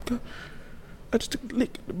I just took a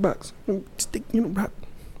lick in the box. Stick in the rock.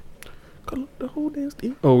 Call up the whole damn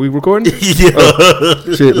thing. Oh, we recording? Yeah.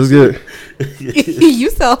 Oh, shit, let's get it. You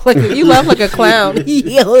sound like you laugh like a clown.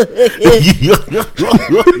 Goofy ass.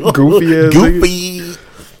 Goofy.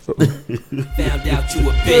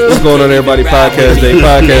 What's going on, everybody? Podcast day.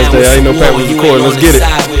 I ain't know Pat was recording. Let's get it.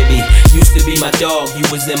 Used to be my dog, you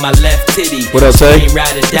was in my left titty. What up, Tay?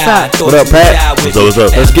 What up, Pat? What's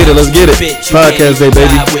up? Let's get it. Podcast day,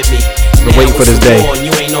 baby. Been waiting for this day.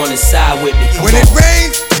 You ain't on the side with me. When it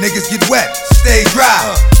rains, niggas get wet, stay dry.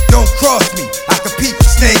 Don't cross me, I can peep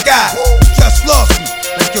snake eye. Just lost me,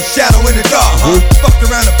 like your shadow in the dark. Fucked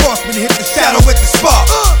around the boss when hit the shadow with the spark.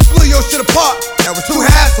 Blew your shit apart, that was two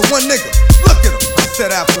halves for one nigga. Look at him, I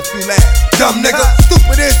set out for 3 laughs. Dumb nigga,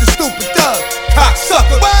 stupid is the stupid thug.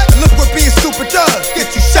 Cocksucker, and look what being stupid does.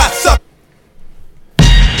 Get you shot, sucker.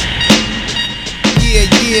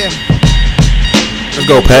 Yeah. Let's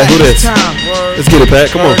go, Pat. Who this? Let's get it, Pat.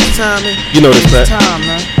 Come on. You know this, Pat.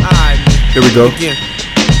 Here we go.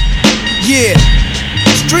 Yeah.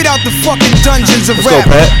 Straight out the fucking dungeons of Let's rap.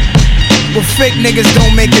 go, Pat. Where fake niggas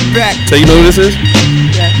don't make it back. So you know who this is? I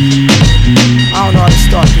don't know how to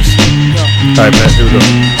start this shit. Yo. All right, Pat. Here we go.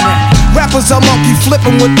 Rappers are monkey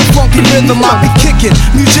flipping with the funky rhythm. I be kicking,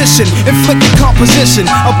 musician, inflicting composition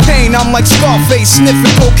of pain. I'm like Scarface,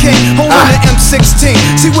 sniffing cocaine, holding an M16.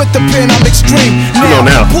 See with the pen, I'm extreme.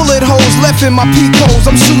 Now. Bullet holes left in my peak holes.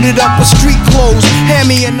 I'm suited up with street clothes. Hand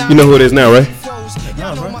me a You know who it is now, right?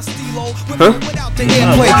 Huh?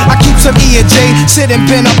 I keep some E and J sitting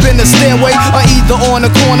bent up in the stairway, or either on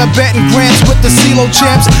the corner betting grants with the CeeLo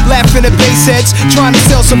champs, laughing at bass heads, trying to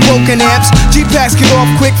sell some broken amps. G-Packs get off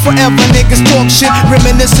quick forever, niggas talk shit,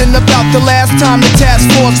 reminiscing about the last time the task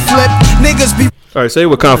force flipped. Niggas be. All right, say it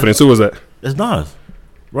with confidence. Who was that? That's Nas,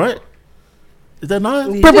 right? Is that Nas?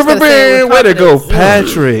 Way to go,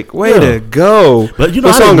 Patrick. Way to go. But you know,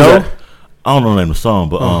 what song is that? I don't know the name of the song,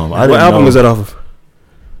 but what album is that off of?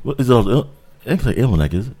 What is it off? It's like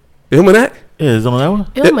Ilmanak, is it? Ilmanak? Yeah, is it on that one?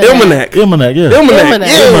 Ilmanak, yeah.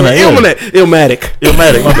 Ilmatic. My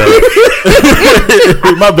bad.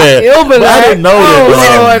 My bad. Ilmanak. I didn't know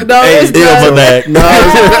that. Lord, no, it's Ilmanak.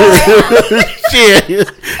 Shit.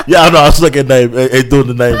 Yeah, I know. I was looking at name. They doing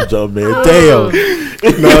the name job, man. Damn.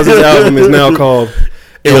 No, his album is now called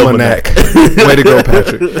Ilmanak. Way to go,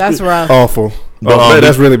 Patrick. That's rough. Awful.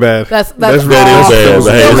 That's really bad. That's really bad.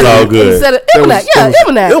 But hey, it's all good. Instead of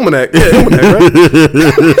Ilmanak. Ilmanak,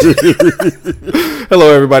 right?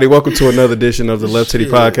 Hello, everybody. Welcome to another edition of the Left Titty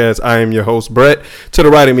Podcast. I am your host, Brett. To the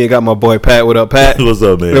right of me, I got my boy, Pat. What up, Pat? What's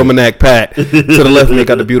up, man? Ilmanak, Pat. To the left of me,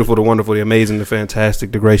 got the beautiful, the wonderful, the amazing, the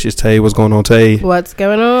fantastic, the gracious Tay. What's going on, Tay? What's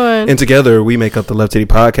going on? And together, we make up the Left Titty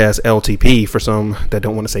Podcast, LTP, for some that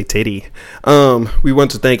don't want to say titty. We want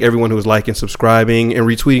to thank everyone who is liking, subscribing, and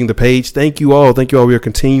retweeting the page. Thank you all. We are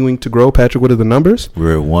continuing to grow. Patrick, what are the numbers?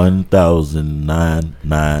 We're at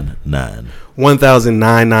 1,999.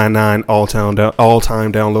 1,999 all-time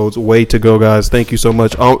downloads. Way to go, guys. Thank you so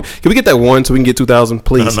much. Can we get that 1 so we can get 2,000,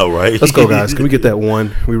 please? I know, right? Let's go, guys. Can we get that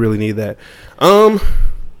 1? We really need that. Got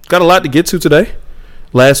a lot to get to today.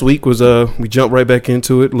 Last week was we jumped right back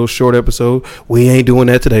into it. A little short episode. We ain't doing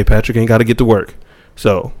that today. Patrick ain't got to get to work,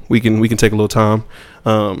 so we can take a little time.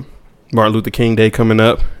 Martin Luther King Day coming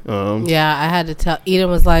up. Yeah, I had to tell. Eden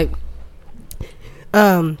was like,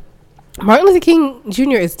 Martin Luther King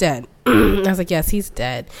Jr. is dead. I was like, yes, he's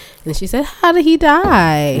dead. And she said, how did he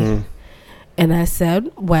die? And I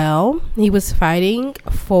said, well, he was fighting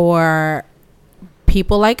for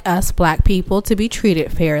people like us, black people, to be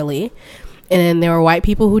treated fairly. And then there were white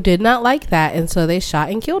people who did not like that. And so they shot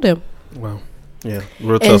and killed him. Wow. Yeah,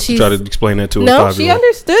 real tough to try to explain that to a 5-year-old. No, she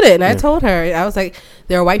understood it, and I told her, I was like,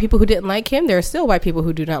 there are white people who didn't like him. There are still white people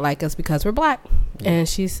who do not like us because we're black. And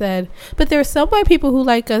she said, but there are some white people who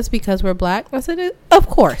like us because we're black. I said, of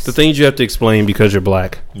course. The things you have to explain because you're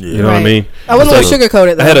black. Yeah. You know what I mean? I wasn't going to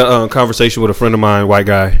sugarcoat it, though. I had a conversation with a friend of mine, white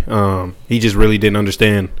guy. He just really didn't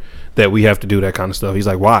understand that we have to do that kind of stuff. He's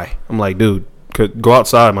like, why? I'm like, dude, go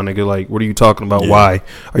outside, my nigga. Like, what are you talking about? Yeah. Why?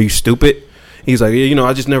 Are you stupid? He's like,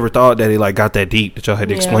 I just never thought that it like got that deep that y'all had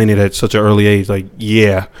to explain it at such an early age. Like, we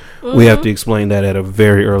have to explain that at a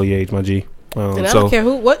very early age, my G. And I don't care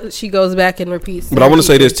what she goes back and repeats. But I want to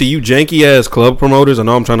say this to you, janky ass club promoters. I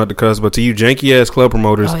know I'm trying not to cuss, but to you, janky ass club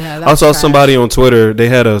promoters. I saw somebody on Twitter. They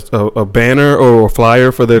had a banner or a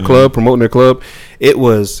flyer for their club promoting their club. It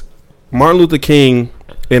was Martin Luther King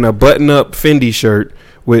in a button-up Fendi shirt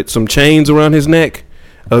with some chains around his neck.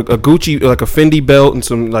 A Gucci, like a Fendi belt and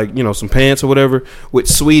some some pants or whatever, with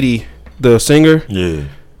Sweetie, the singer,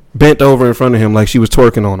 bent over in front of him like she was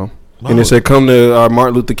twerking on him. And it said, come to our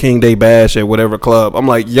Martin Luther King Day bash at whatever club. I'm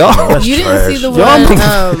like, y'all. You didn't see the y'all,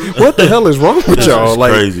 one. what the hell is wrong with y'all?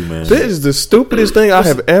 Like, crazy, man. This is the stupidest thing I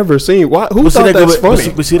have ever seen. Why? Who thought that's funny?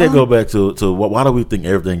 But see, that go back to why do we think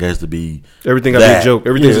everything has to be everything got to be a joke?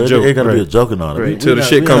 Everything's a joke. It got to be a joke and all that. Till the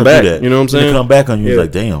shit come back. You know what I'm saying? Come back on you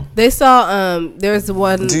like, damn. They saw there's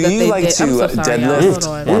one. Do that you they like did. to I'm so sorry, deadlift?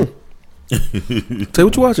 Hold on. Say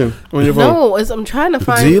what you watching on your phone. No, I'm trying to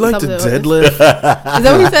find. Do you like to deadlift? Is that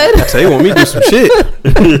what he said? Say, want me to do some shit?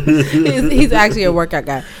 he's actually a workout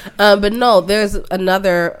guy. But no, there's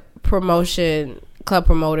another club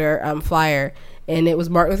promoter flyer, and it was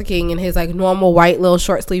Martin Luther King in his like normal white little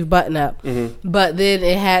short sleeve button up. But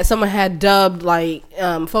then someone had dubbed like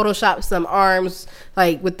photoshopped some arms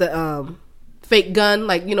like with the fake gun,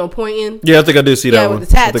 like, you know, pointing. Yeah, I think I did see that one. With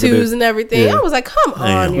the tattoos and everything. Yeah. I was like, come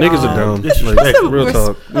on, y'all. Niggas are dumb. Like, real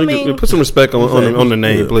talk. Put some respect on the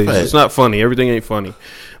name, please. It's not funny. Everything ain't funny.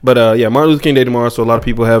 But yeah, Martin Luther King Day tomorrow, so a lot of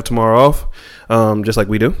people have tomorrow off, just like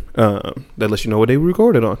we do. That lets you know what they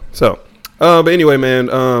recorded on. So, but anyway, man,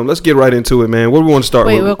 let's get right into it, man. What do we want to start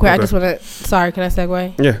with? Wait, real quick. Okay. I just want to. Sorry, can I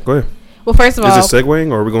segue? Yeah, go ahead. Well, first of all, is it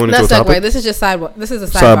segueing or are we going into a topic? Not segue. This is just sidebar. This is a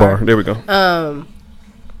sidebar. There we go.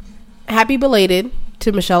 Happy belated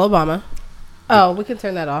to Michelle Obama. Oh, we can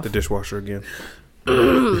turn that off. The dishwasher again.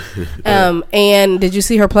 And did you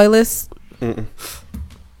see her playlist? Her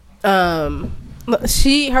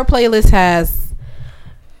playlist has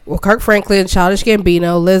Kirk Franklin, Childish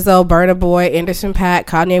Gambino, Lizzo, Burna Boy, Anderson .Paak,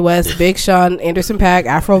 Kanye West, Big Sean, Anderson .Paak,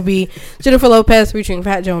 Afrobeat, Jennifer Lopez featuring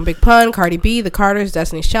Fat Joe and Big Pun, Cardi B, The Carters,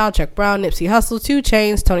 Destiny's Child, Chuck Brown, Nipsey Hussle, 2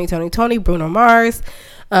 Chainz, Tony, Bruno Mars,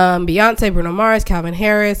 Beyonce, Bruno Mars, Calvin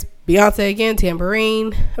Harris, Beyonce again,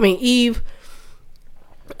 Eve,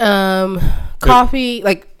 Coffee.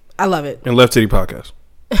 Like, I love it. And Left Titty Podcast.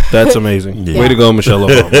 That's amazing. Way to go, Michelle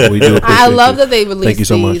Obama. We do appreciate I love that they released Thank you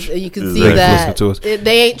so these. much. You can see that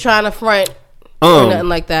they ain't trying to front or nothing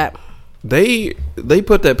like that. They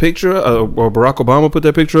put that picture, or Barack Obama put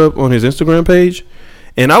that picture up on his Instagram page,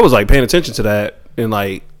 and I was like paying attention to that, and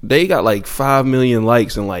like they got like 5 million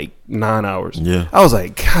likes in like 9 hours. Yeah, I was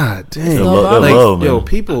like, God damn,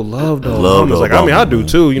 people love the Obamas. Like, I mean, I do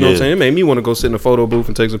too. You know what I'm saying? It made me want to go sit in a photo booth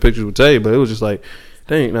and take some pictures with Tay, but it was just like,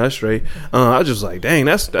 dang, that's straight. I was just like, dang,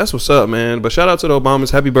 that's what's up, man. But shout out to the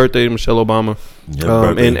Obamas. Happy birthday to Michelle Obama.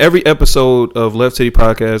 In every episode of Left Titty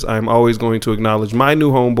Podcast, I'm always going to acknowledge my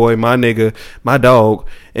new homeboy, my nigga, my dog,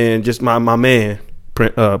 and just my man,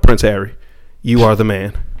 Prince Harry. You are the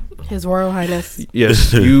man. His Royal Highness.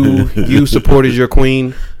 Yes, you supported your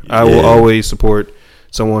queen. I will always support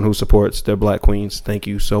someone who supports their black queens. Thank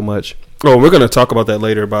you so much. Oh, we're going to talk about that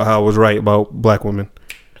later, about how I was right about black women,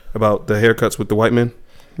 about the haircuts with the white men.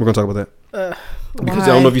 We're going to talk about that. Because I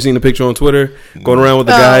don't know if you've seen the picture on Twitter going around with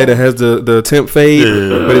the guy that has the temp fade,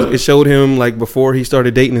 but it showed him like before he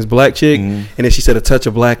started dating his black chick, and then she said a touch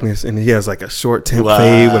of blackness, and he has like a short temp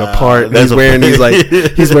fade with a part. He's wearing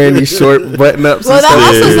these short button ups and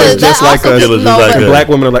stuff, just like us. And black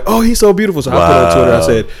women are like, oh, he's so beautiful. So I put on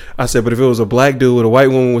Twitter, I said, but if it was a black dude with a white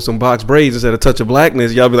woman with some box braids instead of a touch of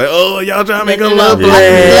blackness, y'all be like, oh, y'all trying to make them look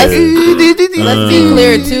black. Let's be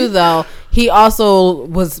clear too, though. He also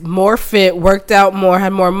was more fit, worked out more,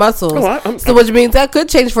 had more muscles. Which means that could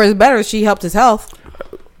change for his better. She helped his health.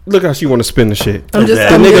 Look how she want to spin the shit. I'm just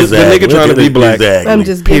the nigga trying to be black. Exactly. I'm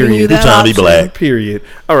just giving you that trying to be black. Period.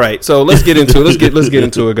 All right, so let's get into it. Let's get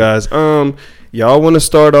into it, guys. Y'all want to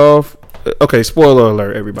start off? Okay, spoiler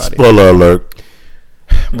alert, everybody. Spoiler alert.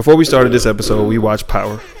 Before we started this episode, we watched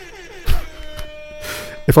Power.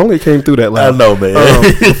 If only it came through that loud. I know, man.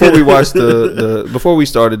 Before we watched before we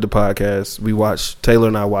started the podcast, Taylor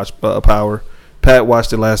and I watched Power. Pat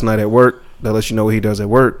watched it last night at work. That lets you know what he does at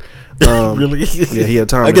work. Really? Yeah, he had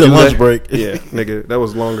time. I get a lunch break. Yeah, nigga, that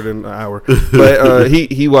was longer than an hour. But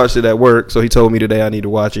he watched it at work, so he told me today I need to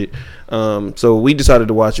watch it. So we decided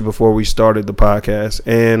to watch it before we started the podcast,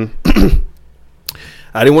 and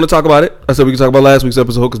I didn't want to talk about it. I said we could talk about last week's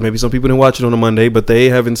episode because maybe some people didn't watch it on a Monday, but they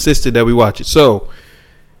have insisted that we watch it. So.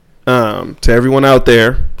 To everyone out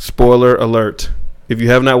there, spoiler alert. If you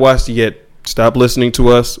have not watched it yet, stop listening to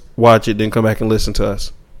us, watch it, then come back and listen to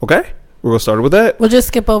us. Okay? We're going to start with that. We'll just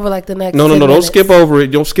skip over like the next No, minutes. don't skip over it.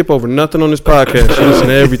 Don't skip over nothing on this podcast. You listen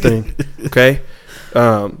to everything. Okay?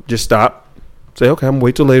 Just stop. Say, okay, I'm going to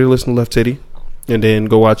wait till later, listen to Left Titty, and then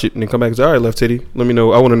go watch it, and then come back and say, all right, Left Titty, let me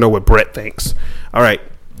know. I want to know what Brett thinks. All right.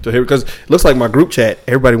 So here, because it looks like my group chat,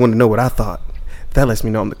 everybody wanted to know what I thought. That lets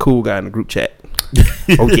me know I'm the cool guy in the group chat.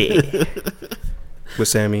 Oh yeah, with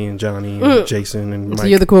Sammy and Johnny and Jason and Mike. So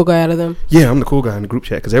you're the cool guy out of them? Yeah, I'm the cool guy in the group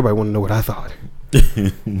chat because everybody want to know what I thought.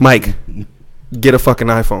 Mike, get a fucking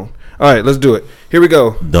iPhone. All right, let's do it. Here we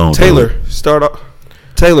go. Taylor, start off.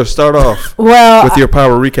 Well, with your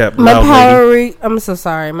power recap. I'm so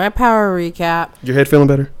sorry. My power recap. Your head feeling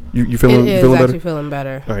better? You feeling? It you is feeling actually better? feeling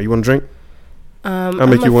better. All right, you want to drink? I'll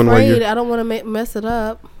make you one while you. I don't want to mess it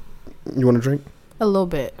up. You want to drink? A little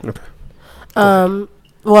bit. Okay.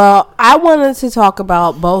 Well, I wanted to talk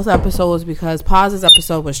about both episodes because Paz's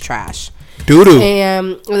episode was trash. Doo-doo.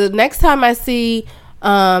 And the next time I see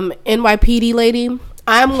NYPD lady,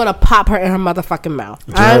 I'm gonna pop her in her motherfucking mouth.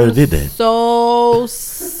 I'm did that. So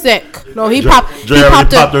sick. No, he popped her in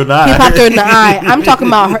the eye. He popped her in the eye. I'm talking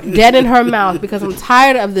about her dead in her mouth because I'm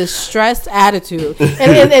tired of this stressed attitude.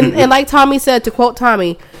 And like Tommy said, to quote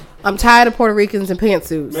Tommy, I'm tired of Puerto Ricans in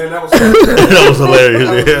pantsuits. Man, that was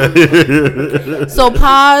hilarious. So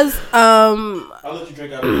Paz, I'll let you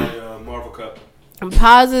drink out of my Marvel cup.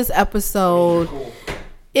 Paz's episode.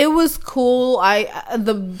 It was cool.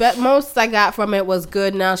 Most I got from it was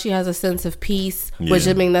good. Now she has a sense of peace, which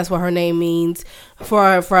I mean that's what her name means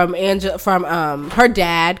from her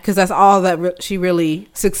dad, because that's all that she really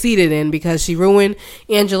succeeded in, because she ruined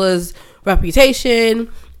Angela's reputation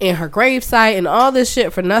and her gravesite and all this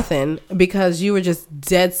shit for nothing because you were just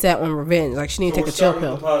dead set on revenge. Like she need to take a chill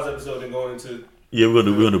pill. We're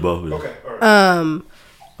gonna do both. Okay. All right.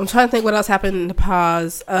 I'm trying to think what else happened in the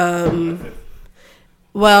pause.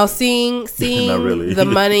 Well, seeing really. the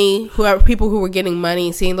money, people who were getting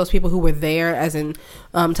money, seeing those people who were there, as in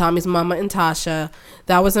Tommy's mama and Tasha,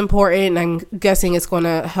 that was important. I'm guessing it's going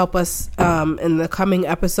to help us in the coming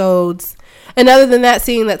episodes. And other than that,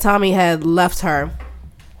 seeing that Tommy had left her.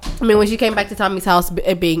 I mean, when she came back to Tommy's house,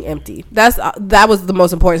 it being empty. That was the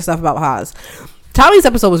most important stuff about Haas. Tommy's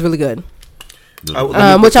episode was really good,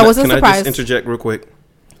 which I wasn't surprised. Can I just interject real quick?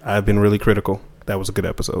 I've been really critical. That was a good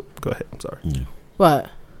episode. Go ahead. I'm sorry. Yeah. What?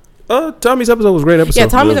 Tommy's episode was a great episode. Yeah,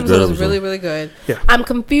 Tommy's episode was really, really good. Yeah. I'm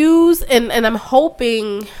confused, and I'm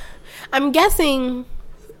guessing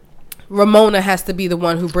Ramona has to be the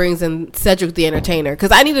one who brings in Cedric the Entertainer,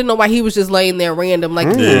 because I need to know why he was just laying there random,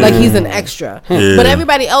 like he's an extra. Yeah. But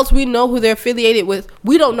everybody else, we know who they're affiliated with.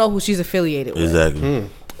 We don't know who she's affiliated with. Exactly.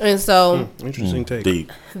 And so, interesting take.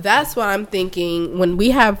 Deep. That's what I'm thinking when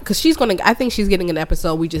we have, because I think she's getting an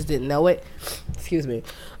episode. We just didn't know it. Excuse me.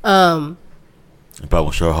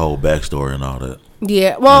 Probably show her whole backstory and all that.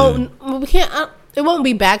 Yeah. Well, we can't. It won't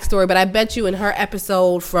be backstory, but I bet you in her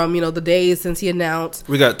episode from the days since he announced,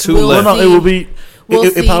 we got two left. No, it will be.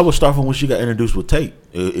 It probably will start from when she got introduced with Tate.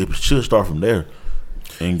 It should start from there.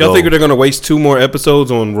 Y'all think they're gonna waste 2 more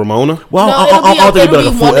episodes on Ramona? Well, I don't think it'll be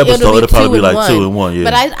like a full episode. It'll probably be like 2 in 1. Yeah.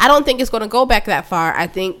 But I don't think it's gonna go back that far. I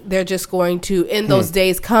think they're just going to, in those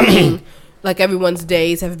days coming. Like everyone's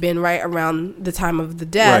days have been right around the time of the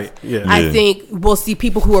death. Right. Yeah. I think we'll see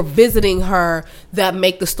people who are visiting her that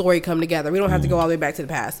make the story come together. We don't have to go all the way back to the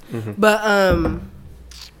past. Mm-hmm. But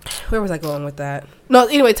where was I going with that? No,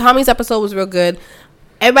 anyway, Tommy's episode was real good.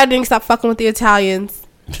 Everybody didn't stop fucking with the Italians.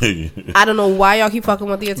 I don't know why y'all keep fucking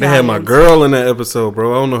with the Italians. They had my girl in that episode,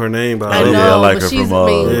 bro. I don't know her name, but I know, I like her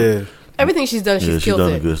from everything she's done, she's killed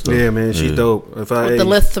it. Good stuff. Yeah, man, she's dope. If I the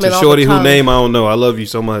list to shorty who name I don't know, I love you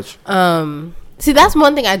so much. See, that's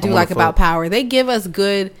one thing I do like about Power. They give us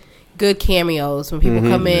good cameos when people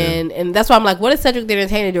come in, and that's why I'm like, what is Cedric the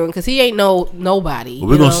Entertainer doing? Because he ain't nobody. Well,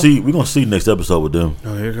 we're gonna see next episode with them.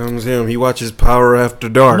 Oh, here comes him. He watches Power After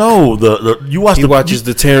Dark. No, he watches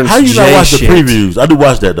the Terrence. How you not watch the previews? I do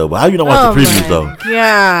watch that though, but how you not watch the previews though?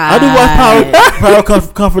 Yeah, I do watch Power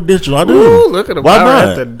Confidential. I do. Ooh, look at the Power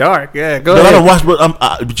After Dark. Yeah, go ahead. I don't watch,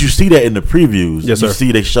 but you see that in the previews. Yes, you sir.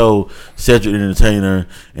 see they show Cedric the Entertainer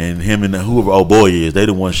and him and whoever old boy is. They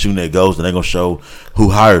the ones shooting that ghost, and they gonna show who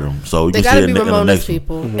hired them. So you they can see it in the next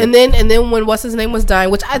people. Mm-hmm. And then when what's his name was dying,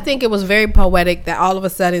 which I think it was very poetic that all of a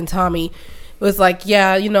sudden Tommy was like,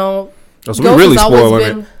 yeah, Ghost we really spoiled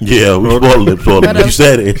it. Yeah, we spoiled it. You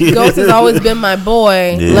said it. Ghost has always been my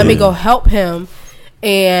boy. Yeah. Let me go help him.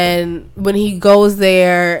 And when he goes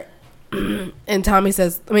there, and Tommy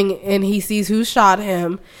says, and he sees who shot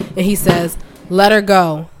him, and he says, "Let her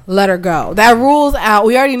go." Let her go. That rules out.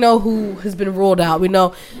 We already know who has been ruled out. We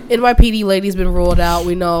know NYPD lady's been ruled out.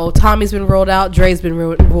 We know Tommy's been ruled out. Dre's been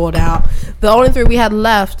ruled out. The only 3 we had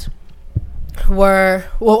left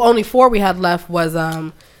only 4 we had left was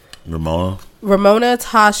Ramona,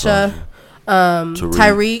 Tasha,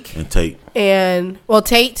 Tyreek, and Tate. And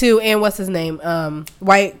Tate too. And what's his name?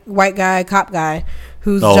 White guy, cop guy,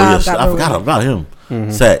 whose job got I forgot about him.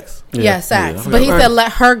 Mm-hmm. Sachs. Yeah, Sachs. But he said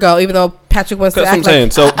let her go, even though Patrick wants to act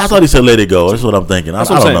like... So I thought he said let it go. That's what I'm thinking. I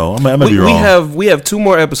don't know. I may be wrong. We have 2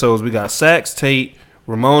 more episodes. We got Sachs, Tate,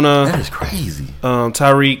 Ramona. That is crazy.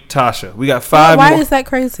 Tariq, Tasha. We got 5 Why more. is that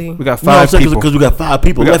crazy? We got 5 people. Because we got 5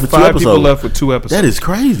 people left with 2 episodes. 5 people left with 2 episodes. That is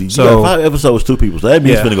crazy. So, you got 5 episodes, 2 people. So that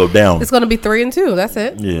means it's going to go down. It's going to be 3 and 2. That's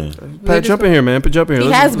it. Yeah. Pat, jump in here, man. Jump in here.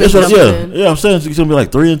 He has been jumping in. Yeah, I'm saying it's going to be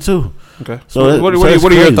like 3 and 2. Okay. So what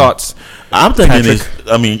are your thoughts? I'm thinking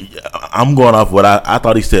I'm going off what I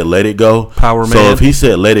thought he said. Let it go. Power man. So if he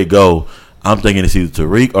said let it go, I'm thinking it's either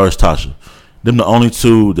Tariq or it's Tasha. Them the only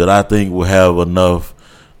 2 that I think will have enough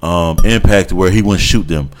impact to where he wouldn't shoot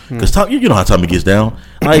them. Because you know how Tommy gets down.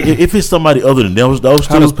 Like if it's somebody other than those 2,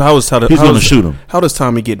 he's going to shoot him. How does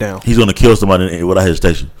Tommy get down? He's going to kill somebody without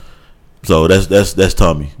hesitation. So that's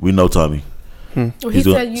Tommy. We know Tommy. Well, he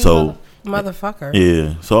said you motherfucker.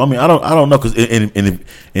 Yeah. So I mean, I don't know because and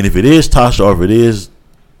if it is Tasha or if it is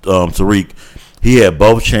Tariq, he had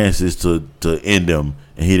both chances to end them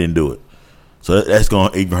and he didn't do it. So that's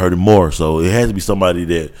going to even hurt him more. So it has to be somebody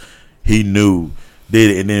that he knew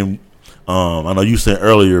did it. And then I know you said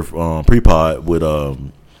earlier pre-pod with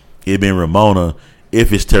it being Ramona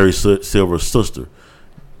if it's Terry Silver's sister.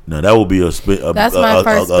 Now that would be a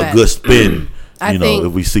good spin. I think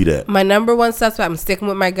if we see that. My number 1 suspect, I'm sticking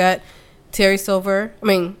with my gut. Terry Silver. I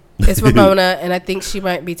mean, it's Ramona, and I think she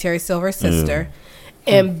might be Terry Silver's sister.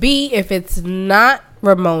 Yeah. And B, if it's not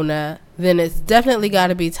Ramona, then it's definitely got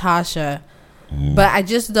to be Tasha. But I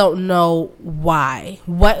just don't know why.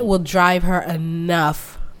 What will drive her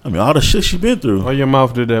enough? I mean, all the shit she been through. Why your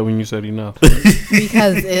mouth did that when you said enough?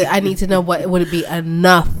 Because I need to know what would it be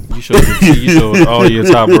enough. You showed all your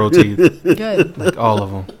top row teeth. Good. Like all of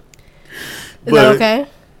them. Is that okay?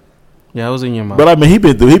 Yeah, I was in your mouth. But I mean, she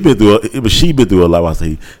been through a lot. I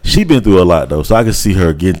say she been through a lot though, so I can see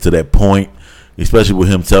her getting to that point, especially with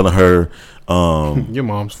him telling her. Your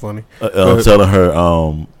mom's funny. Telling her,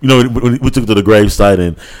 when we took to the gravesite,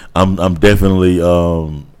 and I'm definitely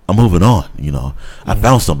I'm moving on. I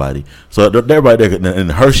found somebody. So they're right there,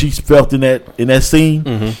 and her she felt in that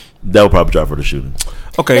scene. That would probably drive her to shooting.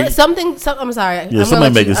 Okay. I'm sorry. Yeah,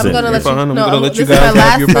 somebody make it sense. I'm gonna let you this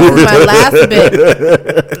guys is my last bit.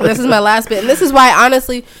 This is my last bit. And this is why,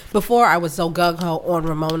 honestly, before I was so gung-ho on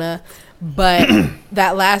Ramona, but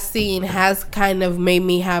that last scene has kind of made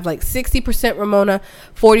me have like 60% Ramona,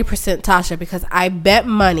 40% Tasha, because I bet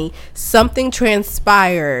money something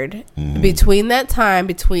transpired between that time,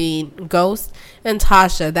 between Ghost and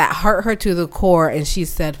Tasha, that hurt her to the core, and she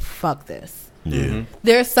said, fuck this. Yeah.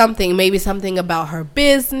 There's something, maybe something about her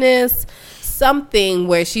business, something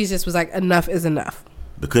where she just was like, enough is enough.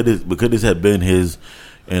 Because this had been his,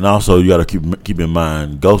 and also you got to keep in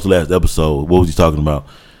mind, Ghost's last episode, what was he talking about?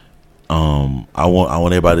 I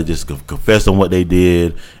want everybody to just confess on what they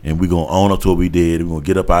did, and we're gonna own up to what we did. We're gonna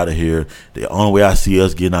get up out of here. The only way I see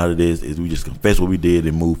us getting out of this is we just confess what we did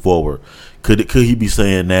and move forward. Could he be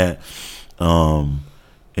saying that, and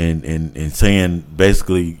saying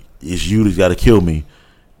basically it's you that's got to kill me,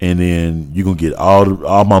 and then you're gonna get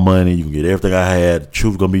all my money, you can get everything I had. The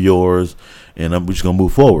truth gonna be yours, and I'm just gonna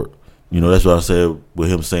move forward. That's what I said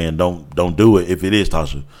with him saying don't do it if it is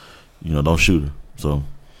Tasha. Don't shoot her. So.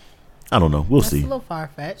 I don't know. That's see. It's a little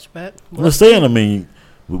far-fetched, but... I'm just saying, I mean,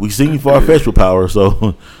 we seen far-fetched with power,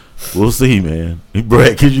 so we'll see, man.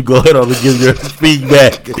 Brad, could you go ahead and give your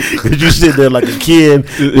feedback? Because you sit there like a kid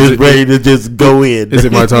who's ready to just go in. Is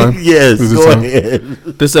it my time? Yes, go ahead.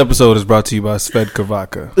 This episode is brought to you by Svedka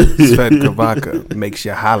Vodka. Svedka Vodka makes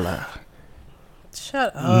you holla.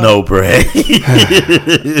 Shut up. No, Brad.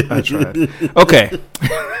 I tried. Okay.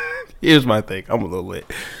 Here's my thing. I'm a little lit.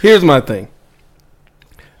 Here's my thing.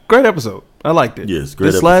 Great episode. I liked it. Yes,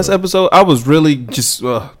 great. This last episode, I was really just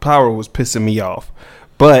Power was pissing me off,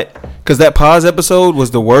 but because that pause episode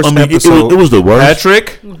was the worst episode. It was the worst.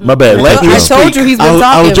 Patrick, my bad. I told you he's been talking.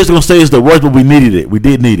 I was just gonna say it's the worst, but we needed it. We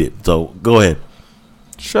did need it. So go ahead.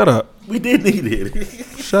 Shut up. We did need it.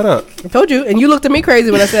 Shut up. I told you, and you looked at me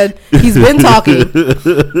crazy when I said he's been talking. But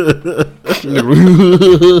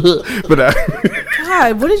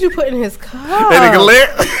God, what did you put in his cup? That nigga lit.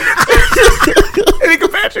 That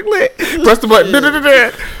nigga Patrick lit. Press the button.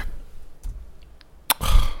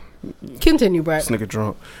 Continue, Brad. This nigga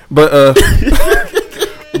drunk. But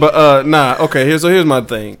nah. Okay. Here's my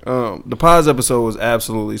thing. The pause episode was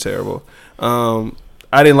absolutely terrible.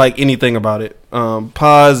 I didn't like anything about it.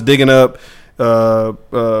 Paz digging up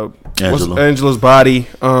Angela's body.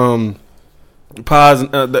 Paz,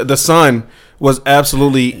 the son was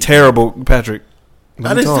absolutely terrible. Patrick,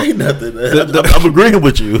 I didn't say nothing. I'm agreeing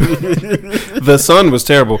with you. The son was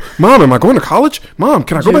terrible. Mom, am I going to college? Mom,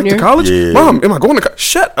 can I go back to college? Yeah. Mom, am I going to college?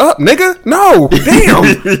 Shut up, nigga. No.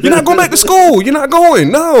 Damn. You're not going back to school. You're not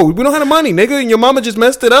going. No. We don't have the money, nigga. And your mama just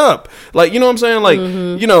messed it up. Like, you know what I'm saying? Like,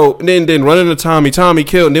 you know, then running to Tommy. Tommy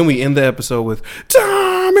killed. And then we end the episode with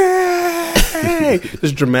Tommy.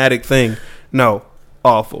 This dramatic thing. No.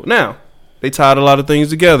 Awful. Now, they tied a lot of things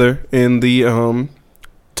together in the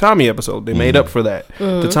Tommy episode. They made up for that.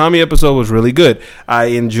 The Tommy episode was really good. I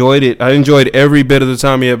enjoyed it. I enjoyed every bit of the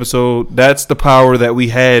Tommy episode. That's the power that we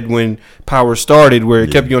had when Power started, where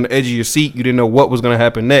it kept you on the edge of your seat. You didn't know what was going to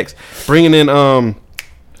happen next. Bringing in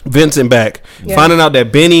Vincent back, finding out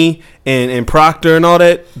that Benny and Proctor and all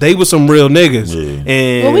that, they were some real niggas.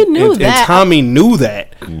 And we knew that. And Tommy knew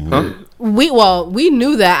that. Huh? We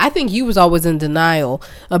knew that. I think you was always in denial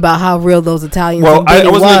about how real those Italians. Well, I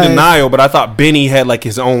wasn't in denial, but I thought Benny had like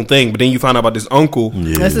his own thing. But then you find out about this uncle.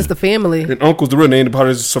 That's just the family. And uncle's the real name, part of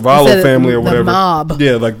his Savallo family or whatever. The mob.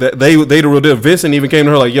 Yeah, like that. They the real deal. Vincent even came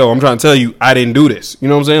to her like, "Yo, I'm trying to tell you, I didn't do this." You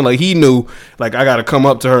know what I'm saying? Like he knew, like I got to come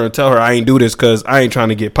up to her and tell her I ain't do this because I ain't trying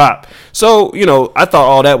to get popped. So you know, I thought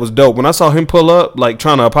all that was dope. When I saw him pull up, like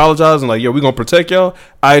trying to apologize and like, "Yo, we gonna protect y'all,"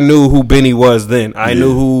 I knew who Benny was then. I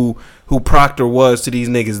knew who Proctor was to these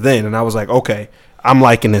niggas then, and I was like, okay, I'm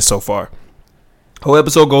liking this so far. Whole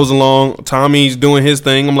episode goes along. Tommy's doing his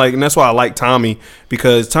thing. I'm like, and that's why I like Tommy,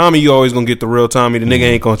 because Tommy, you always gonna get the real Tommy. The nigga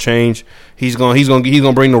ain't gonna change. He's gonna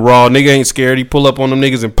bring the raw. Nigga ain't scared. He pull up on them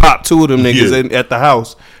niggas and pop two of them niggas at the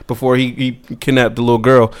house before he kidnapped the little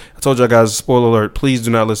girl. I told y'all guys, spoiler alert, please do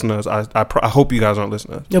not listen to us. I hope you guys aren't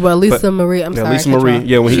listening to us. Yeah, but Lisa Marie, I'm sorry. Lisa Marie,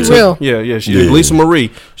 yeah, when she real. She did. Lisa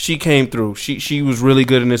Marie, she came through. She was really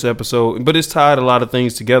good in this episode, but it's tied a lot of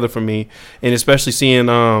things together for me, and especially seeing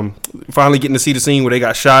finally getting to see the scene where they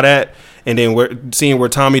got shot at, and then seeing where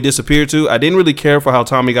Tommy disappeared to. I didn't really care for how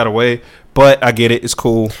Tommy got away, but I get it. It's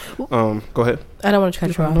cool. Go ahead. I don't want to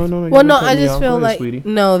cut you off. No. Well, no, I just feel like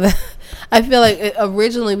I feel like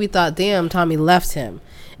originally we thought, damn, Tommy left him,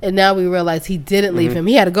 and now we realize he didn't leave him.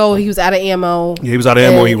 He had to go. He was out of ammo. Yeah, he was out of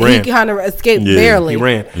ammo. He ran. He kind of escaped barely. He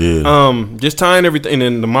ran. Yeah. Just tying everything, and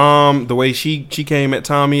then the mom, the way she came at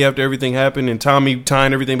Tommy after everything happened, and Tommy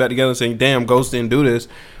tying everything back together, and saying, "Damn, Ghost didn't do this.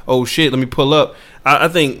 Oh shit, let me pull up." I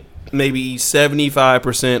think maybe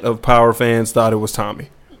 75% of Power fans thought it was Tommy.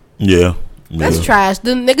 Yeah. That's trash.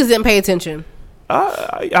 The niggas didn't pay attention.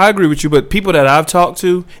 I agree with you, but people that I've talked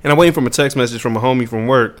to, and I'm waiting for a text message from a homie from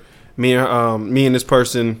work. Me and this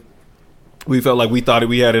person, we felt like we thought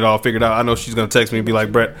we had it all figured out. I know she's gonna text me and be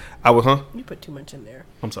like, "Brett, You put too much in there."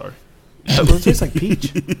 I'm sorry. It tastes like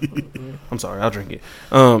peach. I'm sorry. I'll drink it.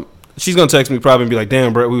 She's gonna text me probably and be like,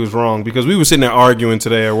 "Damn, Brett, we was wrong," because we were sitting there arguing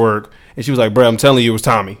today at work, and she was like, "Brett, I'm telling you, it was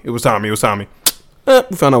Tommy. It was Tommy. It was Tommy."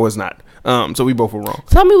 We found out it was not. So we both were wrong.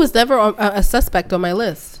 Tommy was never a suspect on my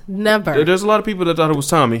list. Never. There's a lot of people that thought it was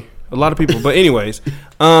Tommy. A lot of people. But anyways,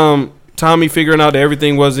 Tommy figuring out that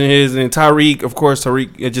everything wasn't his, and Tariq, of course,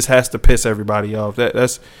 it just has to piss everybody off.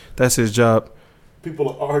 That's his job. People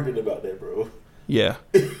are arguing about that, bro. Yeah.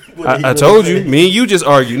 I told you. Me and you just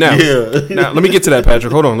argued. Now, now, let me get to that,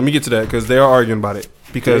 Patrick. Hold on. Let me get to that, because they are arguing about it.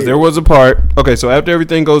 Because there was a part. Okay, so after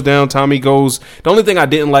everything goes down, Tommy goes. The only thing I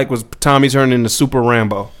didn't like was Tommy turning into Super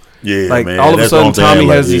Rambo. Yeah, like man, all of a sudden Tommy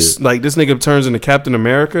has these, like, this nigga turns into Captain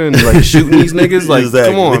America and like shooting these niggas. Like,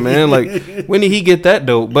 exactly. Come on, man. Like, when did he get that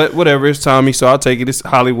dope? But whatever, it's Tommy, so I'll take it. It's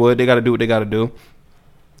Hollywood. They got to do what they got to do.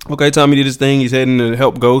 Okay, Tommy did his thing. He's heading to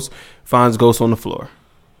help Ghost. Finds Ghost on the floor.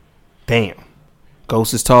 Damn.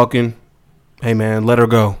 Ghost is talking. Hey, man, let her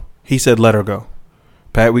go. He said, let her go.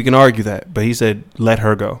 Pat, we can argue that, but he said, let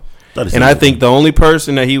her go. And I think the only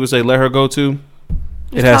person that he would say let her go to,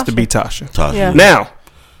 it has to be Tasha. Yeah. Now,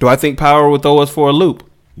 do I think Power would throw us for a loop?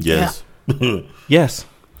 Yes. Yeah. Yes.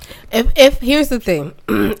 If here's the thing,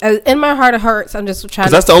 in my heart of hearts, I'm just trying.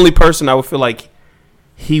 Because that's the only person I would feel like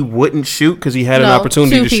he wouldn't shoot because he had an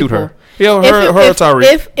opportunity to shoot her. Yo, her or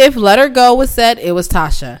Tariq. If let her go was said, it was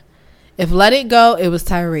Tasha. If let it go, it was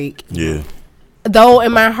Tariq. Yeah. Though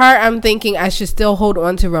in my heart, I'm thinking I should still hold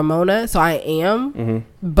on to Ramona, so I am. Mm-hmm.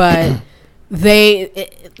 But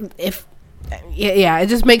it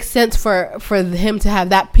just makes sense for him to have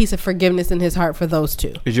that piece of forgiveness in his heart for those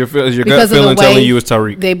two. Is your gut feeling telling you it's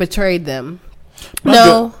Tariq? They betrayed them.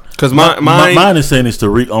 No. Because mine is saying it's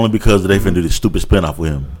Tariq only because they finna do this stupid spinoff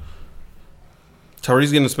with him.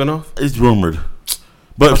 Tariq's getting a spinoff? It's rumored.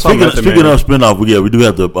 But speaking of spinoff, we do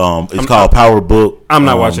have the it's called Power Book. I'm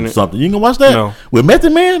not watching it. Something you can watch that? No. With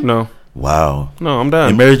Method Man? No. Wow. No, I'm done.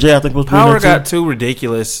 And Mary J, I think was Power got too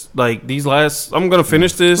ridiculous. Like these last, I'm gonna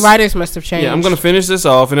finish this. Writers must have changed. Yeah, I'm gonna finish this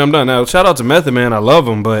off and I'm done. Now, shout out to Method Man. I love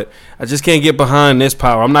him, but I just can't get behind this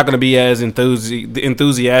Power. I'm not gonna be as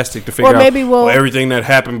enthusiastic to figure out everything that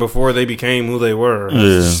happened before they became who they were.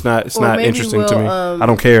 Yeah. It's not interesting to me. I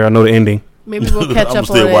don't care. I know the ending. Maybe we'll catch up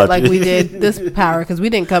on it like we did this Power, because we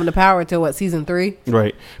didn't come to Power until season 3.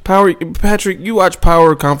 Right. Power. Patrick, you watch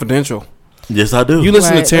Power Confidential. Yes, I do. You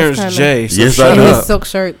listen to Terrence J. So yes, shut I do. up. Silk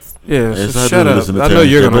shirts. Yeah, yes, so shut up. I know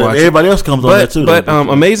you're gonna watch. Everybody else comes on that too. But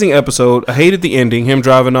amazing episode. I hated the ending. Him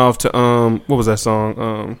driving off to what was that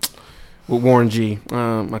song? With Warren G.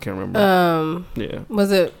 I can't remember. Yeah.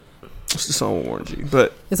 Was it? It's the song with Warren G.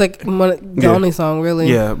 But it's like the only song,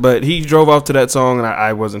 really. Yeah, but he drove off to that song, and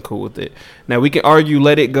I wasn't cool with it. Now we can argue,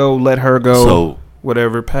 let it go, let her go, so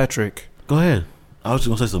whatever. Patrick, go ahead. I was just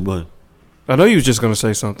gonna say something. Go ahead. I know you was just gonna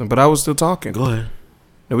say something, but I was still talking. Go ahead.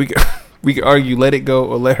 Now we can argue, let it go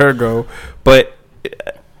or let her go, but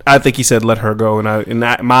I think he said let her go, and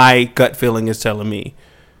my gut feeling is telling me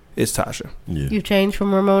it's Tasha. Yeah. You changed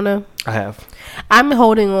from Ramona? I have. I'm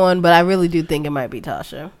holding on, but I really do think it might be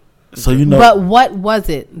Tasha. So you know, but what was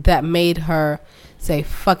it that made her say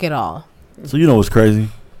 "fuck it all"? So you know what's crazy?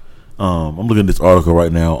 I'm looking at this article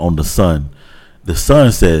right now on the Sun. The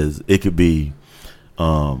Sun says it could be.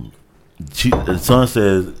 The Sun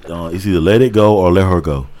says it's either let it go or let her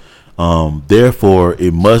go. Therefore,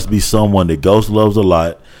 it must be someone that Ghost loves a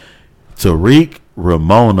lot. Tariq,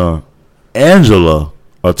 Ramona, Angela,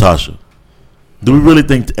 or Tasha. Do we really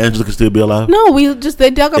think Angela could still be alive? No, they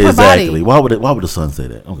dug up her body. Exactly. Why would the Sun say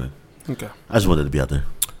that? Okay. I just wanted to be out there.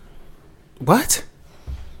 What?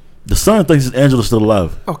 The Sun thinks Angela's still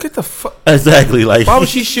alive. Oh, get the fuck. Exactly. Like, why would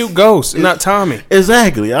she shoot Ghost and not Tommy?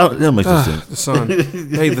 Exactly. That makes no sense. The Sun.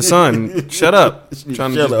 Hey, the Sun. Shut up. I'm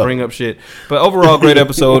trying to just bring up shit. But overall, great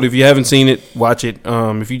episode. If you haven't seen it, watch it.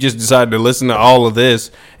 If you just decided to listen to all of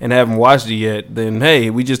this and haven't watched it yet, then hey,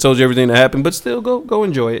 we just told you everything that happened. But still, go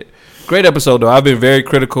enjoy it. Great episode though. I've been very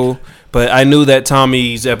critical, but I knew that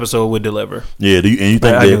Tommy's episode would deliver. Yeah. You think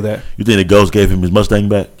the Ghost gave him his Mustang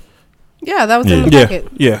back? Yeah, that was in the packet.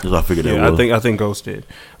 Yeah. I figured that. I think Ghost did.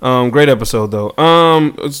 Great episode though.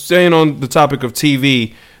 Staying on the topic of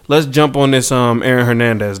TV, let's jump on this Aaron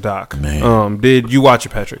Hernandez doc. Man. Did you watch it,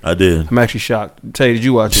 Patrick? I did. I'm actually shocked. Tay, did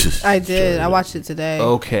you watch it? I did. I watched it today.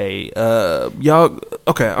 Okay. Y'all.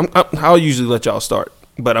 Okay. I'll usually let y'all start,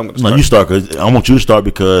 but I'm gonna start. No, you start because I want you to start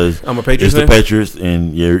because I'm a Patriots fan? The Patriots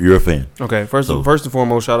and you're a fan. Okay. First and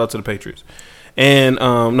foremost, shout out to the Patriots. And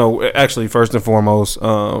first and foremost,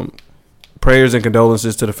 prayers and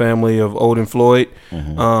condolences to the family of Odin Floyd.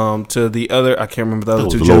 Mm-hmm. To the other, I can't remember the other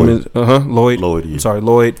two gentlemen. Lloyd. Yeah. I'm sorry,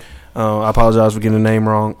 Lloyd. I apologize for getting the name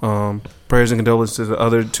wrong. Prayers and condolences to the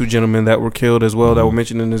other two gentlemen that were killed as well, that were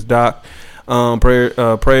mentioned in this doc.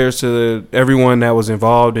 Prayers to everyone that was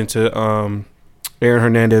involved, and to Aaron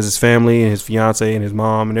Hernandez's family and his fiance and his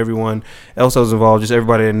mom and everyone else that was involved, just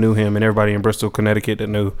everybody that knew him and everybody in Bristol, Connecticut that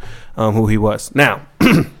knew who he was. Now,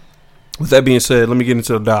 with that being said, let me get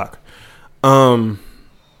into the doc.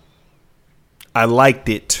 I liked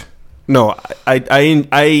it. No,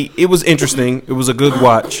 I it was interesting. It was a good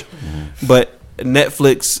watch, but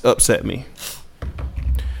Netflix upset me.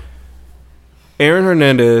 Aaron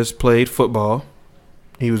Hernandez played football.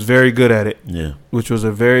 He was very good at it. Yeah. Which is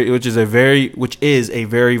a very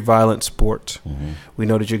violent sport. Mm-hmm. We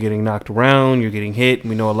know that you're getting knocked around, you're getting hit.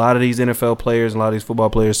 We know a lot of these NFL players, a lot of these football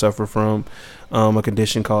players suffer from a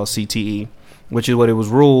condition called CTE, which is what it was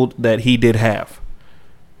ruled that he did have.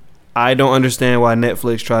 I don't understand why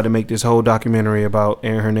Netflix tried to make this whole documentary about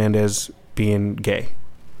Aaron Hernandez being gay.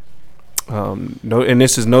 No, and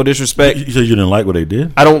this is no disrespect. You said you didn't like what they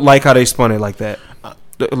did? I don't like how they spun it like that.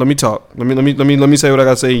 Let me talk. Let me say what I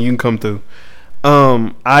gotta say, and you can come through.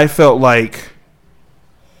 I felt like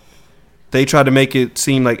they tried to make it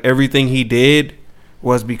seem like everything he did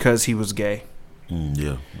was because he was gay.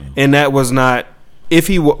 Yeah. And that was not.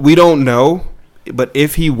 We don't know, but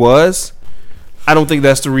if he was, I don't think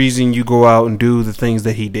that's the reason you go out and do the things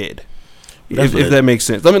that he did. If that makes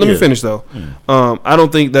sense. Let me finish though. I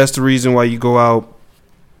don't think that's the reason why you go out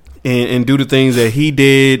and do the things that he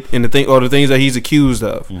did and the things that he's accused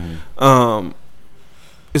of.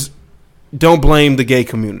 Don't blame the gay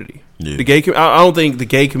community. Yeah. I don't think the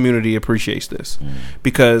gay community appreciates this,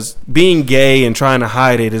 because being gay and trying to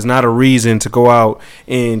hide it is not a reason to go out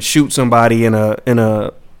and shoot somebody in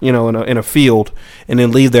a in a field and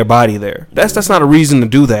then leave their body there. That's not a reason to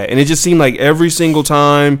do that. And it just seemed like every single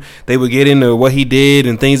time they would get into what he did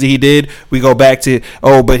and things that he did, we go back to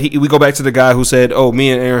the guy who said, "Oh,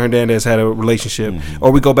 me and Aaron Hernandez had a relationship,"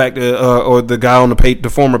 or we go back to or the guy on the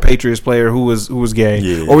former Patriots player who was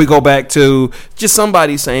gay, or we go back to just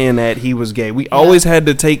somebody saying that he was gay. We always had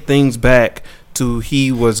to take things back to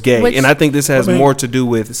he was gay, and I think this has more to do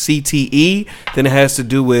with CTE than it has to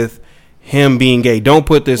do with him being gay. Don't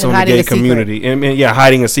put this on the gay community. And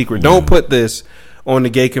hiding a secret. Don't put this on the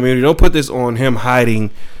gay community. Don't put this on him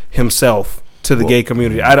hiding himself to the gay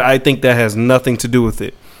community. I think that has nothing to do with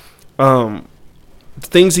it.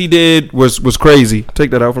 Things he did was crazy.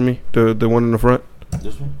 Take that out for me. The one in the front.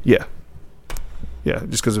 This one? Yeah,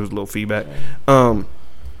 just because it was a little feedback.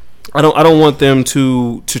 I don't want them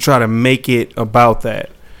to try to make it about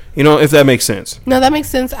that. If that makes sense. No, that makes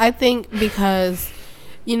sense. I think because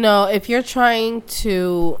if you're trying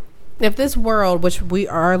to, if this world, which we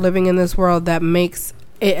are living in this world that makes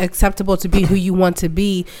it acceptable to be who you want to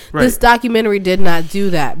be, this documentary did not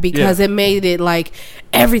do that because it made it like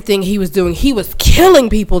everything he was doing, he was killing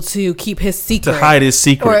people to keep his secret, to hide his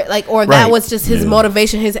secret, or that was just his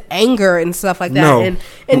motivation, his anger and stuff like that.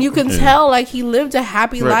 And you can tell like he lived a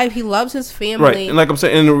happy life. He loves his family. Right. And like I'm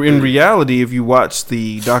saying, in reality, if you watch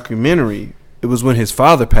the documentary, it was when his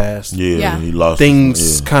father passed. Yeah. He lost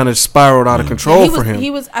things. Kind of spiraled out of control for him.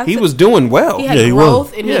 He was doing well. He had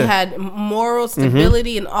growth and he had moral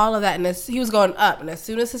stability and all of that. And he was going up. And as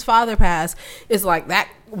soon as his father passed, it's like that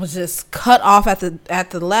was just cut off at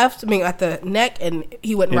the left. I mean, at the neck, and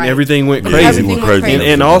he went right. And everything went crazy. Everything went crazy.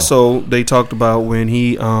 And also, they talked about when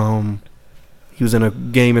he was in a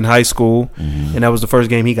game in high school, and that was the first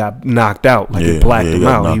game he got knocked out. Like it blacked him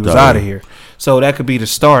out. He was out of here. So that could be the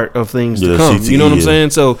start of things to come. CTE, you know what I'm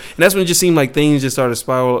saying? So, and that's when it just seemed like things just started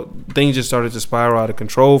to spiral out of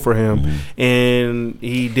control for him, and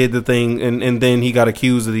he did the thing, and then he got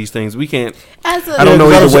accused of these things. We can't. I don't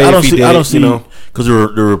know either way if he did. I don't see, because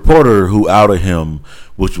the reporter who outed him,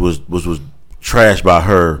 which was trashed by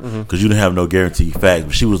her, because you didn't have no guaranteed facts,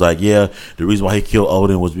 but she was like, the reason why he killed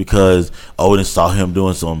Odin was because Odin saw him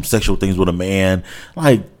doing some sexual things with a man.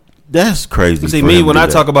 Like, that's crazy. See, me, when I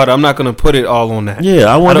talk about it, I'm not going to put it all on that. Yeah,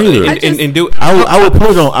 I won't either. I would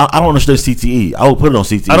put it on. I don't understand CTE. I would put it on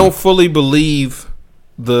CTE. I don't fully believe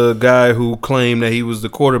the guy who claimed that he was the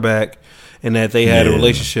quarterback and that they had a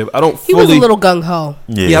relationship. He was a little gung ho.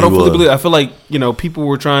 Yeah, I don't fully believe it. I feel like people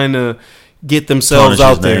were trying to get themselves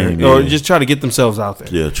out there, or just try to get themselves out there.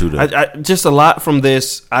 Yeah, true. That. Just a lot from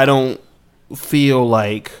this. I don't feel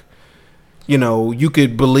like you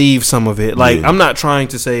could believe some of it. Like, I'm not trying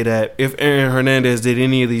to say that if Aaron Hernandez did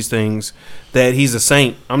any of these things, that he's a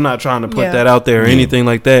saint. I'm not trying to put that out there or anything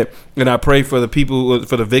like that. And I pray for the people,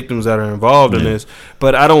 for the victims that are involved in this.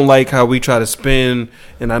 But I don't like how we try to spin,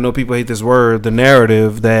 and I know people hate this word, the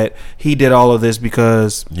narrative that he did all of this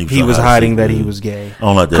because he was hiding that he was gay. I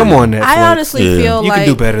don't like that. Come on, Netflix. I honestly feel you like can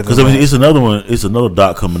do better than that. Because it's another one. It's another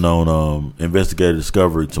doc coming on Investigative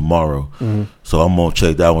Discovery tomorrow. So I'm gonna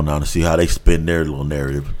check that one out and see how they spin their little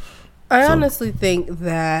narrative. I honestly think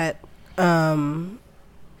that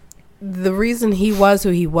the reason he was who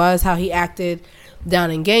he was, how he acted down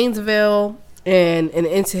in Gainesville and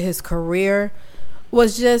into his career,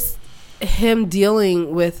 was just him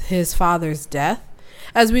dealing with his father's death.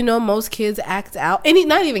 As we know, most kids act out, and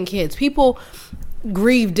not even kids, people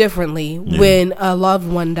grieve differently when a loved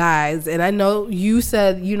one dies. And I know you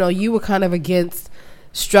said, you were kind of against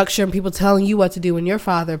structure and people telling you what to do when your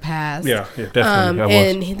father passed. Yeah, definitely.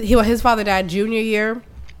 And his father died junior year.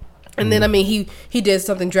 And then, he did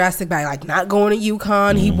something drastic by, like, not going to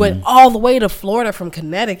UConn. He went all the way to Florida from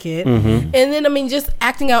Connecticut. And then, just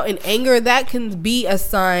acting out in anger, that can be a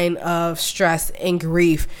sign of stress and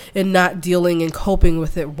grief and not dealing and coping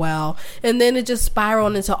with it well. And then it just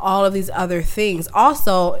spiraled into all of these other things.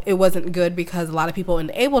 Also, it wasn't good because a lot of people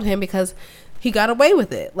enabled him because he got away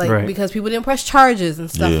with it, because people didn't press charges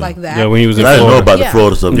and stuff like that. Yeah, when he was in Florida. I didn't know about the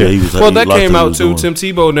Florida stuff. Yeah, he was. Well, that came out too. Tim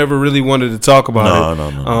Tebow never really wanted to talk about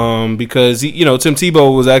it. No. Because Tim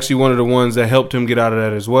Tebow was actually one of the ones that helped him get out of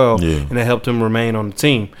that as well, and that helped him remain on the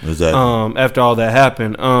team. Exactly. After all that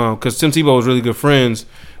happened, because Tim Tebow was really good friends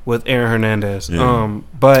with Aaron Hernandez. Yeah.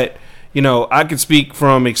 But I could speak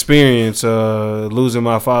from experience, losing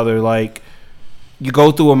my father. Like, you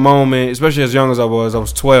go through a moment, especially as young as I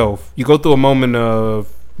was 12. You go through a moment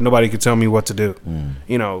of nobody could tell me what to do.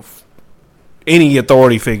 any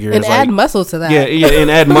authority figure. And add muscle to that. Yeah,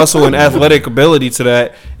 and add muscle and athletic ability to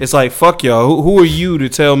that. It's like, fuck y'all. Who are you to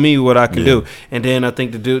tell me what I can do? And then I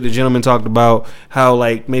think the gentleman talked about how,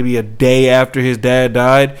 like, maybe a day after his dad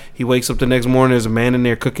died, he wakes up the next morning, there's a man in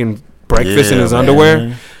there cooking breakfast in his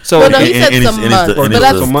underwear. So well, no, he said some months. But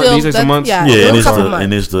that's still, he said some months. Yeah,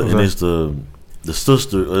 and it's the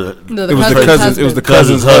sister. It was the cousin. It was the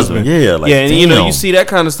cousin's husband. Yeah, like, and you see that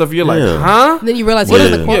kind of stuff. You're like, huh? Then you realize he's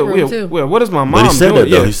in the courtroom too. Well, what is my mom but he said doing?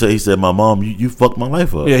 That, though. He said, my mom, you fucked my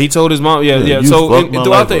life up. Yeah, he told his mom. Yeah. So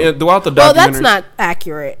throughout the documentary, well, that's not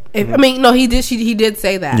accurate. I mean, no, he did. He did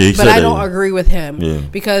say that, but I don't agree with him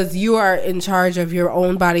because you are in charge of your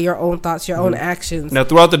own body, your own thoughts, your own actions. Now,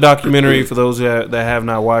 throughout the documentary, for those that have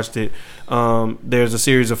not watched it, there's a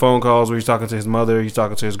series of phone calls where he's talking to his mother, he's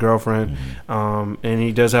talking to his girlfriend, and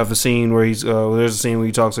he does have the scene where there's a scene where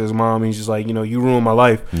he talks to his mom, and he's just like, you ruined my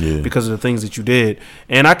life because of the things that you did.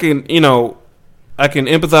 And I can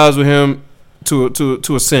empathize with him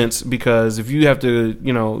to a sense, because if you have to,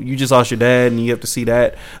 you just lost your dad and you have to see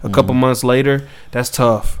that a couple months later, that's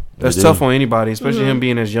tough. That's tough on anybody, especially him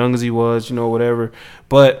being as young as he was, whatever.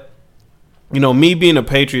 But me being a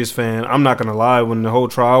Patriots fan, I'm not gonna lie. When the whole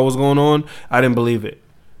trial was going on, I didn't believe it.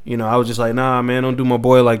 I was just like, nah, man, don't do my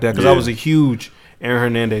boy like that, because I was a huge Aaron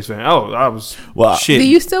Hernandez fan. Oh, I was shit. Do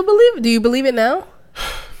you still believe it? Do you believe it now?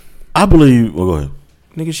 I believe. Well, go ahead.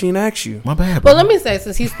 Nigga, she didn't ask you. My bad, bro. Well, let me say,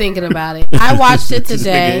 since he's thinking about it, I watched it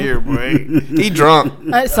today. Here, boy. He drunk.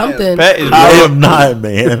 Something. I am not,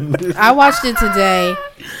 man. I watched it today,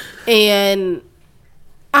 and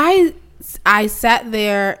I sat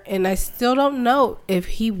there, and I still don't know if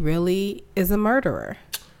he really is a murderer.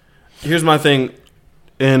 Here's my thing,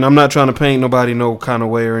 and I'm not trying to paint nobody no kind of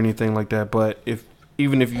way or anything like that, but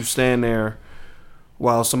even if you stand there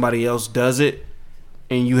while somebody else does it,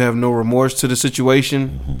 and you have no remorse to the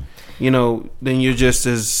situation, then you're just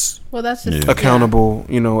as accountable,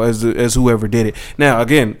 as whoever did it. Now,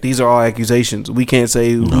 again, these are all accusations. We can't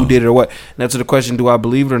say who did it or what. Now, to the question, do I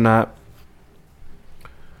believe it or not?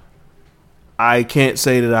 I can't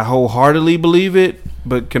say that I wholeheartedly believe it,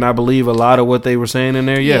 but can I believe a lot of what they were saying in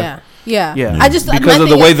there? Yeah. I just because of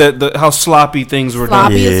the way that how sloppy things were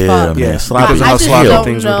done. Sloppy as fuck. Man, sloppy. I just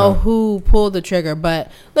don't know who pulled the trigger,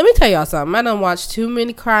 but let me tell y'all something. I done watched too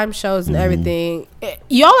many crime shows and everything.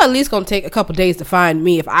 Y'all at least gonna take a couple days to find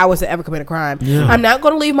me if I was to ever commit a crime. I'm not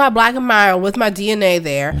gonna leave my black and mild with my DNA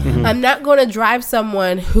there. I'm not gonna drive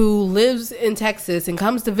someone who lives in Texas and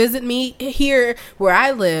comes to visit me here where I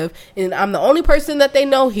live, and I'm the only person that they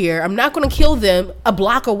know here. I'm not gonna kill them a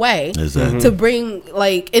block away to bring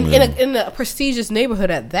in a prestigious neighborhood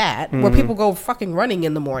at that, where people go fucking running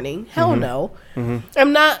in the morning. Hell no.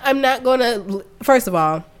 I'm not gonna. First of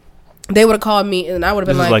all, they would have called me, and I would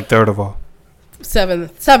have been like third of all,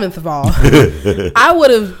 seventh of all. I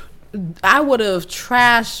would have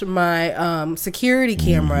trashed my security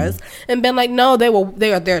cameras and been like, no,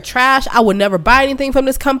 they're trash. I would never buy anything from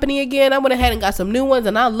this company again. I went ahead and got some new ones,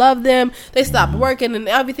 and I love them. They stopped working and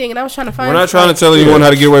everything, and I was trying to find. We're not trying to tell anyone how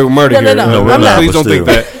to get away with murder here. No, I'm not. Please don't think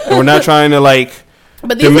that. And we're not trying to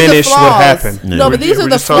but these diminish are the what happened. No, but these are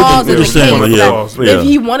the flaws in the case. If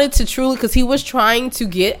he wanted to truly, because he was trying to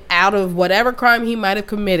get out of whatever crime he might have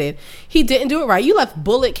committed, he didn't do it right. You left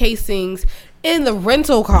bullet casings in the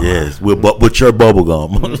rental car. Yes, with your bubble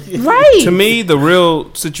gum. Right. To me, the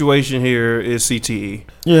real situation here is CTE.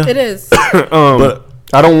 Yeah, it is. But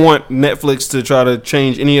I don't want Netflix to try to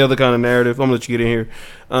change any other kind of narrative. I'm gonna let you get in here.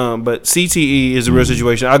 But CTE is a real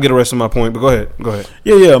situation. I'll get the rest of my point, but go ahead.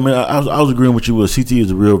 Yeah. I mean, I was agreeing with you. With CTE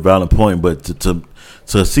is a real valid point, but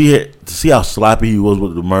to see how sloppy he was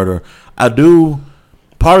with the murder,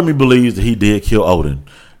 part of me believes that he did kill Odin.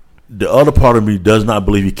 The other part of me does not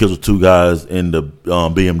believe he killed the two guys in the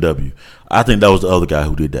BMW. I think that was the other guy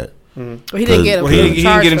who did that. Well, he didn't get him. He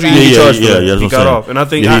didn't get him charged. He got off, and I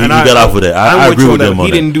think he got off with that. I agree with him on that.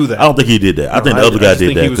 He didn't do that. I don't think he did that. I think the other guy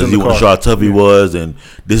did that because he wanted to show how tough he was, and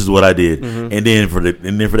this is what I did. And then for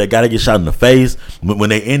that guy to get shot in the face when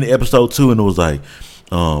they ended episode 2, and it was like,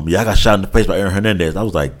 I got shot in the face by Aaron Hernandez. I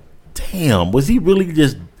was like, damn, was he really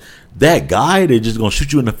just that guy that just gonna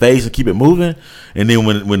shoot you in the face and keep it moving? And then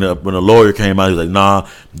when the lawyer came out, he was like, nah,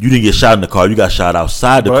 you didn't get shot in the car, you got shot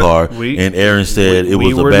outside the car. And Aaron said it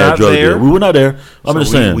was a bad drug deal. We were not there. I'm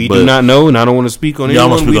just saying we do not know, and I don't want to speak on anyone. I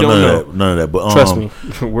don't speak on none of that. But trust me,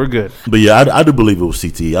 we're good. But yeah, I do believe it was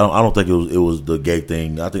CT. I don't think it was the gay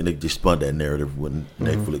thing. I think they just spun that narrative with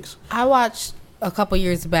Netflix. I watched a couple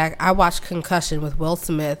years back. I watched Concussion with Will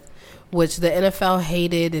Smith, which the NFL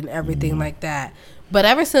hated and everything like that. But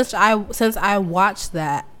ever since I watched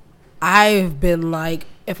that, I've been like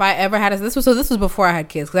if I ever had this was before I had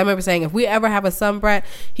kids, because I remember saying, if we ever have a son, Brett,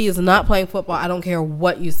 he is not playing football. I don't care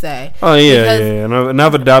what you say. Oh yeah, and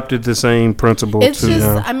I've adopted the same principle. It's too, just,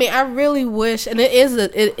 now. I mean, I really wish, and it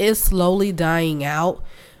is slowly dying out,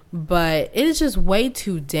 but it is just way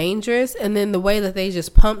too dangerous. And then the way that they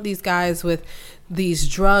just pump these guys with these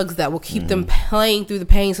drugs that will keep them playing through the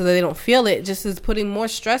pain so that they don't feel it, just is putting more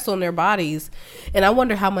stress on their bodies. And I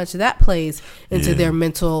wonder how much that plays into their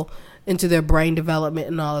mental, into their brain development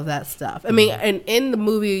and all of that stuff. I mean, and in the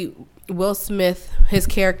movie, Will Smith, his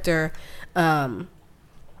character,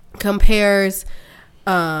 compares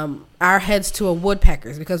our heads to a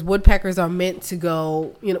woodpecker's, because woodpeckers are meant to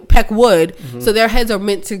go, peck wood. So their heads are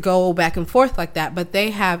meant to go back and forth like that, but they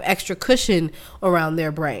have extra cushion around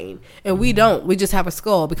their brain. And we don't. We just have a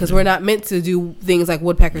skull, because we're not meant to do things like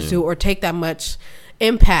woodpeckers do, or take that much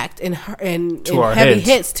impact and heavy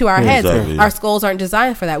hits to our heads. Exactly. Our skulls aren't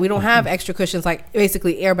designed for that. We don't have extra cushions, like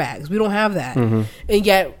basically airbags. We don't have that. And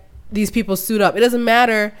yet these people suit up. It doesn't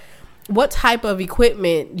matter what type of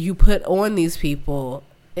equipment you put on these people.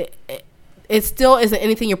 It still isn't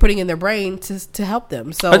anything you're putting in their brain to help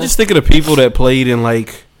them. So I just think of the people that played in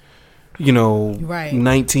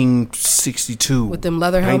 1962 with them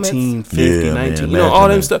leather helmets, 1950, all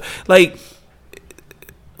them stuff. Like,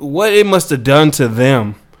 what it must have done to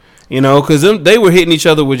them, because they were hitting each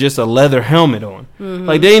other with just a leather helmet on.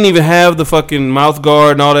 Like, they didn't even have the fucking mouth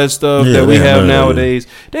guard and all that stuff that we have nowadays.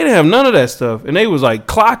 They didn't have none of that stuff, and they was like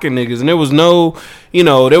clocking niggas, and there was no,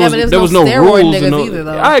 there was no rules. Either,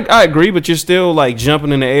 though. I agree, but you're still like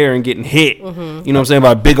jumping in the air and getting hit. You know what I'm saying,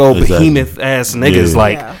 by big old behemoth ass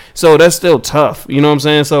niggas. So that's still tough. You know what I'm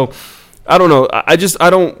saying? So I don't know. I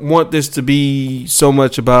don't want this to be so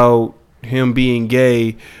much about him being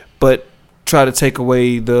gay, but try to take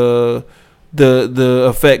away the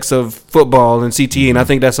effects of football and CTE, and I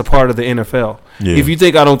think that's a part of the NFL. If you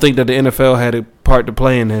think I don't think that the NFL had a part to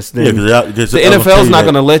play in this, then the NFL's not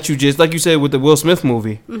going to let you, just like you said with the Will Smith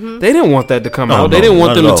movie. They didn't want that to come out. They didn't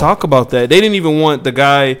want them to talk about that. They didn't even want the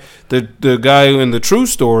guy in the true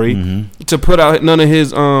story to put out none of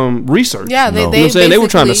his research. Yeah, they were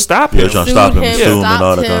trying to stop him. They were trying to stop him, sue him, and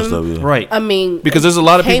all that kind of stuff. Yeah. Right. I mean, because there's a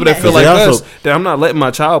lot of people that feel like us that I'm not letting my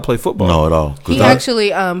child play football. No, at all. He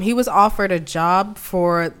actually he was offered a job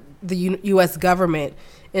for the U.S. government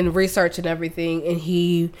in research and everything, and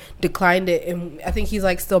he declined it. And I think he's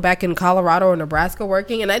like still back in Colorado or Nebraska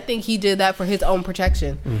working, and I think he did that for his own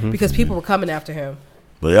protection because people were coming after him.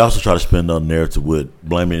 But they also try to spin the narrative with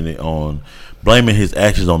blaming his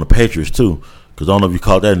actions on the Patriots too, because I don't know if you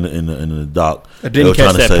caught that in the doc. I didn't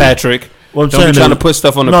catch that, Patrick. Well, don't be trying to put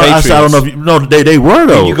stuff on the Patriots. I don't know if they were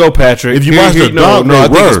though. You go, Patrick. If you watch the doc, I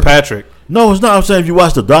think it's Patrick. No, it's not. I'm saying if you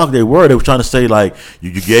watch the doc, they were trying to say like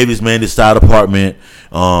you gave this man this side apartment.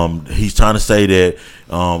 He's trying to say that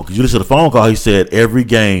because you listen to the phone call, he said every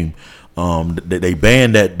game they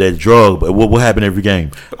banned that drug. But what happened every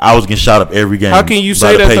game? I was getting shot up every game. How can you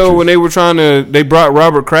say that Patriots, though? When they were they brought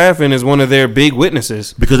Robert Kraft in as one of their big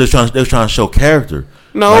witnesses because they were trying to show character.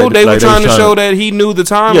 No, they were trying to show that he knew the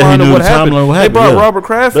timeline of what happened. They brought Robert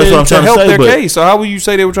Kraft in to help their case. So how would you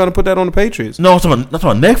say they were trying to put that on the Patriots? No, that's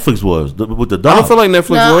what Netflix was with the doc. I don't feel like Netflix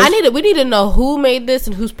was. We need to know who made this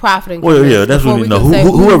and who's profiting. Well, yeah, that's what we need to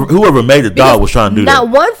know. Whoever made the doc was trying to do that. Not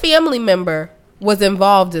one family member was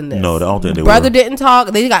involved in this. No, I don't think they brother didn't talk.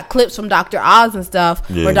 They got clips from Dr. Oz and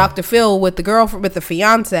stuff, or Dr. Phil with the girlfriend, with the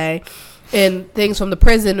fiance, and things from the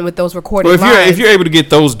prison with those recordings. Well, if you're able to get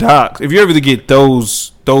those docs, if you're able to get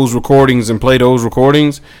those recordings and play those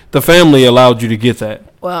recordings, the family allowed you to get that.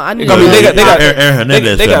 Well, I knew. They got Aaron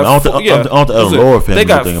Hernandez. They got Laura family. They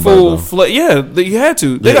got full-fledged. Yeah, you had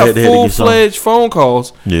to. They got full-fledged phone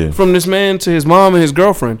calls from this man to his mom and his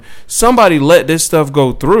girlfriend. Somebody let this stuff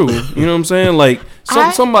go through. You know what I'm saying? Like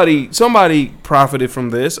somebody profited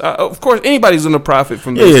from this. Of course, anybody's going to profit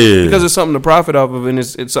from this because it's something to profit off of, and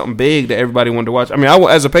it's something big that everybody wanted to watch. I mean,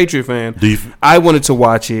 as a Patriot fan, I wanted to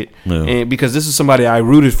watch it, and because this is somebody I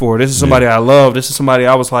rooted for. This is somebody I love. This is somebody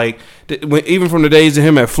I was like, even from the days of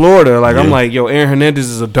him at Florida, like I'm like, yo, Aaron Hernandez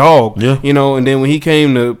is a dog, you know. And then when he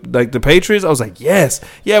came to like the Patriots, I was like, yes,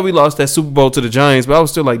 we lost that Super Bowl to the Giants, but I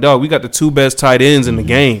was still like, dog, we got the two best tight ends in the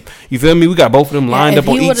game. You feel me? We got both of them lined up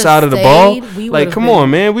on each side of the ball. Like, come on,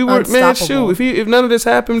 man, we were shoot. If none of this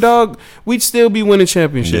happened, dog, we'd still be winning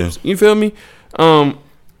championships. You feel me?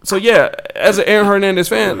 So as an Aaron Hernandez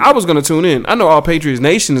fan, I was gonna tune in. I know all Patriots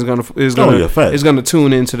Nation is gonna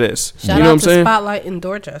tune into this. Shout you know out what I'm saying? Spotlight in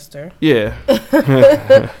Dorchester. Yeah.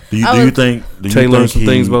 Do you think Tay learned some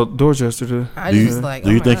things about Dorchester too?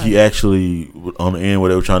 Do you think he actually on the end where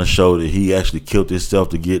they were trying to show that he actually killed himself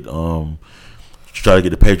to get try to get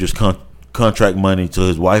the Patriots contract money to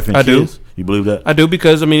his wife and I kids? do. You believe that? I do,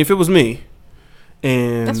 because I mean, if it was me,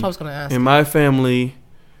 and That's what I was gonna ask. And my family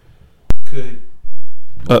could.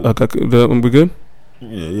 We good?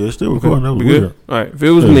 Yeah, it's still recording. That was We good? weird. All right. If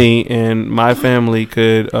it was me and my family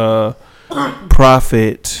could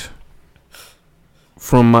profit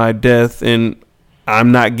from my death and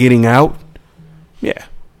I'm not getting out, yeah,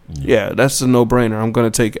 that's a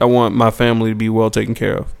no-brainer. I want my family to be well taken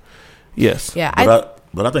care of. Yes. Yeah,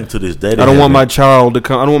 But I think to this day, I don't want my child to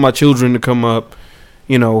come. I don't want my children to come up,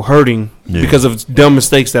 hurting because of dumb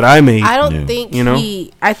mistakes that I made. I don't think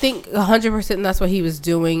I think 100% that's what he was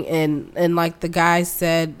doing, and like the guy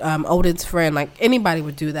said, Odin's friend, like anybody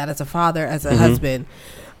would do that as a father, as a husband.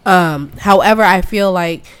 However, I feel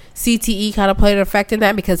like CTE kind of played an effect in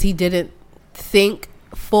that because he didn't think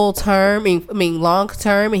full term, I mean long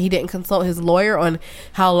term, and he didn't consult his lawyer on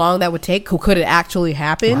how long that would take. Could it actually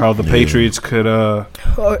happen? How the Patriots could, have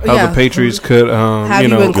you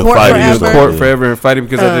you in court forever and fight it,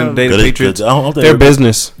 because at the end of the day, the Patriots, their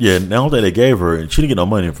business. Yeah, I don't think they gave her, and she didn't get no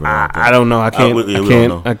money from her. I don't know. I can't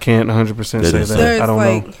 100% say that. I don't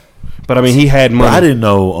know. But I mean, he had money. But I didn't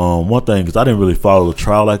know one thing, because I didn't really follow the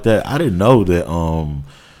trial like that. I didn't know that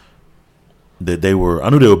that they were.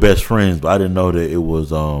 I knew they were best friends, but I didn't know that it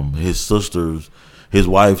was his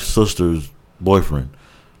wife's sister's boyfriend.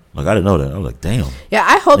 Like, I didn't know that. I was like, damn. Yeah,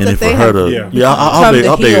 I hope that they have. I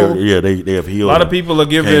hope they have healed. A lot of people are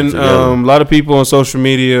giving. A lot of people on social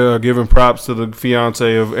media are giving props to the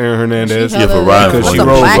fiance of Aaron Hernandez. For Ryan, because she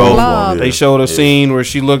wrote both. They showed a scene where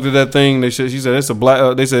she looked at that thing. She said it's a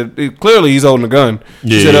black. They said clearly he's holding a gun.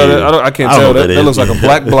 She said, I can't tell. That looks like a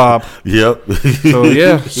black blob. Yep. So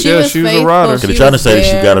she was a rider. Because they're trying to say that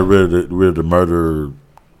she got rid of the murder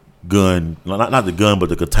gun, not the gun, but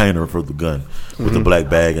the container for the gun with the black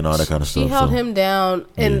bag and all that kind of stuff. She held him down,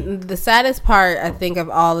 and the saddest part, I think,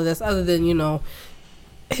 of all of this, other than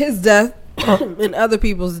his death and other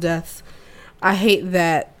people's deaths, I hate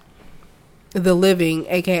that the living,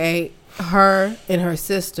 aka her and her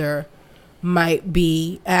sister, might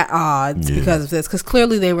be at odds because of this, because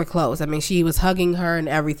clearly they were close. I mean, she was hugging her and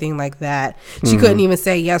everything like that. She couldn't even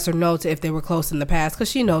say yes or no to if they were close in the past,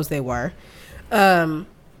 because she knows they were.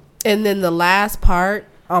 And then the last part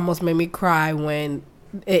almost made me cry when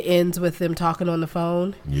it ends with them talking on the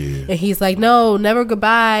phone. Yeah. And he's like, no, never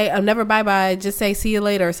goodbye. Never bye-bye. Just say see you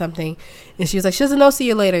later or something. And she was like, she doesn't know see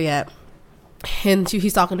you later yet. And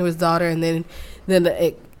he's talking to his daughter, and then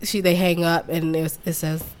they hang up, and it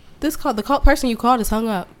says, the person you called is hung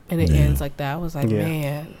up. And it ends like that. I was like,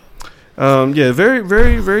 man. Very,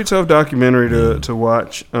 very, very tough documentary to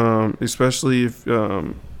watch, especially if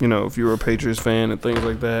if you're a Patriots fan and things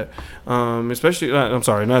like that. Especially, I'm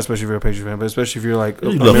sorry, not especially if you're a Patriots fan, but especially if you're like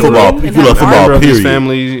if you love football, period. His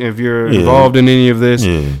family, if you're involved in any of this,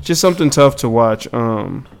 just something tough to watch.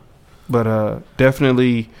 But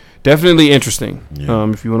definitely interesting.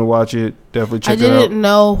 If you want to watch it, definitely check it out. I didn't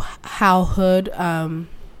know how hood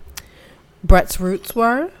Brett's roots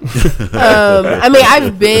were. I mean,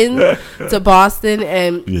 I've been to Boston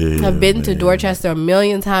and have been to Dorchester a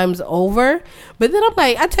million times over, but then I'm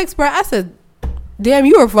like, I text Brett, I said, damn,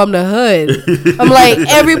 you are from the hood. I'm like,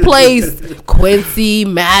 every place, Quincy,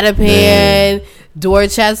 Mattapan,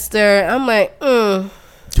 Dorchester. I'm like, y'all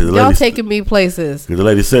taking me places. Because the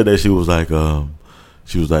lady said that, she was like,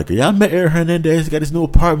 yeah, I met Aaron Hernandez, got his new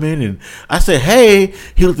apartment, and I said, hey.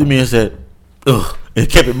 He looked at me and said, ugh, and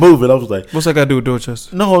kept it moving. I was like, what's that got to do with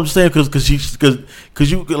Dorchester? No, I'm saying because you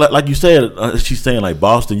like you said, she's saying like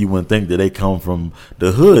Boston, you wouldn't think that they come from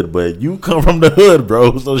the hood, but you come from the hood,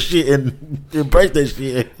 bro. So shit, and embrace that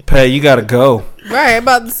shit. Pay, you gotta go. Right,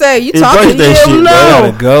 about to say you embrace talking that shit, no.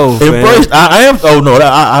 Gotta go. Embrace. I am. Oh no,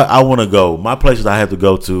 I want to go. My places I have to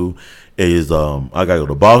go to is I gotta go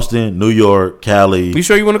to Boston, New York, Cali. You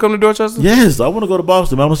sure you want to come to Dorchester? Yes, I want to go to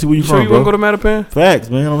Boston. Man. I want to see where you from, sure you want to go to Mattapan? Facts,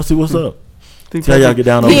 man. I want to see what's up. Think how y'all get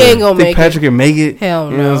down over there. He ain't gonna make Patrick can make it. Hell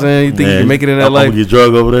no. You know what I'm saying? You think you can make it in I'm LA? gonna get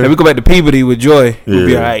drug over there. And we go back to Peabody with Joy. We'll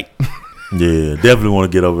be all right. Yeah, definitely want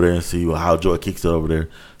to get over there and see how Joy kicks it over there.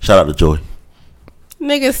 Shout out to Joy.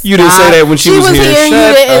 Nigga, stop. You didn't say that when she was here. You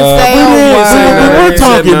didn't say we were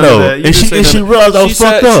talking though, and she realized I was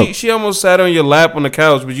fucked up. She almost sat on your lap on the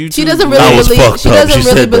couch, but she doesn't really believe. She doesn't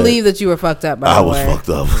really believe that you were fucked up. I was fucked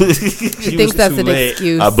up. She thinks that's an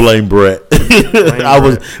excuse. I blame Brett. I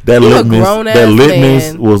was that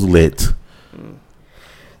litness was lit.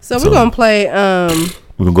 So we're gonna play.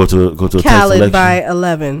 We're gonna go to Khaled by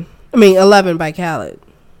 11. I mean 11 by Khaled.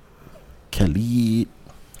 Khalid,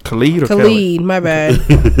 my bad.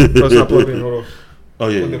 Stop plugging. Hold on. Oh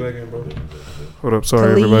yeah. Plug it back in, bro. Hold up,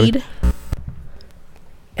 sorry everybody.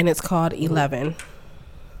 And it's called 11.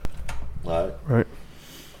 All right.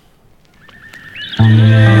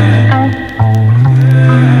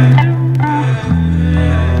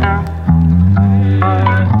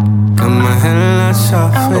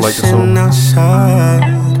 I like the song. Outside.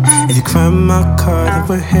 If you climb my car, then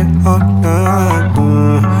we're here all night.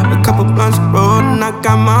 A couple blunts rolled and I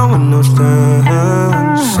got my windows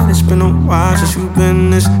down. Said it's been a while since you've been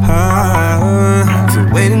this high. If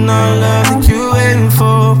you're waiting on love, then you waiting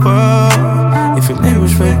for what? If your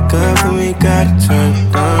neighbors wake up, then we gotta turn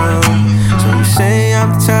it down. So you say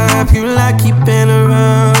I'm the type you like keeping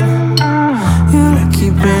around. You like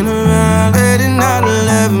keeping around. Late at night,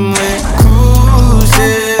 11 with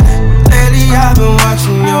cruising. Lately I've been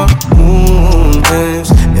watching your movements.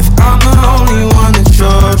 If I'm the only one that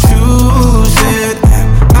you're choosing,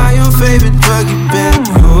 am I your favorite drug you've been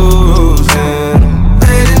using?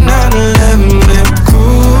 Late at night, 11 with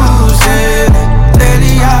cruising.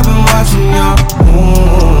 Lately I've been watching your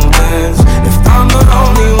movements. If I'm the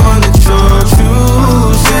only one that you're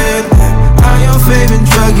choosing, am I your favorite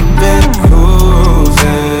drug you've been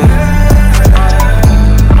using?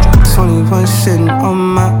 21 sitting on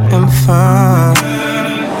my M5.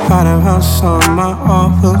 Firehouse on my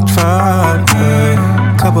all-wheel drive.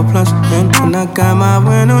 Couple blunts in and I got my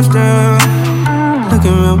windows down.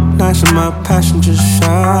 Looking real nice in my passenger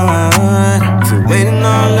side. If you're waiting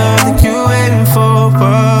on love, then you waiting for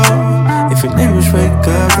what? If your neighbors wake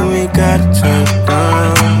up, then we gotta turn it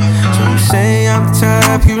down. So you say I'm the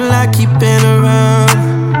type you like keeping around.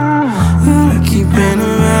 You like keeping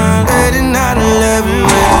around. Late at night, 11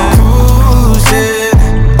 we're cruising.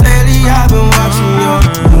 Lately I've been watching your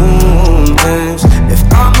movements. If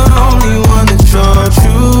I'm the only one that you're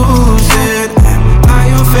choosing, am I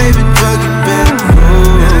your favorite drug you've been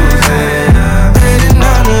using? Late at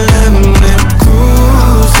night, 11 we're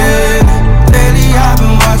cruising. Lately I've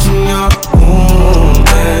been watching your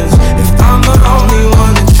movements. If I'm the only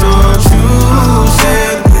one that you're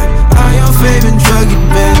choosing, am I your favorite drug you've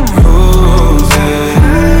been using?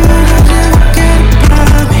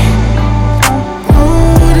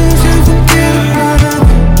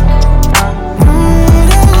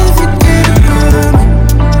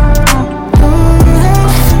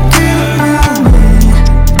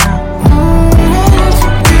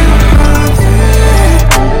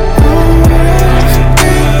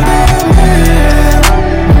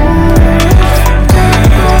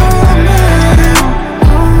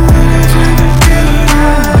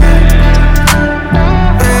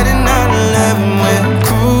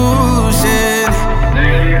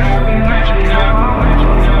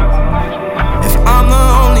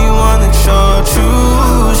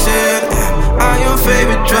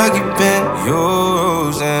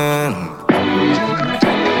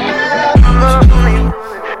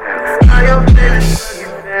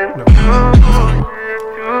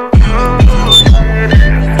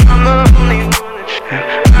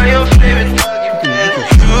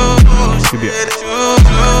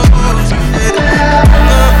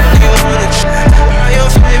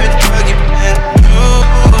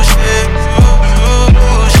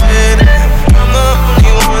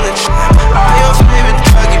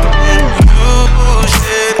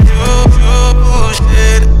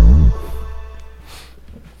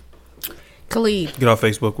 Khalid. Get off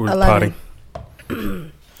Facebook. We're potting.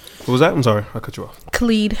 What was that? I'm sorry. I cut you off.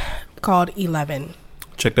 Khalid called 11.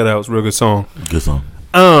 Check that out. It's a real good song. Good song.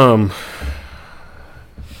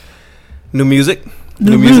 New music.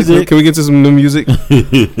 New music. Can we get to some new music? What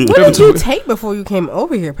did you take before you came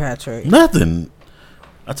over here, Patrick? Nothing.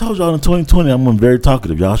 I told y'all in 2020 I'm very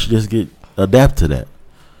talkative. Y'all should just adapt to that.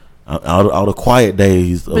 All the quiet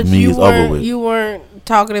days of me is over with. You weren't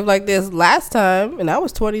talkative like this last time, and that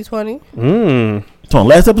was 2020.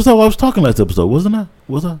 Last episode, I was talking last episode, wasn't I?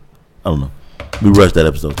 Was I? I don't know. We rushed that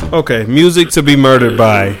episode too. Okay, music to be murdered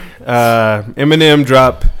by. Eminem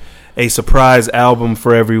dropped a surprise album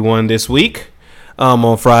for everyone this week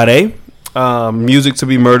on Friday. Music to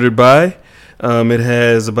be murdered by. It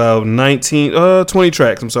has about 20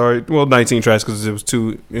 tracks. I'm sorry. Well, 19 tracks because it was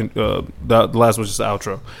two. The last was just the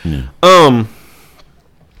outro. Yeah.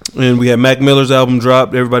 And we had Mac Miller's album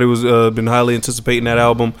dropped. Everybody was been highly anticipating that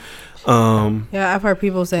album. Yeah, I've heard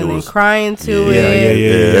people saying they're crying to it.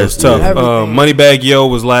 Yeah. It's tough. Moneybagg Yo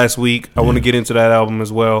was last week. I want to get into that album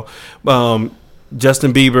as well.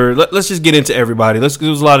 Justin Bieber. Let's just get into everybody. There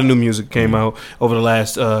was a lot of new music came out over the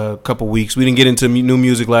last couple weeks. We didn't get into new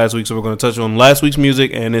music last week, so we're going to touch on last week's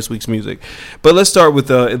music and this week's music. But let's start with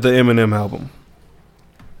the Eminem album.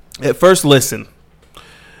 At first listen,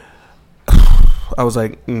 I was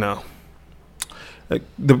like, no. Like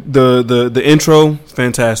the intro,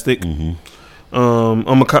 fantastic. I'm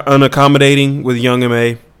unaccommodating with Young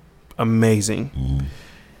M.A. amazing.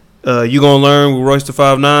 You Gonna Learn with Royce da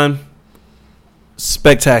 5'9",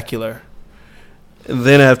 spectacular. And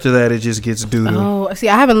then after that, it just gets doo-doo. Oh, see,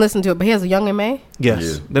 I haven't listened to it, but he has a Young M.A.? Yes.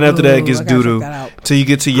 Yeah. Then after that, it gets doo-doo. Till you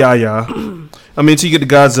get to Yaya. I mean, till you get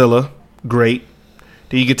to Godzilla. Great.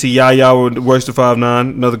 Then you get to Yaya with Royce da 5'9",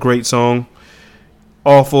 another great song.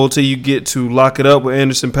 Awful till you get to Lock It Up with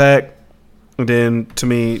Anderson .Paak. And then, to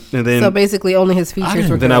me, and then... So basically, only his features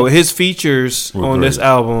were good. Then his features on this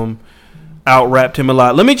album out-rapped him a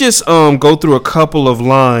lot. Let me just go through a couple of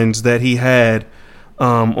lines that he had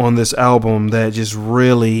on this album that just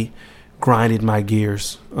really grinded my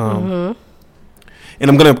gears. And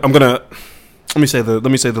I'm gonna let me say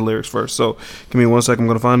the lyrics first. So give me 1 second. I'm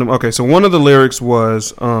gonna find them. Okay, so one of the lyrics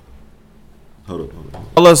was hold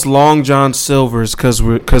up. Call us Long John Silvers cause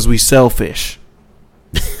we selfish.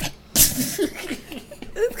 It's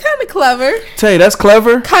kind of clever. Tay, that's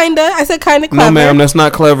clever. Kinda. I said kind of clever. No, ma'am, that's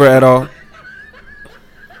not clever at all.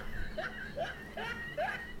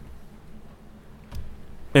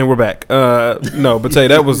 And we're back. No, but Tay,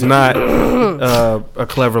 that was not a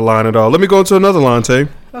clever line at all. Let me go into another line, Tay.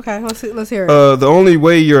 Okay, let's hear it. The only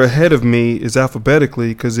way you're ahead of me is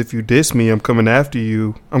alphabetically, because if you diss me, I'm coming after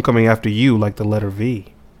you. I'm coming after you like the letter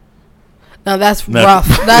V. Now that's rough.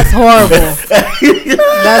 That's horrible.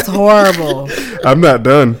 That's horrible. I'm not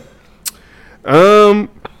done. Where's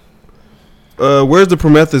the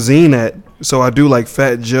promethazine at? So I do like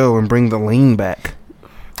Fat Joe and bring the lean back.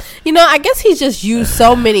 You know, I guess he's just used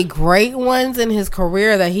so many great ones in his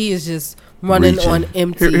career that he is just running on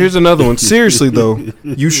empty. Here's another one. Seriously, though.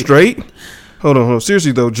 You straight? Hold on.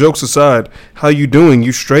 Seriously, though. Jokes aside. How you doing?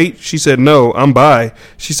 You straight? She said, no, I'm bi.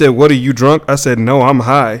 She said, what, are you drunk? I said, no, I'm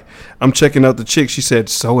high. I'm checking out the chick. She said,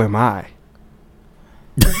 so am I.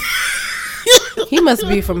 He must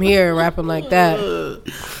be from here rapping like that.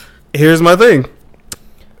 Here's my thing.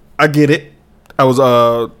 I get it. I was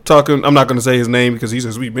talking. I'm not going to say his name because he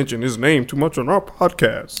says we mentioned his name too much on our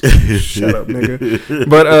podcast. Shut up, nigga.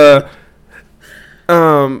 But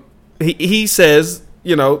he says,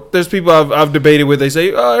 you know, there's people I've debated with. They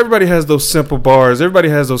say, oh, everybody has those simple bars. Everybody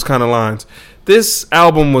has those kind of lines. This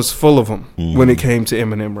album was full of them when it came to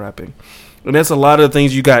Eminem rapping, and that's a lot of the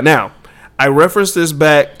things you got. Now, I referenced this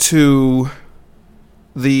back to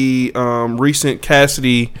the recent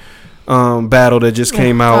Cassidy battle that just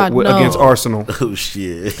came out against Arsenal. Oh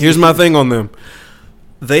shit! Here's my thing on them.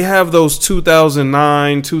 They have those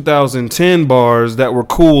 2009, 2010 bars that were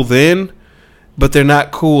cool then, but they're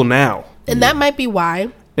not cool now. And that might be why.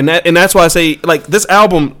 And that's why I say, like, this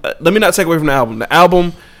album. Let me not take away from the album. The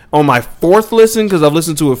album on my fourth listen, because I've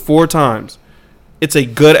listened to it 4 times. It's a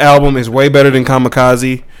good album. It's way better than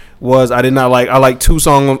Kamikaze was. I did not like. I like two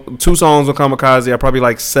songs on Kamikaze. I probably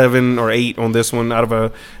like 7 or 8 on this one out of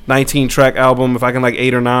a 19-track album. If I can like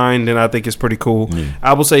 8 or 9, then I think it's pretty cool.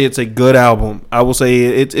 I will say it's a good album. I will say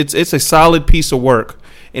it's a solid piece of work,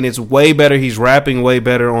 and it's way better. He's rapping way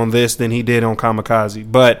better on this than he did on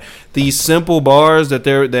Kamikaze. But these simple bars that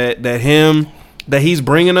he's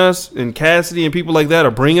bringing us, and Cassidy and people like that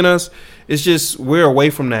are bringing us, it's just we're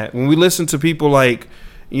away from that. When we listen to people like,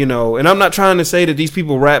 you know, and I'm not trying to say that these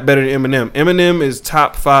people rap better than Eminem. Eminem is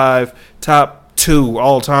top 5, top 2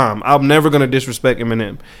 all time. I'm never going to disrespect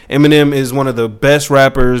Eminem. Eminem is one of the best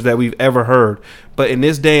rappers that we've ever heard. But in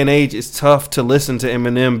this day and age, it's tough to listen to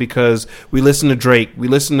Eminem because we listen to Drake. We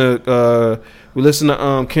listen to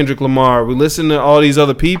Kendrick Lamar. We listen to all these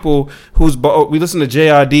other people we listen to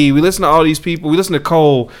JID. We listen to all these people. We listen to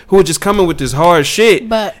Cole, who are just coming with this hard shit.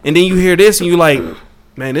 And then you hear this and you like,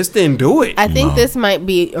 man, this didn't do it. I think this might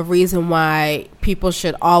be a reason why people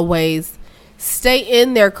should always stay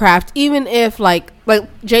in their craft, even if like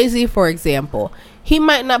Jay-Z, for example. He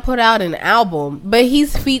might not put out an album, but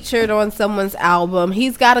he's featured on someone's album.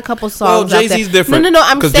 He's got a couple songs. Well, Jay-Z's different. No.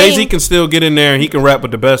 I'm saying Jay-Z can still get in there and he can rap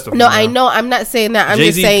with the best of them. No, I know. I'm not saying that. I'm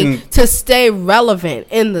Jay-Z just saying to stay relevant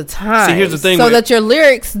in the time. See, here's the thing, so that your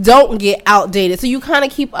lyrics don't get outdated. So you kind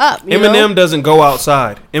of keep up. Eminem doesn't go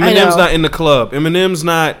outside. Eminem's not in the club. Eminem's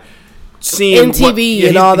not seeing MTV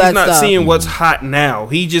and all that stuff. He's not seeing what's hot now.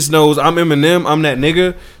 He just knows I'm Eminem. I'm that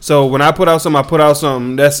nigga. So when I put out something, I put out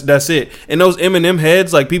something. That's it. And those Eminem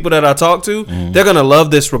heads, like people that I talk to, they're gonna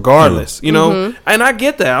love this regardless. You know, and I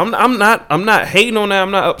get that. I'm not hating on that.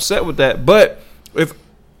 I'm not upset with that. But if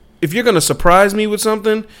you're gonna surprise me with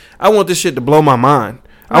something, I want this shit to blow my mind.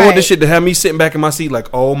 I want this shit to have me sitting back in my seat like,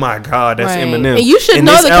 oh my God, that's Eminem. And you should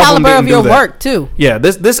know the caliber of your work too. Yeah,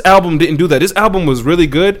 this album didn't do that. This album was really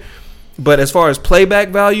good. But as far as playback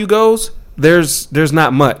value goes, there's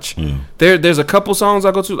not much. There's a couple songs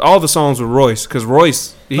I go to. All the songs with Royce, because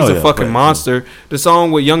Royce, he's a fucking monster. The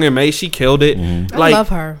song with Young M.A., she killed it. I love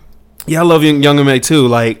her. Yeah, I love Young M.A. too.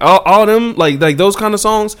 Like all them, like those kind of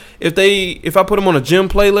songs. If I put them on a gym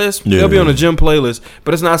playlist, they'll be on a gym playlist.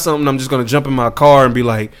 But it's not something I'm just gonna jump in my car and be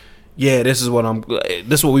like, yeah, this is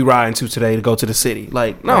what we riding to today to go to the city.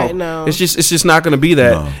 Like, no, right, no. It's just not gonna be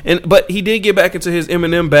that. No. But he did get back into his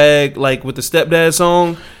Eminem bag, like with the stepdad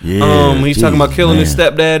song. Yeah, he's talking about killing his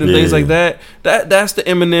stepdad and things like that. That's the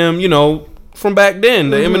Eminem, from back then,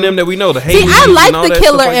 the Eminem that we know, the hate. See, I like the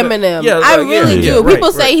killer Eminem. Yeah, I really do. Right,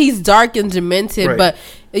 people say he's dark and demented, but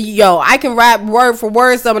I can rap word for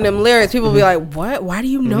word some of them lyrics. People be like, "What? Why do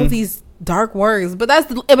you know these dark words?" But that's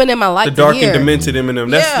the Eminem I like. The dark and demented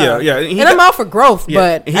Eminem. That's yeah. And I'm all for growth,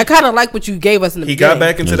 but I kind of like what you gave us in the beginning. He got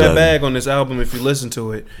back into that bag on this album. If you listen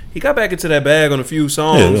to it, he got back into that bag on a few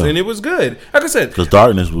songs, and it was good. Like I said, because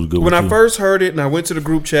Darkness was good. When I first heard it, and I went to the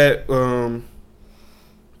group chat,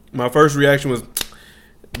 my first reaction was,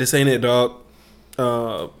 "This ain't it, dog."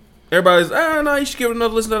 Everybody's, no, you should give it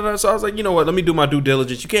another listen to that. So I was like, you know what? Let me do my due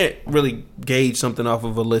diligence. You can't really gauge something off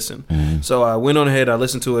of a listen. Mm-hmm. So I went on ahead. I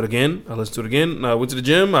listened to it again. I went to the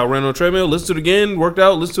gym. I ran on a treadmill. Listened to it again. Worked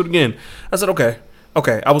out. Listened to it again. I said, okay.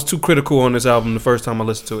 I was too critical on this album the first time I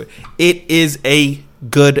listened to it. It is a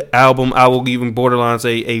good album. I will even borderline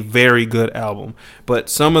say a very good album. But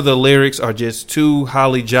some of the lyrics are just too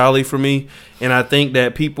holly jolly for me. And I think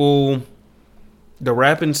that the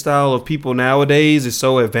rapping style of people nowadays is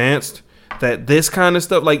so advanced that this kind of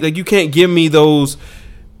stuff, like you can't give me those,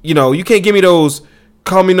 you can't give me those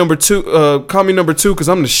call me number two because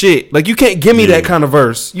I'm the shit. Like, you can't give me that kind of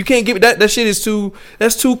verse. You can't give me that shit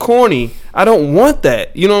that's too corny. I don't want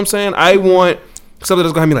that. You know what I'm saying? I want something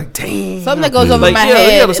that's gonna have me like, damn. Something that goes over my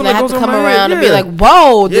head and I have to come around and be like,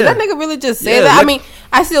 whoa, did that nigga really just say that? I mean,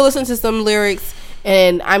 I still listen to some lyrics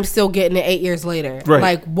and I'm still getting it 8 years later. Right.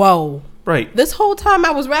 Like, whoa. Right. This whole time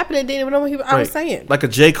I was rapping and didn't even know what I was saying. Like a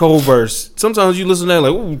J. Cole verse. Sometimes you listen to that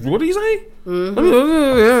like, what did he say?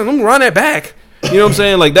 Mm-hmm. Let me run that back. You know what I'm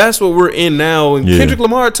saying? Like, that's what we're in now. And Kendrick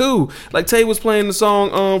Lamar too. Like, Tay was playing the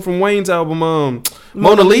song from Wayne's album, Mona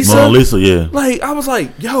Lisa. Mona Lisa, yeah. Like, I was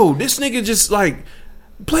like, yo, this nigga just like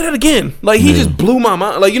play that again. Like, he just blew my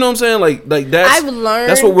mind. Like, you know what I'm saying? Like that's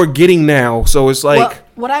that's what we're getting now. So it's like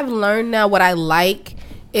what I've learned now, what I like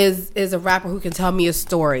is a rapper who can tell me a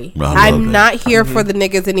story. I'm not here for the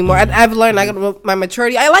niggas anymore. I've learned my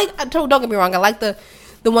maturity. Don't get me wrong. I like the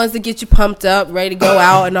ones that get you pumped up, ready to go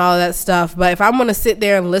out and all of that stuff. But if I'm going to sit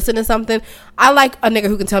there and listen to something, I like a nigga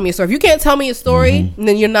who can tell me a story. If you can't tell me a story,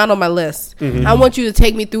 then you're not on my list. Mm-hmm. I want you to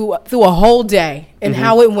take me through a whole day and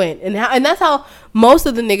how it went. And that's how most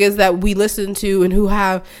of the niggas that we listen to and who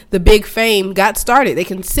have the big fame got started. They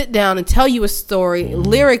can sit down and tell you a story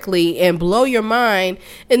lyrically and blow your mind.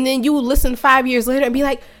 And then you listen 5 years later and be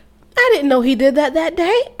like, I didn't know he did that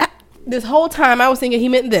day. This whole time I was thinking he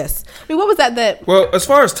meant this. I mean, what was that? Well, as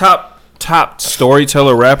far as top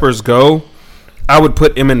storyteller rappers go, I would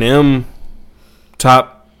put Eminem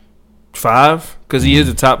top 5 because he is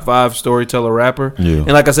a top 5 storyteller rapper. Yeah.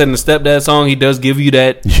 And like I said, in the Stepdad song, he does give you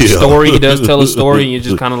that story. He does tell a story, and you're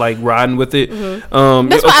just kind of like riding with it. Mm-hmm.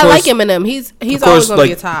 That's why I like Eminem. He's always going to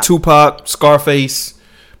be a top. Tupac, Scarface,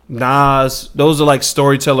 Nas, those are like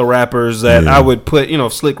storyteller rappers that I would put.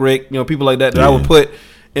 Slick Rick, people like that I would put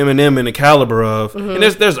Eminem in the caliber of, and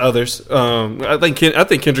there's others. I think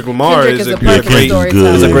Kendrick Lamar is a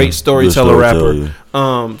great storyteller rapper.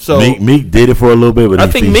 So Meek did it for a little bit, but I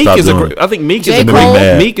think Meek is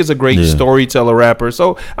a great storyteller rapper.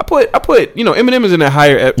 So I put Eminem is in that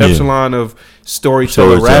higher epsilon of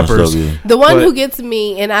storyteller rappers. The one who gets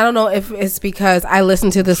me, and I don't know if it's because I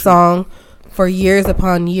listened to the song for years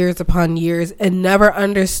upon years upon years and never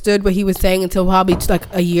understood what he was saying until probably like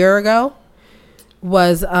a year ago,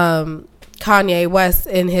 was Kanye West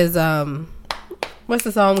in his what's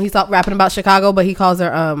the song when he stopped rapping about Chicago, but he calls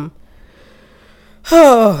her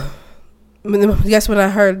guess when I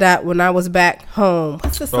heard that when I was back home.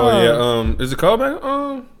 What's the song? Is it called back?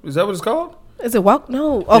 Is that what it's called? Is it walk?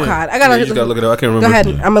 No. Oh God, I gotta. You just gotta look it up. I can't remember. Go ahead.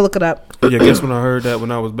 I'm gonna look it up. Yeah, guess when I heard that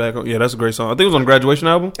when I was back home. Yeah, that's a great song. I think it was on the Graduation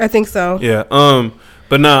album. I think so. Yeah.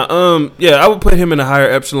 But I would put him in the higher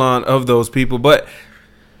epsilon of those people, but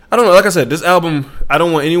I don't know. Like I said, this album, I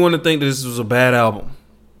don't want anyone to think that this was a bad album.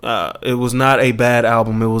 It was not a bad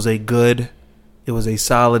album. It was a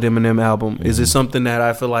solid Eminem album. Mm-hmm. Is it something that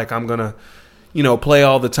I feel like I'm going to, play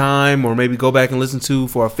all the time or maybe go back and listen to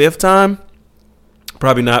for a 5th time?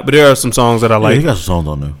 Probably not. But there are some songs that I like. You got some songs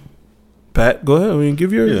on there. Pat, go ahead. I mean,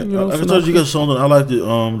 give your. I told you got some songs on. I liked it.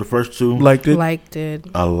 The first 2. Liked it.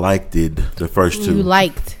 I liked it. The first 2. You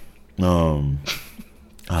liked. I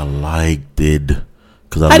liked it.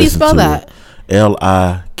 How do you spell that?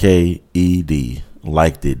 LIKED.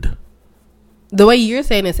 Liked it. The way you're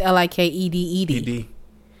saying it's Liked.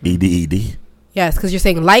 ED. Yes, because you're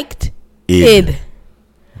saying liked. Id.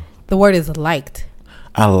 The word is liked.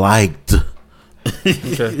 I liked.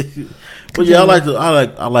 Okay. But yeah,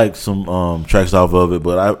 I like some tracks off of it.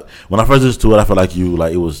 But when I first listened to it, I felt like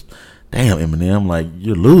it was, damn, Eminem, like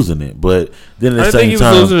you're losing it. But then at the same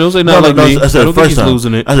time, losing it. Don't say nothing like me. I said I the first time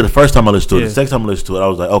losing it. I said the first time I listened to it. The second time I listened to it, I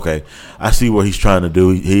was like, okay, I see what he's trying to do.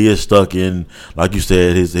 He is stuck in, like you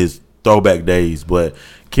said, his throwback days. But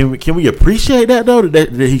can we appreciate that though?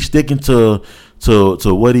 That he's sticking to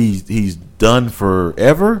what he's done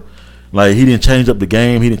forever. Like he didn't change up the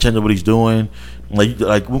game. He didn't change up what he's doing.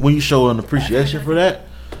 Like when you show an appreciation for that,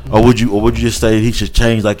 or would you just say he should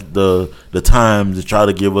change like the time to try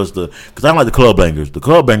to give us because I don't like the club bangers. The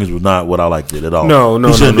club bangers was not what I liked it at all. No,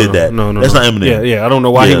 he shouldn't did that. No, that's not Eminem. Yeah. I don't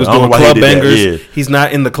know why he was doing club bangers. Yeah. He's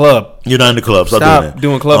not in the club. You're not in the club. Stop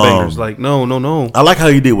doing club bangers. Like no. I like how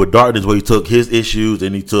he did with Darkness, where he took his issues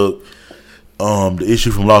and he took the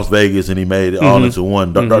issue from Las Vegas and he made it all into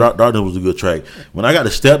one. Darkness was a good track. When I got to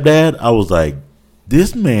Stepdad, I was like,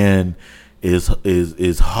 this man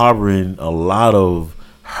is harboring a lot of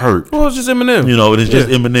hurt. Well, it's just Eminem. It's just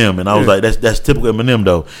Eminem, and I was like, that's typical Eminem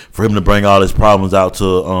though, for him to bring all his problems out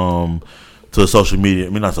to social media. I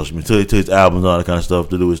mean, not social media, to his albums and all that kind of stuff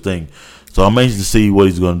to do his thing. So I'm anxious to see what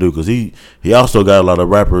he's going to do because he also got a lot of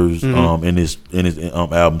rappers in his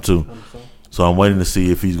album too. So I'm waiting to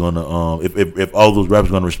see if he's going to if all those rappers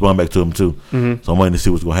are going to respond back to him too. So I'm waiting to see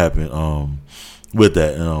what's going to happen with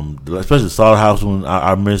that. Especially the Slaughterhouse one,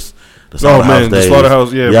 I miss. The Slaughterhouse days. The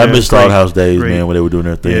Slaughterhouse, I miss Slaughterhouse days, man, when they were doing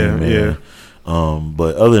their thing, man.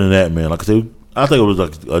 But other than that, man, like I said, I think it was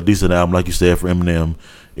like a decent album, like you said, for Eminem.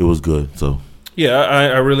 It was good. So yeah,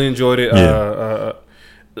 I really enjoyed it.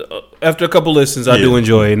 After a couple listens, I do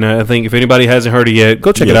enjoy it, and I think if anybody hasn't heard it yet,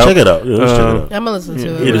 go check it out. Check it out. Yeah, let's check it out. I'm gonna listen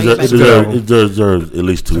to it. It deserves at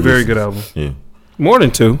least 2. It's a very good album. Yeah. More than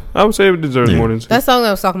 2. I would say it deserves more than 2. That song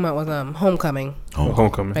I was talking about was Homecoming.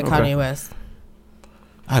 Homecoming. By Kanye West.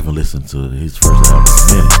 I haven't listened to his first album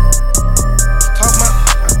in a minute.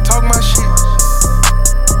 Talk my shit.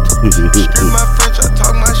 Excuse my French, I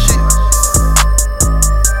talk my shit.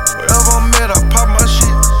 Wherever I'm at, I pop my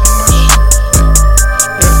shit.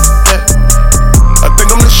 I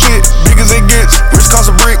think I'm the shit, big as it gets. Wrist cost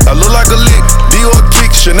a brick, I look like a lick. Dior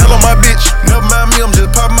kick, Chanel on my bitch. Never mind me, I'm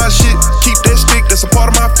just popping my shit. Keep that stick, that's a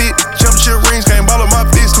part of my fit. Championship rings, can't ball on my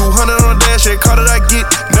fist. 200 on the dash, that car that I get.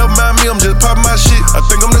 Never mind me, I'm just popping my shit. I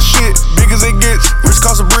think I'm the shit, big as it gets. Wrist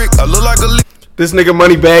cost a brick, I look like a lick. This nigga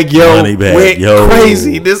Moneybag Yo went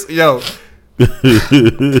crazy.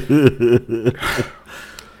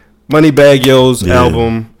 Moneybag Yo's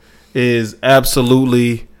album is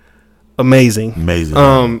absolutely amazing.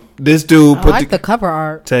 This dude I like the cover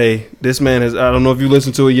art. This man has, I don't know if you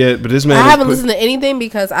listened to it yet, but this man I haven't listened to anything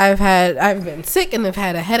because I've been sick and I've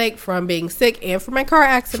had a headache from being sick and from my car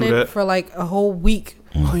accident for like a whole week.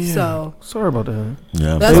 Oh yeah. So sorry about that.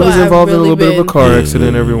 Yeah. That's he was involved in a little bit of a car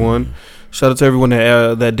accident, Yeah. everyone. Shout out to everyone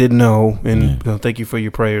that did know, and thank you for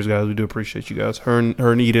your prayers, guys. We do appreciate you guys. Her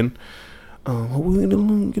and Eden. We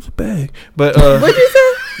didn't get the bag, but what'd you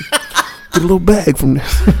say? Get a little bag from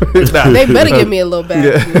this. They better give me a little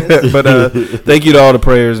bag. From this. But thank you to all the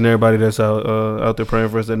prayers and everybody that's out there praying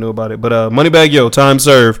for us that knew about it. But Moneybag Yo, Time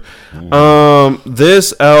Served.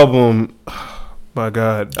 This album, my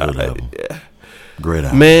God, Great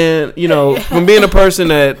album. Man, from being a person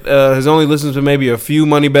that has only listened to maybe a few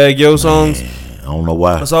Moneybag Yo songs, I don't know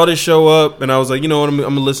why. I saw this show up and I was like, you know what, I'm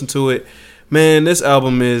gonna listen to it. Man, this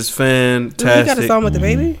album is fantastic. You got a song with the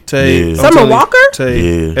baby? Tay, Summer Walker?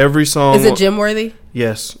 Tay, every song. Is it Jim Worthy?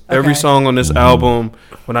 Yes. Okay. Every song on this album,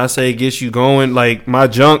 when I say it gets you going, like my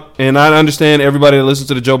junk, and I understand everybody that listens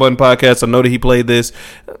to the Joe Budden podcast, I know that he played this.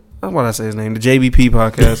 Why did I say his name? The JBP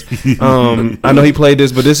podcast. I know he played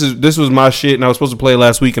this, but this was my shit, and I was supposed to play it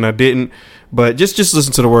last week, and I didn't. But just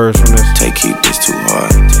listen to the words from this. Take keep this too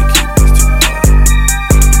hard.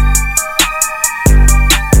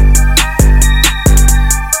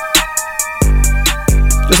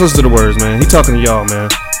 Just listen to the words, man. He talking to y'all, man.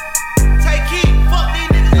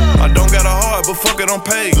 I don't got a heart, but fuck it, I'm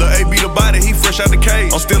paid. Lil' A be the body, he fresh out the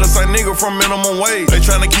cage. I'm still the same nigga from minimum wage. They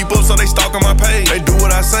tryna keep up, so they stalking my page. They do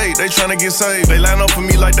what I say, they tryna get saved. They line up for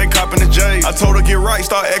me like they copping the J. I I told her get right,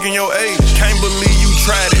 start acting your age. Can't believe you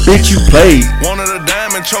tried it. Bitch, you played. Wanted a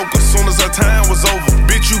diamond choker, soon as her time was over.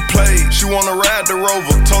 Bitch, you played. She wanna ride the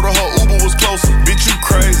Rover. Told her Uber was closer. Bitch, you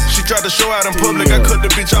crazy. She tried to show out in public. I cut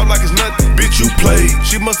the bitch out like it's nothing. Bitch, you played.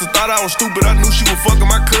 She must have thought I was stupid. I knew she was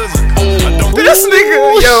fucking my cousin. This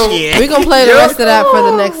nigga, yo. We gonna play the rest of that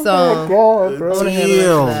for the next song.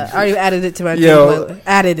 I already added it to my playlist.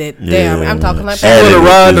 Added it. Damn, I'm talking like She wanna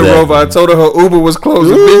ride the Rover. I told her Uber was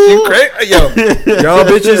closer. Bitch, you crazy? Yo, y'all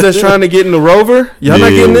bitches that's trying to get in the Rover, y'all not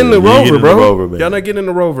getting in the Rover, bro. Y'all not getting in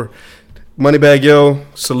the Rover. Moneybagg Yo,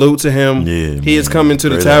 salute to him. He is coming to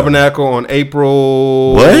the Tabernacle on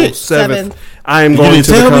April 7th. I am going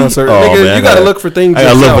to the concert. Nigga, man, you gotta look for things. I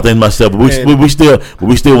gotta look for things myself. But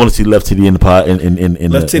we still want to see Left Titty in the Pod.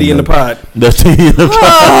 Left Titty in the Pod. Left Titty in the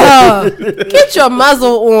Pod. Get your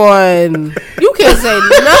muzzle on. You can't say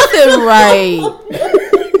nothing right.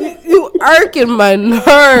 You irking my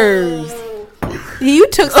nerves. You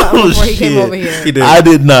took something before he came over here. He did. I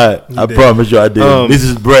did not. I promise you I did. This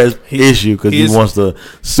is Brett's issue because he wants the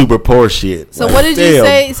super poor shit. So what did you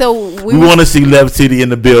say? So we want to see Left Titty in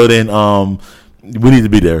the building. We need to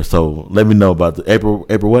be there. So let me know about the April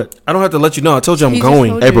what? I don't have to let you know. I told you I'm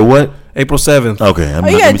going. April what? April 7th. Okay. All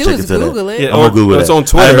you gotta do is Google it. Yeah, I'm gonna Google it. It's on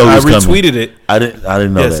Twitter. I retweeted it. I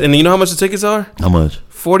didn't know that. And you know how much the tickets are? How much?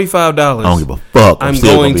 $45. I don't give a fuck. I'm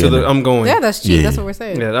going to the. I'm going. Yeah, that's cheap. Yeah. That's what we're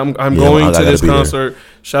saying. Yeah, I'm going to this concert.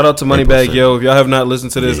 Shout out to Moneybagg Yo. If y'all have not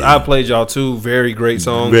listened to this, I played y'all 2 very great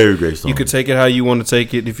songs. Very great songs. You could take it how you want to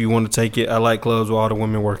take it. If you want to take it, I like clubs where all the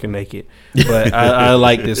women working naked. But I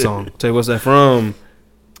like this song. Tell you what's that from?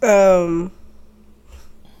 Is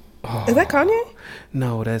that Kanye?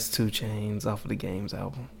 No, that's 2 Chainz off of the Games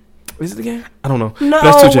album. Is it the Game? I don't know. No,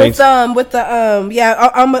 that's 2 Chainz. with the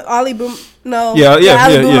I'm Ali Boom. No, yeah.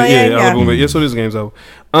 Ali Boom. Yeah, so this Games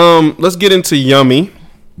album. Let's get into Yummy.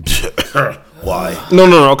 Why?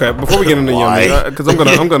 No. Okay, before we get into Yummy, because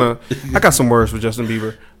I'm gonna. I got some words for Justin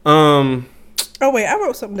Bieber. Oh wait, I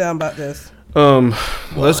wrote something down about this.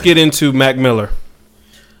 Let's get into Mac Miller.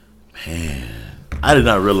 Man, I did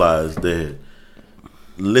not realize that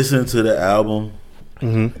listening to the album,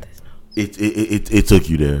 it took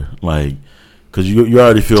you there, like, because you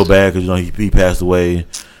already feel bad because he passed away,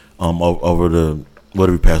 over the. What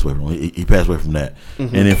did he pass away from? He passed away from that,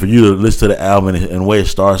 and then for you to listen to the album and the way it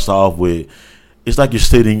starts off with, it's like you're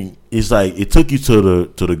sitting. It's like it took you to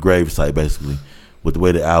the gravesite basically, with the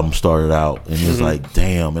way the album started out, and it's like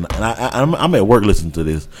damn. And I'm at work listening to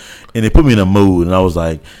this, and it put me in a mood, and I was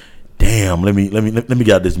like, damn. Let me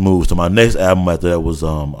get out this mood. So my next album after that was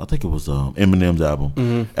I think it was Eminem's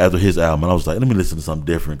album after his album, and I was like, let me listen to something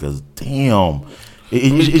different because damn.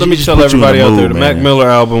 Let me tell everybody out there the Mac Miller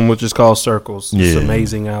album, which is called Circles. It's an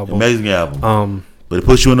amazing album. Amazing album. But it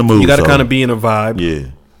puts you in the mood. You got to kind of be in a vibe.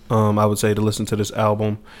 Yeah. I would say to listen to this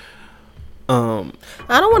album. I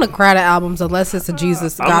don't want to cry to albums unless it's a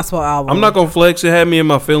Jesus gospel album. I'm not gonna flex. It had me in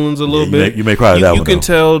my feelings a little bit. You may cry to that one. You can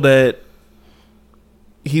tell that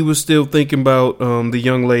he was still thinking about the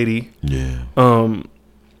young lady. Yeah.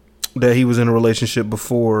 That he was in a relationship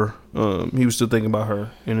before. He was still thinking about her,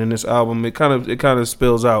 and in this album, it kind of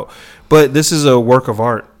spills out. But this is a work of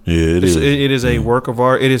art. Yeah, it is. It is a work of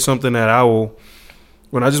art. It is something that I will,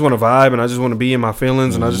 when I just want to vibe and I just want to be in my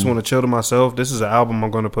feelings and I just want to chill to myself. This is an album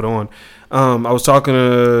I'm going to put on. I was talking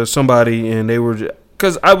to somebody and they were,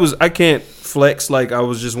 because I can't flex like I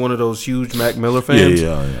was just one of those huge Mac Miller fans.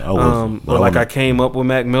 Yeah. I was. I came up with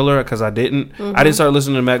Mac Miller because I didn't. I didn't start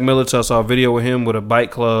listening to Mac Miller until I saw a video with him with a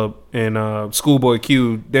bike club and Schoolboy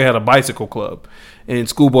Q. They had a bicycle club. And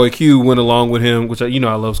Schoolboy Q went along with him, which I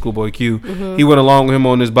love Schoolboy Q. He went along with him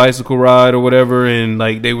on this bicycle ride or whatever, and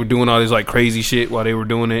like they were doing all this like crazy shit while they were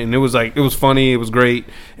doing it, and it was funny, it was great.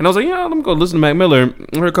 And I was like, yeah, let me go listen to Mac Miller.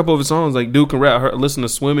 I heard a couple of his songs, like Dude Can Rap. Listen to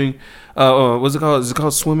Swimming. What's it called? Is it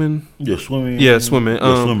called Swimming? Yeah, Swimming. Yeah, Swimming.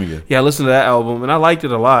 Yeah, I listened to that album and I liked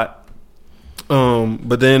it a lot.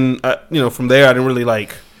 But then from there I didn't really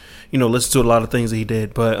listen to a lot of things that he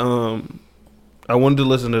did. But I wanted to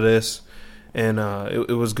listen to this. And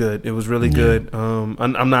it was good. It was really good.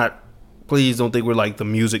 I'm not. Please don't think we're like the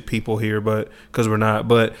music people here, but because we're not.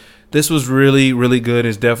 But this was really, really good.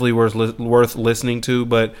 It's definitely worth listening to.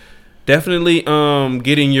 But definitely,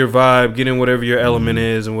 getting your vibe, getting whatever your element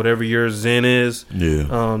is, and whatever your zen is.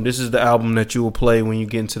 Yeah. This is the album that you will play when you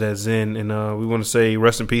get into that zen. And we want to say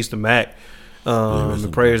rest in peace to Mac.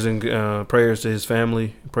 And prayers to his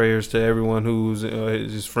family, prayers to everyone who's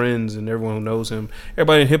his friends and everyone who knows him,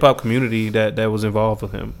 everybody in the hip hop community that was involved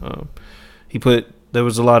with him. There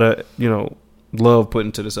was a lot of love put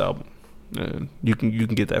into this album. And you can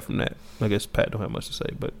get that from that. I guess Pat don't have much to say,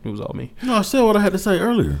 but it was all me. No, I said what I had to say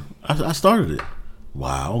earlier. I started it.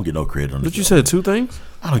 Wow, I don't get no credit on this. But you said 2 things?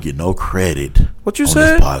 I don't get no credit. What you on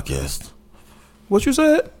said? This podcast. What you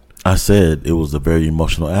said? I said it was a very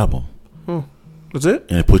emotional album. That's it?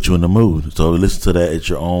 And it put you in the mood. So listen to that at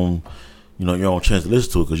your own, your own chance to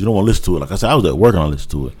listen to it, because you don't want to listen to it. Like I said, I was at work and I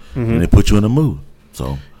listened to it, and it put you in the mood.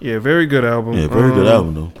 So yeah, very good album. Yeah, very good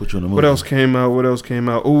album though. Put you in the mood. What else came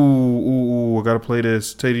out? Ooh, I gotta play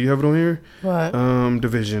this. Tay, do you have it on here? What?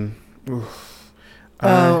 Division.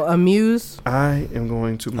 Amuse. I am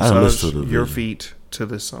going to massage your feet to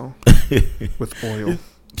this song with oil.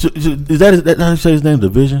 Is that how you say his name?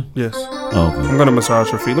 Division? Yes. Oh, okay. I'm gonna massage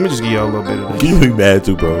her feet. Let me just give y'all a little bit of this. You be mad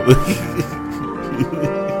too, bro.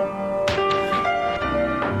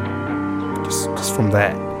 just from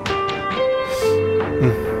that.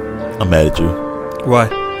 I'm mad at you. Why?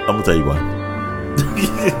 I'm gonna tell you why.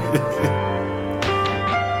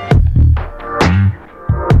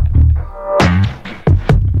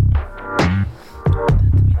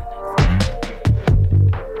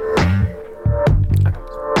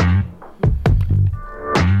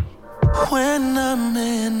 When I'm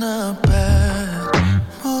in a bad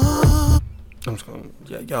mood. I'm just gonna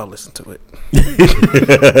y'all listen to it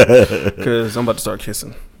because I'm about to start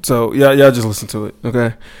kissing. So y'all just listen to it,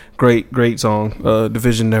 okay? Great song.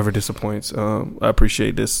 Division never disappoints. I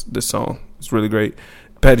appreciate this song. It's really great.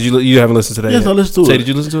 Pat, you haven't listened to that? Yes, yet. I listened to it. Did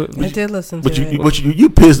you listen to it? I did listen to it. But you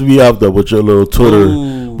pissed me off though with your little Twitter.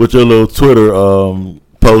 Ooh. With your little Twitter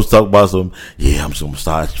post talk about some. Yeah, I'm just gonna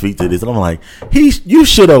massage feet to this, and I'm like, you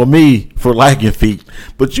shit on me for liking feet,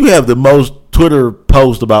 but you have the most Twitter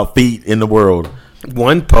post about feet in the world.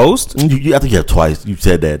 One post? I think you have twice. You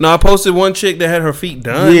said that. No, I posted one chick that had her feet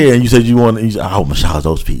done. Yeah, and you said I'll massage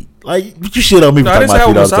those feet. Like, you shit on me for No, I talking didn't say I about would feet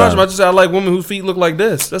all the massage time. them. I just said I like women whose feet look like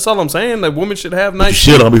this. That's all I'm saying. Like, women should have You nice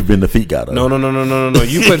shit feet. on me for being the feet guy though. No.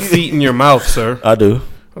 You put feet in your mouth, sir. I do.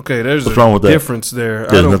 Okay, there's What's a wrong with that? difference there.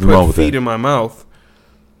 There's I don't nothing wrong put with feet that. in my mouth.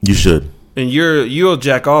 You should. And you'll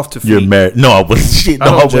jack off to feet. You're married. No, I wouldn't. Shit, no,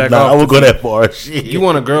 I would not. I would go that far. Shit. You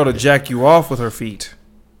want a girl to jack you off with her feet.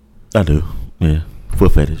 I do. Yeah.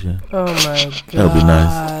 Foot fetish, yeah. Oh my god, that would be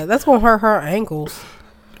nice. That's gonna hurt her ankles.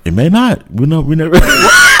 It may not. We never.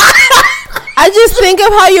 I just think of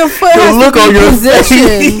how your foot has look to be on your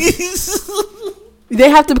positioned. face. They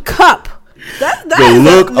have to cup. That The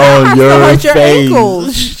look on your face.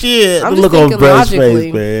 Ankles. Shit. I'm The just look on thinking Brett's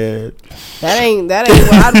logically. face, man. That ain't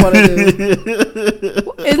what I'd want to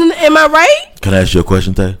do. Am I right? Can I ask you a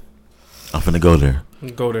question, Tay? I'm finna go there.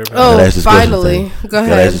 Go there, man. Can I Oh, ask this finally. question, Tay? Go Can I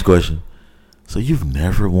ask ahead. this question? So you've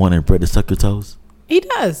never wanted Brett to suck your toes? He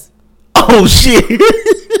does. Oh shit!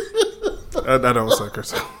 I don't suck her.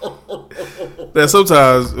 That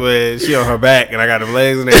sometimes when she on her back and I got them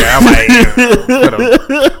legs in there, I might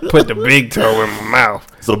put the big toe in my mouth.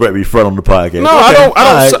 So Brett be front on the podcast. No,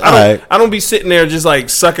 Okay. I don't be sitting there just like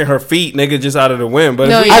sucking her feet, nigga, just out of the whim. But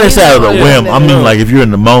No, if we, yeah. I didn't say out of the Yeah. whim. I mean, like if you're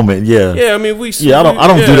in the moment, yeah. yeah, I mean I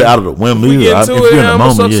don't do that out of the whim We either. get If to you're it, in the I'm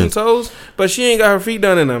gonna suck moment, some yeah. toes, but she ain't got her feet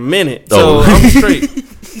done in a minute, so Oh. I'm straight.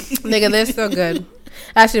 Nigga, they're still good.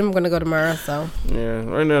 Actually, I'm gonna go tomorrow. So Yeah,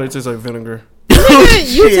 right now they taste like vinegar.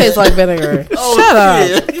 Nigga, you taste like vinegar. Shut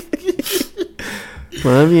up.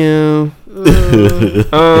 Love you.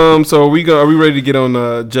 So are we ready to get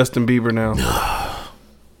on Justin Bieber now?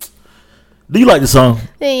 Do you like the song?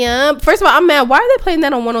 Yeah. First of all, I'm mad. Why are they playing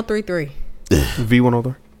that on 103.3?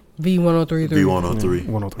 V103. V103.3. V103.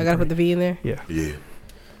 103. I gotta put the V in there. Yeah. Yeah.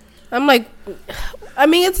 I'm like, I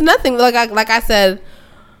mean, it's nothing. Like I said,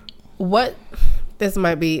 what? This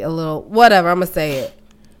might be a little whatever. I'm gonna say it.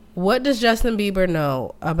 What does Justin Bieber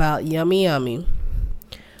know about Yummy Yummy?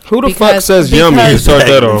 Who the fuck says yummy? You start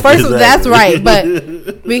that off. First, that's right, but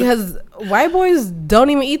because white boys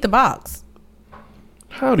don't even eat the box,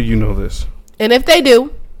 How do you know this? and if they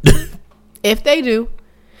do,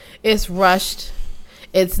 it's rushed.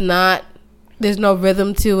 It's not. There's no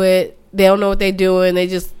rhythm to it. They don't know what they're doing. They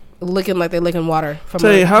just looking like they're licking water from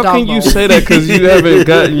Say, a how dog can you bowl. say that? Because you haven't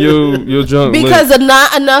gotten your junk Because licked.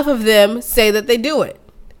 not enough of them say that they do it.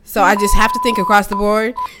 So I just have to think across the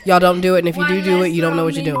board. Y'all don't do it, and if you do it, you don't know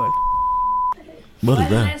what you're doing. What is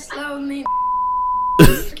that? Gonna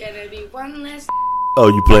be one less. Oh,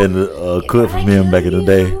 you playing the clip from him back in the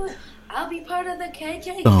day? I'll be part of the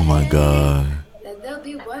KJ. Oh my god. There'll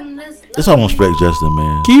be one less. That's how I want to respect Justin,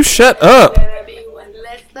 man. Can you shut up? Gonna be one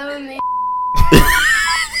less lonely.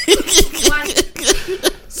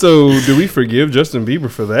 So, do we forgive Justin Bieber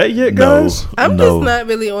for that yet, guys? I'm No. just not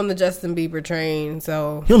really on the Justin Bieber train.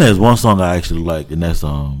 So He only has one song I actually like, and that's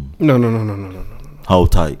No.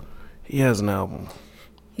 Hold Tight. He has an album.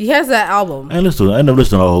 He has that album. I never listened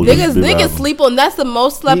to the whole Niggas sleep on. That's the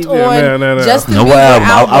most slept on. No. Justin No, Bieber what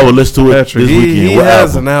album? I would listen to it Patrick, this weekend. he What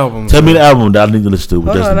has album? an album. Tell me the album that I need to listen to with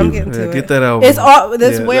Hold Justin on, I'm Bieber. getting to it. Get that album. It's all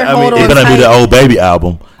this where Hold On It's gonna be the Tight. old baby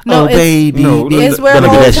album. No, oh it's- baby, no, It's where Gonna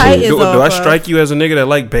get Hold that Tight shit. is Do I off of. strike you as a nigga that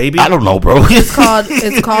like Baby? I don't know, bro. It's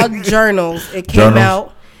called Journals. It came Journals?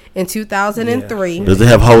 out in 2003. Does it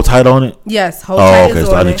have Hold Tight on it? Yes, Hold Oh, Tight okay. is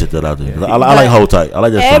So I on need it. to check that out. Then. I like Hold Tight. I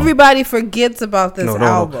like that song. Everybody forgets about this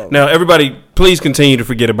album. Now, everybody, please continue to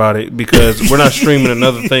forget about it because we're not streaming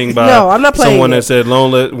another thing by No, I'm not playing someone it. that said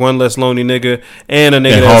one less lonely nigga and a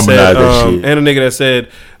nigga And that said harmonize that shit. and a nigga that said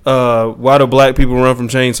why do black people run from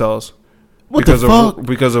chainsaws? What because the fuck?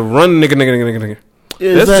 Because of run nigga.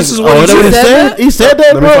 This is what he he said. said. He said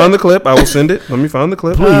that, Let bro. me find the clip. I will send it. Let me find the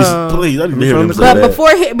clip. Please. I need to hear him say But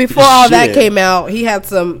that. before all that Shit. came out, he had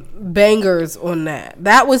some bangers on that.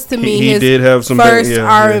 That was to me He his did have some first he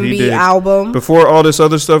R&B did. album. Before all this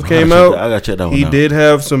other stuff came I out, gotta check that one he out. did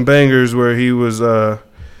have some bangers where he was All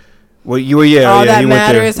he that went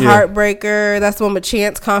matters, there. Yeah. Heartbreaker. That's the one with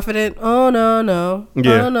Chance Confident. Oh no.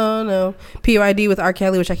 Yeah. Oh no. PYD with R.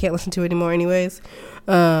 Kelly, which I can't listen to anymore anyways.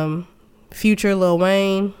 Future Lil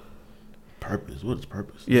Wayne. Purpose. What is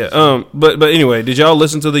purpose? Yeah. But anyway, did y'all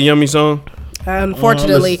listen to the Yummy song?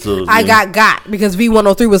 Unfortunately, listen to I it. got because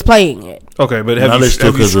V103 was playing it. Okay, but I have you listened to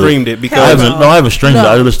it 'cause of- streamed it? I Because haven't streamed it.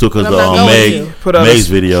 I listened to it because I'm not going Meg to. Put out Meg's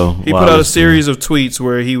a- video. he put out a series of tweets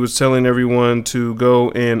where he was telling everyone to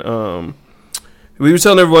go and we were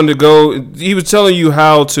telling everyone to go. He was telling you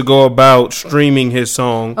how to go about streaming his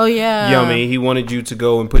song. Oh yeah, Yummy. He wanted you to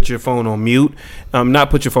go and put your phone on mute. Not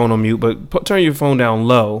put your phone on mute, but turn your phone down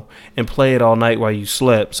low and play it all night while you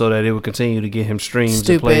slept, so that it would continue to get him streams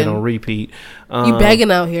and play it Stupid. on repeat. You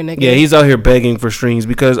begging out here, nigga. Yeah, he's out here begging for streams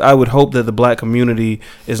because I would hope that the black community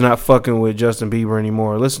is not fucking with Justin Bieber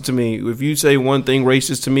anymore. Listen to me. If you say one thing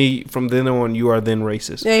racist to me, from then on, you are then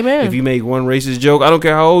racist. Amen. If you make one racist joke, I don't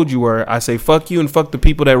care how old you were. I say fuck you and fuck the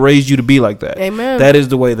people that raised you to be like that. Amen. That is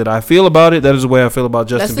the way that I feel about it. That is the way I feel about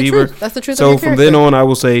Justin That's the Bieber. truth. That's the truth. So of your from then character. on, I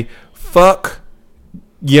will say fuck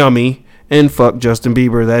Yummy and fuck Justin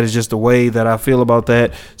Bieber. That is just the way that I feel about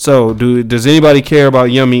that. So, does anybody care about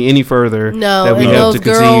Yummy any further? No, that we and have those to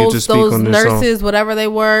continue girls, to speak those on this nurses, song. whatever they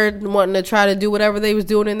were, wanting to try to do whatever they was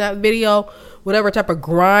doing in that video, whatever type of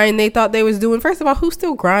grind they thought they was doing. First of all, who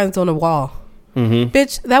still grinds on the wall? Mm-hmm.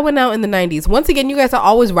 Bitch, that went out in the 90s. Once again, you guys are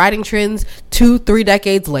always riding trends 2-3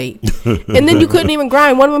 decades late. And then you couldn't even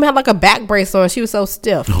grind. One of them had like a back brace on. She was so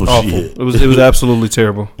stiff. Oh Awful. shit! It was absolutely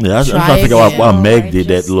terrible. Yeah, I'm Try trying to figure out why again. Meg did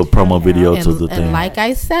that little promo video to the And thing. like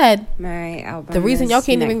I said, My album. the reason y'all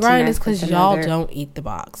can't even neck to grind neck is because with y'all another- don't eat the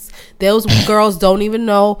box. Those girls don't even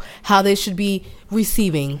know how they should be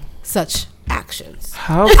receiving such actions.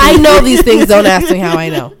 How I know these things. Don't ask me how I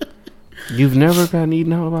know. You've never gotten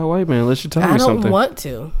eaten out by a white man unless you tell I me don't something. want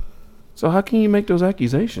to. So how can you make those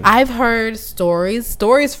accusations? I've heard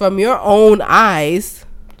stories from your own eyes.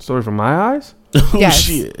 Story from my eyes? Oh Yes.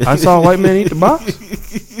 shit! I saw a white man eat the box.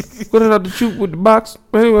 What did I have to shoot with the box?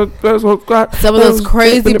 That's what got. Some of those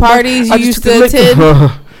crazy parties you used to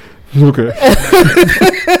attend. Okay.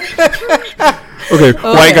 Okay,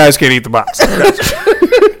 white guys can't eat the box.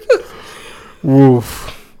 Woof.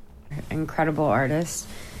 Incredible artist.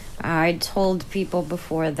 I told people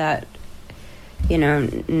before that, you know,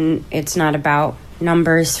 it's not about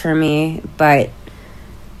numbers for me, but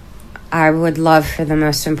I would love for the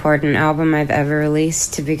most important album I've ever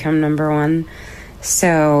released to become number one.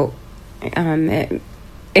 So, if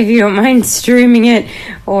you don't mind streaming it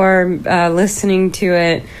or listening to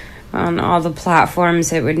it on all the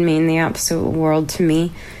platforms, it would mean the absolute world to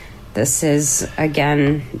me. This is,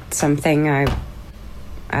 again, something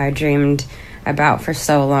I dreamed about for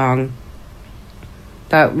so long.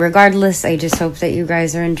 But regardless, I just hope that you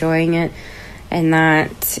guys are enjoying it and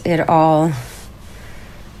that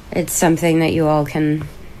it's something that you all can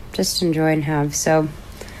just enjoy and have. So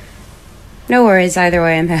no worries, either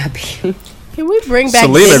way, I'm happy. Can we bring back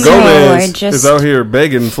Selena dignity? Gomez is out here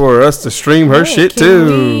begging for us to stream her shit can too.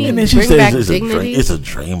 we- And then she Bring says back it's a, dream, dignity? it's a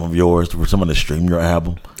dream of yours for someone to stream your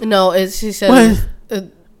album. No, she said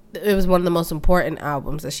What? it was one of the most important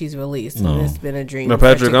albums that she's released. And it's been a dream. Now, for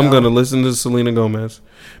her Patrick, to I'm go. going to listen to Selena Gomez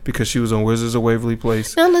because she was on Wizards of Waverly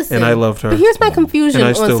Place. Now listen, and I loved her. But here's my confusion And I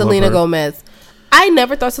on still love Selena her. Gomez. I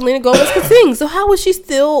never thought Selena Gomez could sing. So how was she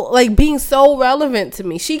still like being so relevant to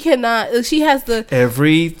me? She cannot. She has the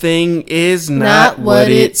Everything is not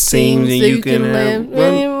what it seems, and so you can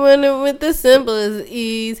live with the simplest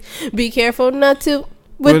ease. Be careful not to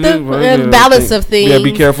with the balance of things. Yeah,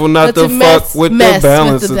 be careful not to fuck with the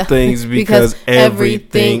balance the of things because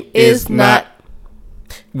everything is not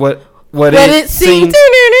what what it seems.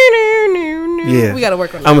 Yeah, we gotta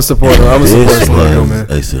work on that. I'm a supporter. I'm a supporter. Selena Gomez.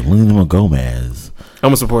 Hey, Selena Gomez.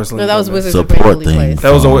 I'm a support Selena. No, that was Gomez. Wizards Support of Waverly thing. Place.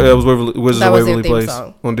 That was Wizards of That was their Waverly theme Place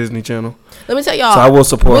song. on Disney Channel. Let me tell y'all. So I will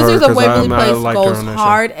support Wizards her of 'cause Waverly I Place like her goes on that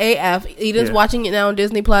hard AF. Eden's Yeah. watching it now on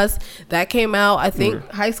Disney Plus. That came out, I think,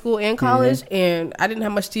 high school and college, and I didn't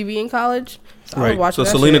have much TV in college, so I was Right. watching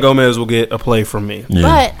So that Selena shit. Gomez will get a play from me. Yeah.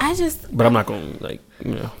 But I just, But I'm not going to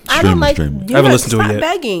I don't like. Stream. You I haven't know, listened to it stop yet.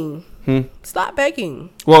 begging. Hmm? Stop begging.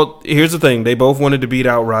 Well, here's the thing. They both wanted to beat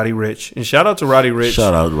out Roddy Ricch. And shout out to Roddy Ricch.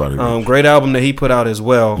 Shout out to Roddy Ricch. Great album that he put out as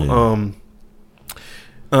well. Yeah.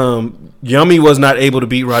 Yummy was not able to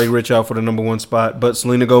beat Roddy Ricch out for the number one spot, but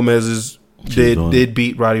Selena Gomez did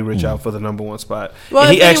beat Roddy Ricch out for the number one spot. Well,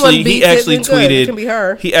 And if anyone beats it, then good. It can be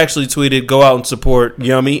her. He actually tweeted, "Go out and support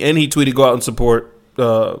Yummy," and he tweeted, "Go out and support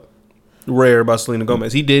Rare" by Selena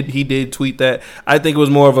Gomez. He did tweet that. I think it was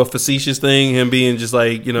more of a facetious thing, him being just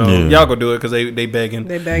like, y'all go do it because they begging.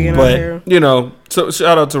 They begging out But here. So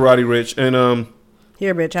shout out to Roddy Ricch, and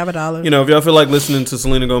Here, bitch, have $1. if y'all feel like listening to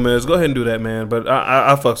Selena Gomez, go ahead and do that, man. But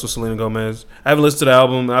I fucks with Selena Gomez. I haven't listened to the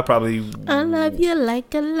album. I love you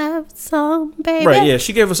like a love song, baby. Right, yeah.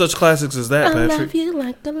 She gave us such classics as that, I Patrick. love you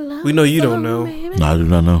like a love We know you don't song, know. baby. No, I do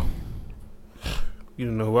not know. You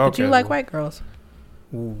don't know who But Outkast you like was. white girls.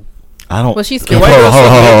 I don't. Well, she's Can Spanish. white girls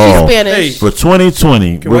suck dick? She's Spanish. Hey. For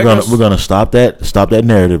 2020, Can we're white gonna girls- stop that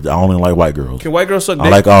narrative. I only like white girls. Can white girls suck dick I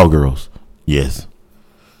like all girls. Yes.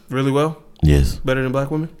 really well? Yes. Better than black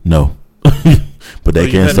women? No. But they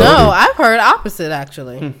you can't had suck No, dick. I've heard opposite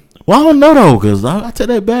actually. Well, I don't know though, because I take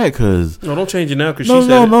that back. Because No, don't change it now because no, she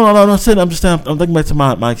no, said no, no, no, no. I'm just saying. I'm thinking back to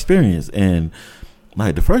my experience, and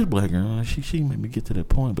like the first black girl, she made me get to that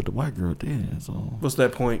point, but the white girl did. So What's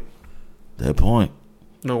that point? that point.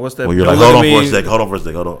 No, what's that Well, you're don't like, look hold at on for me. a second. Hold on for a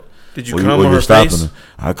second. Hold on. Did you Well, come well, on you're her stopping face? her.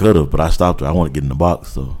 I could have, but I stopped her. I want to get in the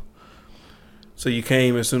box, so. So you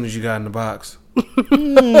came as soon as you got in the box. Because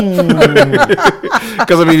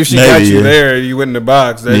I mean, if she got Maybe, you yeah. there, you went in the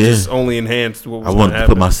box. That Yeah. just only enhanced what was I going wanted to to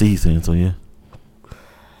happen. put my seeds in, so yeah.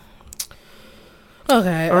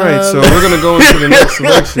 Okay. All right, so we're gonna go into the next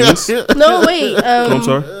selections. No, wait. I'm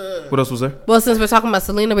sorry. What else was there? Well, since we're talking about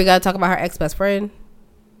Selena, we gotta talk about her ex-best friend,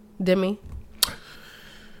 Demi.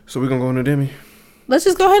 So we're gonna go into Demi. Let's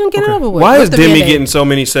just go ahead and get it over with. Why is What's the Demi Band-Aid? getting so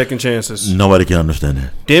many second chances? Nobody can understand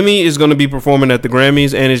that. Demi is going to be performing at the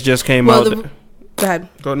Grammys, and it just came Well, out. Go ahead.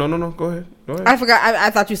 No. Go ahead. I forgot. I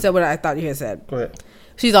thought you said what I thought you had said. Go ahead.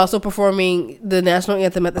 She's also performing the national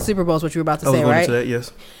anthem at the Super Bowl, is what you were about to I was say, going right? to that,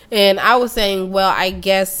 yes. And I was saying, well, I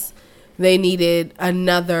guess they needed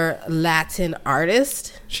another Latin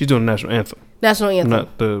artist. She's doing the national anthem, National anthem.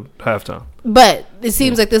 not the halftime. But it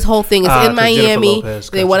seems like this whole thing is in 'cause Jennifer Miami. Lopez,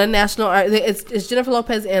 They gotcha. want a national. It's Jennifer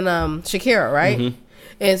Lopez and Shakira, right? Mm-hmm.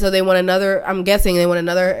 And so they want another. I'm guessing they want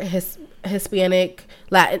another Hispanic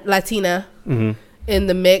Latina Mm-hmm. in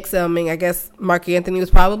the mix. I mean, I guess Mark Anthony was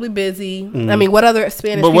probably busy. I mean, what other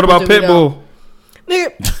Spanish? But what people about do we know?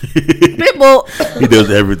 Pitbull? Nigga, Pitbull. He does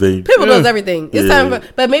everything. Pitbull does everything. It's Yeah. time for,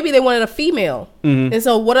 but maybe they wanted a female. Mm-hmm. And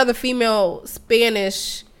so, what other female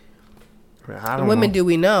Spanish I don't women know. do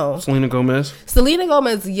we know? Selena Gomez. Selena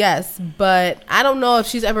Gomez, yes, but I don't know if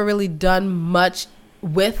she's ever really done much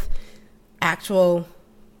with actual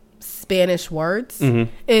Spanish words in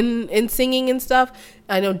singing and stuff.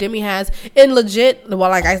 I know Demi has, and legit. Well,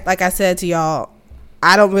 like I said to y'all,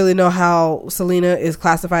 I don't really know how Selena is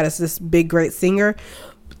classified as this big great singer.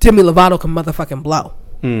 Demi Lovato can motherfucking blow,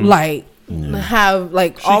 like. Have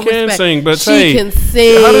like She all can respect. sing, but she hey, can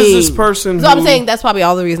sing. how does this person So I'm who- saying that's probably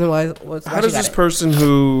all the reason why. How does this person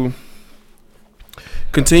who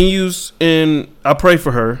continues in? I pray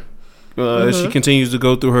for her as she continues to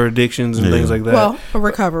go through her addictions and things like that. Well, a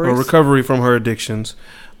recovery. A recovery from her addictions.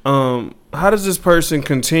 How does this person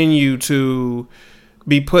continue to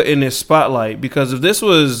be put in this spotlight? Because if this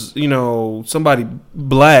was, somebody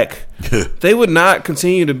black, they would not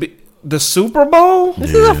continue to be. The Super Bowl?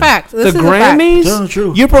 This is a fact. This The is a fact. Grammys? Yeah,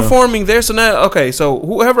 true. You're performing there. So now, okay, so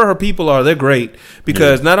whoever her people are, they're great.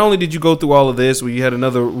 Because not only did you go through all of this where you had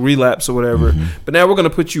another relapse or whatever, but now we're going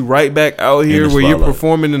to put you right back out here the where you're spotlight.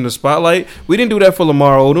 performing in the spotlight. We didn't do that for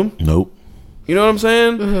Lamar Odom. Nope. You know what I'm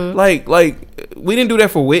saying? Like we didn't do that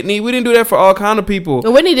for Whitney. We didn't do that for all kind of people.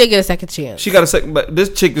 But Whitney did get a second chance. She got a second, but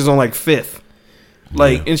this chick is on like fifth.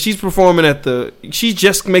 And she's performing she's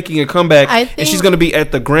just making a comeback, and she's going to be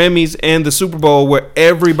at the Grammys and the Super Bowl where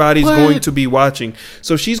everybody's going to be watching.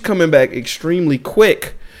 So she's coming back extremely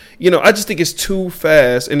quick. I just think it's too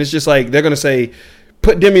fast, and it's just like they're going to say,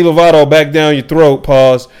 put Demi Lovato back down your throat,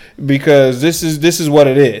 pause, because this is what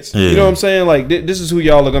it is. Yeah. You know what I'm saying? Like this is who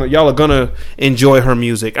y'all are gonna enjoy her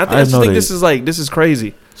music. I just know think they- this is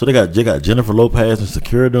crazy. So they got Jennifer Lopez and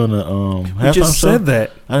Shakira doing the halftime You just show? said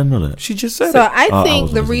that. I didn't know that. She just said So it. I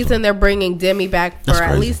think the reason they're bringing Demi back for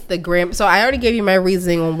at least the Grammy. So I already gave you my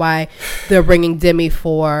reasoning on why they're bringing Demi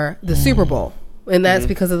for the Super Bowl, and that's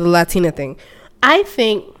because of the Latina thing. I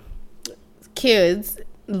think kids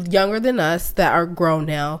younger than us that are grown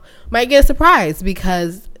now might get a surprise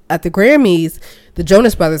because at the Grammys, the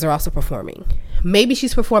Jonas Brothers are also performing. Maybe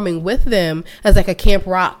she's performing with them as like a Camp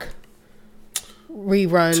Rock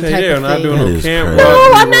rerun type of not thing. doing no Camp No,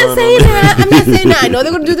 Rock I'm not rerun saying on that. I'm not saying that. I know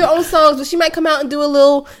they're going to do their own songs, but she might come out and do a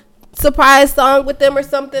little surprise song with them or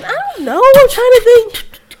something. I don't know. I'm trying to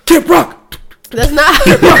think. Camp Rock. That's not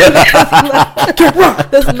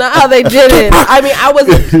that's not how they did it. I mean, I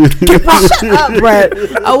wasn't. Shut up, Brett.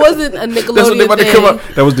 I wasn't a Nickelodeon That's what they about to come up.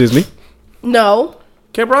 That was Disney. No.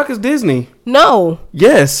 Camp Rock is Disney. No.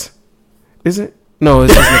 Yes. Is it? No,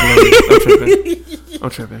 it's just Nickelodeon. I'm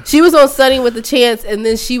tripping. She was on Sunny with the Chance, and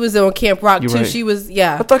then she was on Camp Rock You're too. right. She was,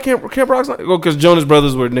 yeah. I thought Camp Rock's not. Well, because Jonas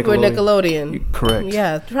Brothers were Nickelodeon. We're Nickelodedion. You're correct.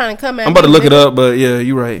 Yeah, trying to come at I'm about to me, look it nigga. up, but yeah,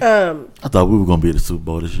 you're right. I thought we were gonna be at the Super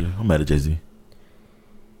Bowl this year. I'm mad at Jay-Z.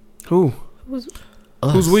 Who? Who's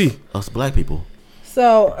we? Us black people.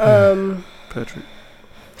 So, Patrick.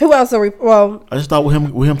 who else are we? Well, I just thought with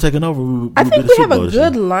him taking over, I think we have a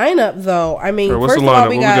good lineup, though. I mean, All right, what's first the of all,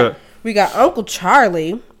 lineup? we got Uncle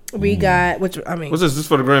Charlie. We got What's this? This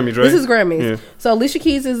for the Grammys, right? This is Grammys. Yeah. So Alicia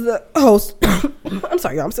Keys is the host. I'm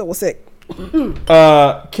sorry, y'all. I'm still sick.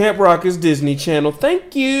 Camp Rock is Disney Channel.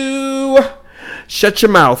 Thank you. Shut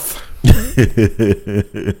your mouth. Okay,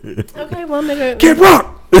 well, nigga. Camp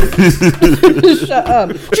Rock. Shut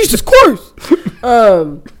up. Jesus Christ.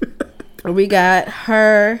 We got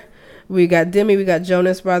her. We got Demi. We got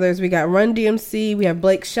Jonas Brothers. We got Run DMC. We have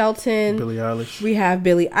Blake Shelton. Billie Eilish. We have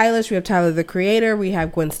Billie Eilish. We have Tyler the Creator. We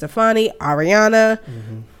have Gwen Stefani, Ariana,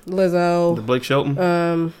 Lizzo. The Blake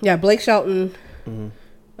Shelton. Yeah, Blake Shelton.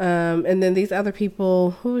 And then these other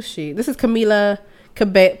people. Who is she? This is Camila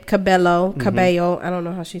Cabello. Cabello. I don't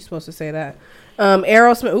know how she's supposed to say that.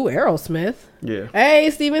 Aerosmith. Ooh, Aerosmith. Yeah. Hey,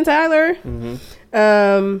 Steven Tyler.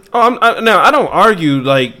 Now I don't argue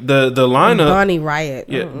like the lineup. Bonnie Riot.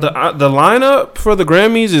 Yeah, the lineup for the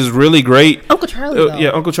Grammys is really great. Uncle Charlie. Though. Yeah,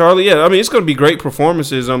 Uncle Charlie. Yeah, I mean it's going to be great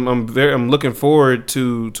performances. I'm looking forward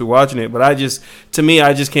to watching it. But I just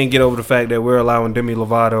can't get over the fact that we're allowing Demi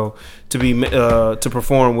Lovato to be to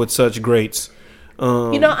perform with such greats.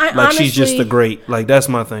 I honestly, she's just a great. Like that's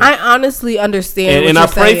my thing. I honestly understand, and I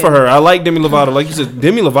pray for her. I like Demi Lovato. Like you said,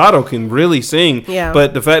 Demi Lovato can really sing. Yeah.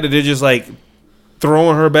 But the fact that they're just like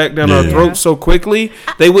throwing her back down our throat so quickly,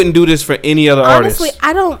 they wouldn't do this for any other artist. Honestly,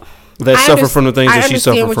 I don't. That suffer from the things that she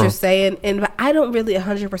suffered from. I understand what you're saying, but I don't really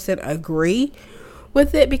 100% agree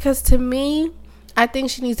with it because to me, I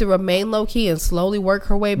think she needs to remain low key and slowly work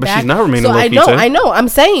her way back. But she's not remaining low key. I know. I'm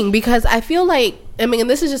saying because I feel like and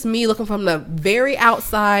this is just me looking from the very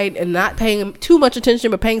outside and not paying too much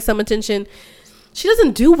attention, but paying some attention. She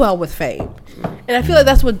doesn't do well with fame, and I feel like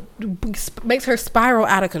that's what makes her spiral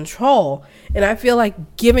out of control. And I feel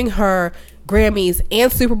like giving her Grammys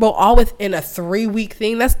and Super Bowl all within a 3-week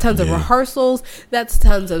thing. That's tons of rehearsals. That's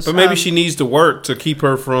tons of. But maybe she needs to work to keep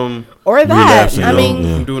her from or that. I mean,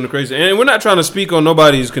 from doing the crazy. And we're not trying to speak on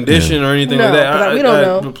nobody's condition or anything like that. We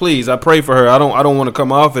don't know. Please, I pray for her. I don't want to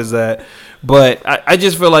come off as that. But I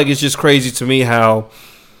just feel like it's just crazy to me how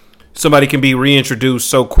somebody can be reintroduced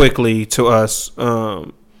so quickly to us.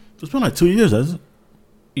 It's been like 2 years, hasn't it?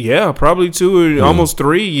 Yeah, probably 2 or almost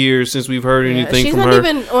 3 years since we've heard anything from her. She's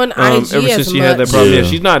not even on IG ever since she had that problem. Yeah,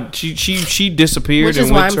 she's not. She disappeared. Which is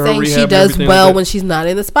and why went I'm to her saying rehab she does well like when she's not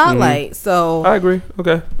in the spotlight. So I agree.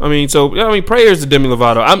 Okay, I mean, prayers to Demi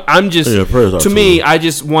Lovato. I'm just to me, I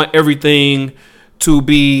just want everything to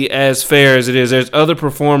be as fair as it is. There's other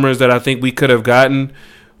performers that I think we could have gotten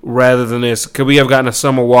rather than this. Could we have gotten a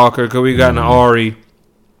Summer Walker? Could we have gotten an Ari?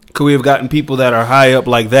 Could we have gotten people that are high up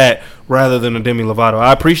like that rather than a Demi Lovato?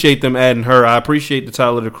 I appreciate them adding her. I appreciate the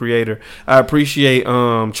Tyler the Creator. I appreciate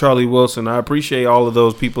Charlie Wilson. I appreciate all of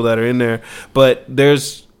those people that are in there. But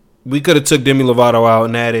we could have took Demi Lovato out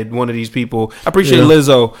and added one of these people. I appreciate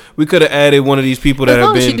Lizzo. We could have added one of these people that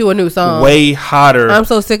have been she do a new song. Way hotter. I'm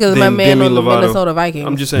so sick of my man Demi on the Lovato. Minnesota Vikings.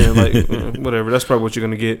 I'm just saying, like, whatever. That's probably what you're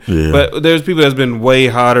gonna get. Yeah. But there's people that's been way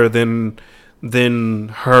hotter than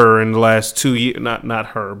her in the last 2 years. Not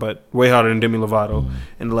her, but way hotter than Demi Lovato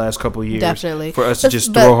in the last couple of years. Definitely. For us to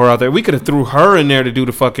just throw her out there, we could have threw her in there to do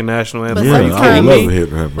the fucking national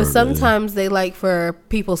anthem. But sometimes they like for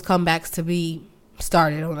people's comebacks to be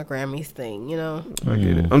started on the Grammys thing, you know. I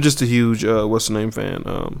get it. I'm just a huge what's the name fan.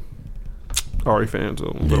 Ari fan,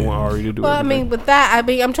 so I don't want Ari to do it. Well, everything. I mean, with that,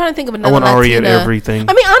 I'm trying to think of another. I want Ari at Latina. everything.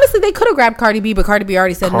 I mean, honestly, they could have grabbed Cardi B, but Cardi B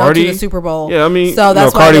already said no to the Super Bowl. Yeah, I mean, so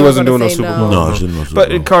that's why Cardi they were wasn't doing gonna no say Super Bowl. No, she didn't know Super But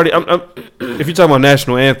Bowl. Cardi, if you're talking about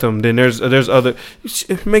national anthem, then there's other.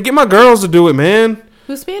 Man, get my girls to do it, man.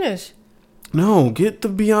 Who's Spanish? No, get the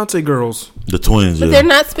Beyonce girls. The twins, But yeah. they're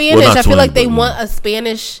not Spanish. Well, not I feel like twins, they but, want a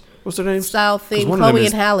Spanish. What's their name? Style thing. One of them Chloe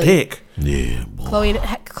is and Halle. thick. Yeah, boy.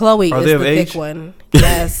 Chloe Are is they the of age? thick one.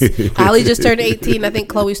 Yes. Halle just turned 18. I think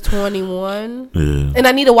Chloe's 21. Yeah. And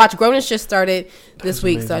I need to watch. Grownish just started this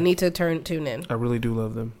week, amazing. so I need to tune in. I really do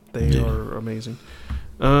love them. They are amazing.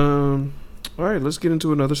 All right, let's get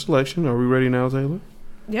into another selection. Are we ready now, Taylor?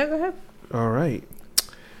 Yeah, go ahead. All right.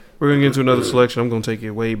 We're going to get into another selection. I'm going to take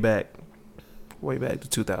it way back to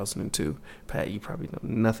 2002. Pat, you probably know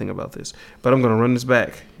nothing about this, but I'm going to run this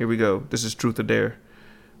back. Here we go. This is Truth or Dare,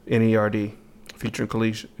 NERD, featuring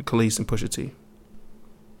Khalees and Pusha T.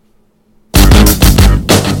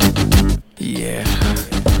 Yeah.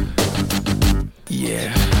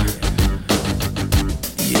 Yeah.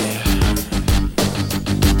 Yeah.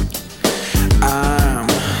 I'm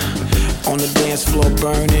on the dance floor,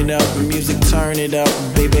 burn it up, music turn it up,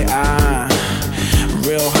 baby. I'm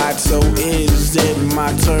real hot, so is it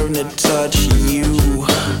my turn to touch you?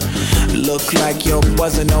 Look like you're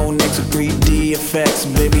buzzing on next 3D effects,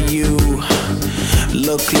 baby. You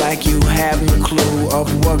look like you have no clue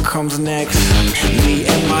of what comes next. Me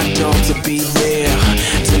and my dog to be there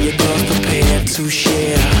till your girls prepared to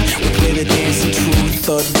share. We play the dance of truth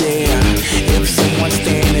or dare. If someone's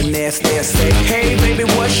standing there, stare, say, hey baby,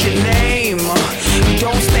 what's your name?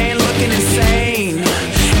 Don't stand looking insane.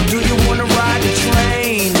 Do you wanna ride the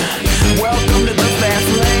train? Welcome to the fast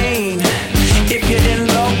lane. If you're in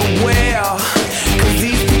love, beware, 'cause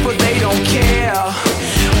these people, they don't care.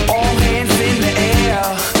 All hands in the air.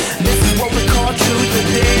 This is what we call truth or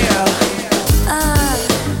dare.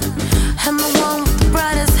 I'm the one with the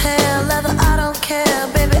brightest hair, leather, I don't care,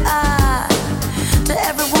 baby. To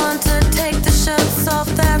everyone to take the shirts off,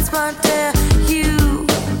 that's my dare. You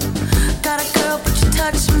got a girl, but you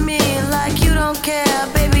touch me like you don't care,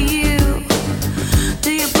 baby. You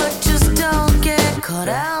do you, but just don't get caught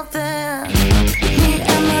out there. Me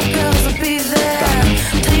and my girls will be there.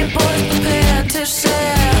 Tell your boys prepare to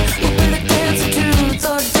share. We'll play the dance of truth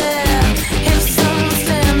or dare. If someone's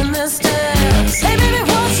standing there, stares. Hey baby,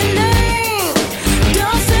 what's your name?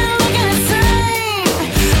 Don't stand looking insane.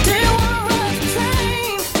 Do you wanna ride the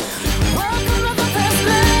train? Welcome to the fast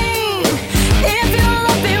lane. If you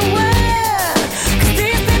love, beware, 'cause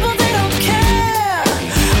these people, they don't care.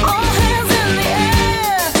 All hands in the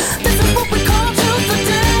air. This is what we call truth or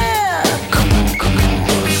dare. Come on, come on,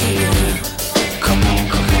 baby, shake it up. Come on,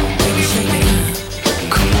 come on, baby, shake it up.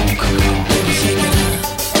 Come on, come on, baby, shake it up.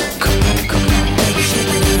 Come on, come on, baby,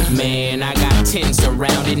 shake it up. Man, I got 10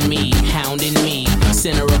 surrounding me, hounding me.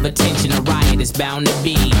 Center of attention, a riot is bound to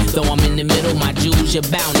be. Though I'm in the middle, my jewels you're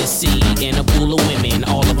bound to see. In a pool of women,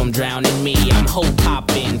 all of them drowning me. I'm hoe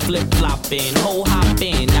popping, flip flopping, hoe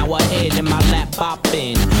hopping. Now ahead in my lap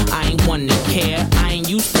bopping. I ain't one to care, I ain't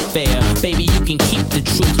used to fair. Baby, you can keep the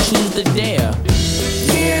truth, choose the dare.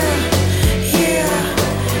 Yeah, yeah,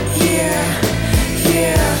 yeah,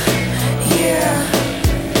 yeah, yeah.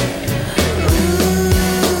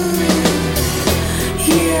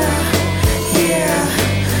 Yeah, yeah,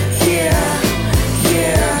 yeah,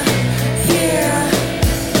 yeah, yeah.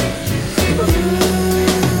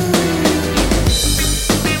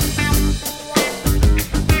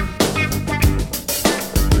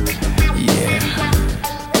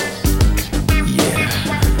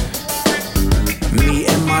 Me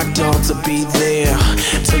and my dogs will be there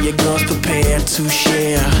till your girls prepare to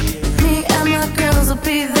share. Me and my girls will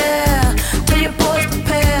be there. Till your boys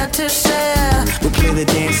prepare to share. We play the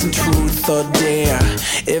dance in truth or dare.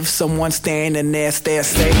 If someone's standing there, stare,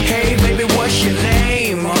 say, hey baby, what's your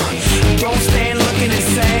name? Don't stand looking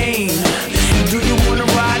insane. Do you wanna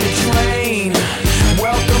ride the train?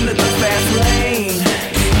 Welcome to the fast lane.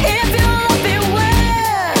 If you love,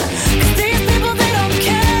 beware, 'cause these people, they don't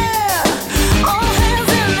care. All hands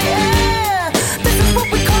in the air. This is what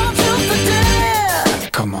we call truth or dare.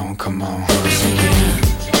 Come on, come on. Baby, shake it up.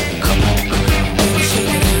 Come on, come on. Baby,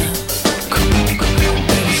 shake it up. Come on, come on.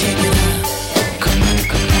 Baby, shake it up. Come on,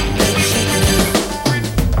 come on. Baby, shake it up.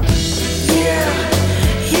 Yeah,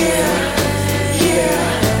 yeah, yeah,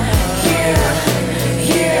 yeah.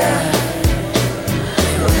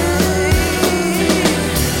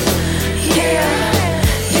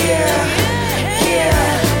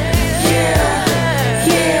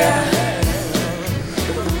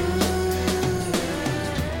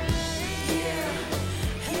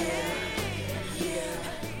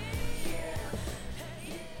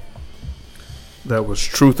 That was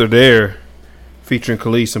Truth or Dare, featuring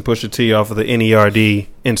Khalees and Pusha T off of the NERD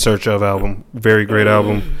In Search Of album. Very great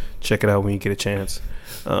album. Check it out when you get a chance.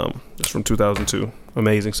 It's from 2002.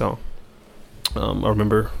 Amazing song. I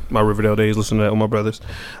remember my Riverdale days listening to that with my brothers.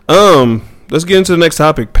 Let's get into the next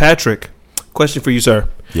topic. Patrick, question for you, sir.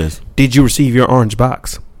 Yes. Did you receive your orange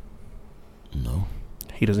box? No.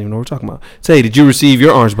 He doesn't even know what we're talking about. Say, did you receive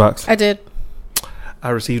your orange box? I did. I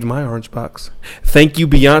received my orange box. Thank you,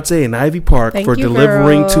 Beyonce and Ivy Park, for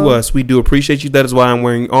delivering to us. We do appreciate you. That is why I'm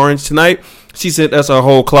wearing orange tonight. She sent us a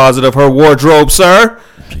whole closet of her wardrobe, sir.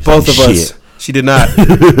 Both of us. She did not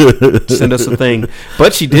send us a thing.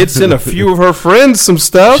 But she did send a few of her friends some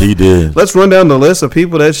stuff. She did. Let's run down the list of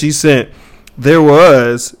people that she sent. There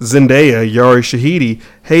was Zendaya, Yari Shahidi,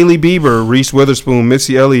 Hailey Bieber, Reese Witherspoon,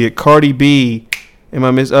 Missy Elliott, Cardi B. Am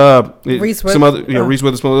I miss Reese Reese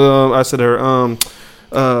Witherspoon. I said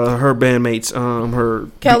her bandmates, her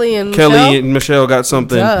Kelly and Michelle got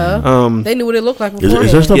something. They knew what it looked like before.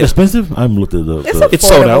 Is their stuff expensive? I haven't looked at it. It's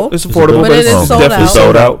sold out. It's affordable, but it's definitely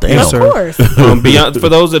sold out. Yes, of course. Beyonce, for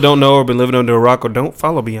those that don't know or been living under a rock or don't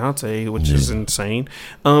follow Beyonce, which is insane.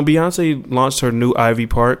 Beyonce launched her new Ivy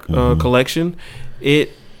Park collection.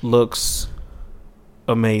 It looks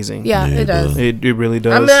amazing. Yeah, it does. It really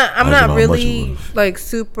does. I'm not really like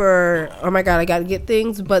super, oh my God, I gotta get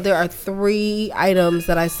things, but there are 3 items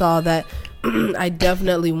that I saw that I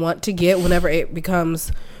definitely want to get whenever it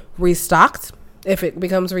becomes restocked. If it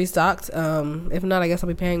becomes restocked. If not, I guess I'll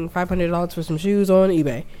be paying $500 for some shoes on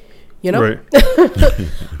eBay. You know? Right.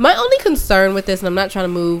 My only concern with this, and I'm not trying to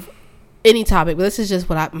move any topic, but this is just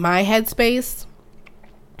my headspace.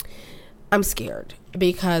 I'm scared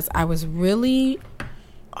because I was really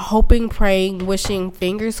hoping, praying, wishing,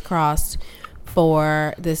 fingers crossed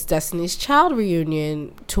for this Destiny's Child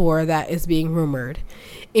reunion tour that is being rumored.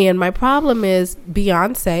 And my problem is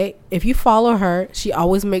Beyonce, if you follow her, she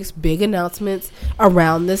always makes big announcements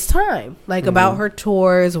around this time, like about her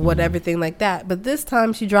tours, everything like that. But this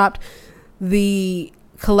time she dropped the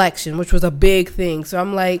collection, which was a big thing. So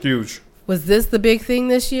I'm like, huge. Was this the big thing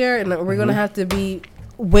this year? And we're going to have to be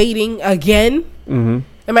waiting again?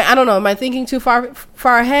 I don't know. Am I thinking too far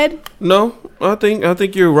ahead? No, I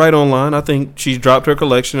think you're right on line. I think she's dropped her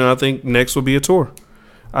collection, and I think next will be a tour.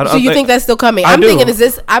 So you think that's still coming? I'm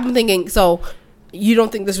thinking. So you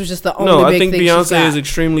don't think this was just the only? No, big I think thing Beyonce is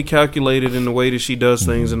extrememely calculated in the way that she does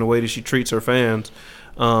things and the way that she treats her fans.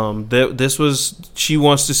 She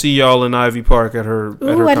wants to see y'all in Ivy Park at her. Ooh,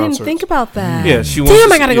 at her I concerts. didn't think about that. Yeah, she wants.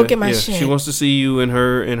 Damn, I gotta go get my shit. She wants to see you in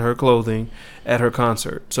her clothing at her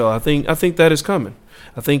concert. So I think that is coming.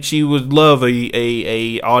 I think she would love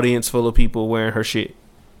a audience full of people wearing her shit.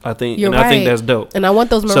 I think I think that's dope. And I want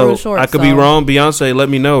those maroon shorts. I could be wrong. Beyonce, let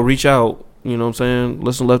me know. Reach out. You know what I'm saying?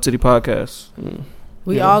 Listen to Left City Podcast.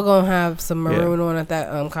 We all gonna have some maroon on at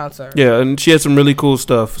that concert. Yeah, and she had some really cool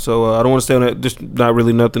stuff. So I don't want to stay on that. Just not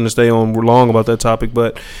really nothing to stay on long about that topic.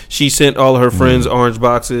 But she sent all of her friends orange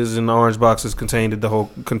boxes, and the orange boxes contained the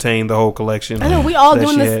whole collection. I know we all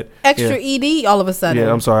doing this extra ED all of a sudden.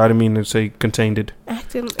 Yeah, I'm sorry, I didn't mean to say contained it.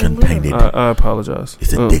 Contained. I apologize.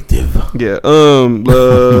 It's addictive. Yeah.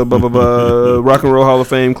 Rock and Roll Hall of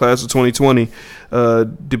Fame class of 2020.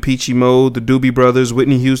 Depeche Mode, the Doobie Brothers,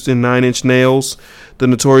 Whitney Houston, 9 Inch Nails, the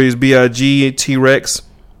Notorious B.I.G., T-Rex,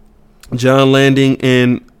 John Landing,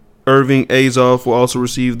 and Irving Azoff will also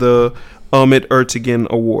receive the Ahmet Ertegun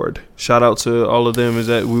Award. Shout out to all of them. Is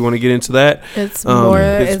that we want to get into that? It's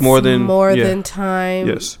more than time.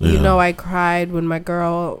 Yes. You know, I cried when my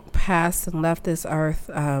girl passed and left this earth.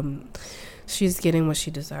 She's getting what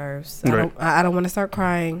she deserves. Right. I don't want to start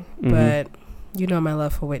crying, but you know my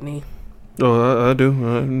love for Whitney. Oh, I do.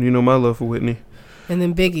 You know my love for Whitney. And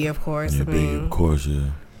then Biggie, of course. Yeah, Biggie, of course,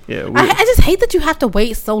 yeah. Yeah. I just hate that you have to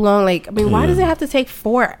wait so long. Like, I mean, why does it have to take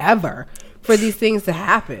forever for these things to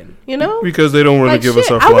happen? You know? Because they don't want to give us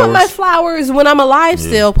our flowers. I want my flowers when I'm alive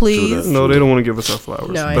still, please. No, they don't want to give us our flowers.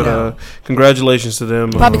 No, I know. But congratulations to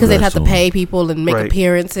them. Probably because they'd have to pay people and make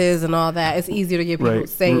appearances and all that. It's easier to get people to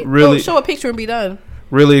say it. Really, show a picture and be done.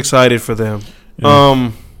 Really excited for them.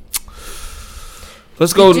 Yeah.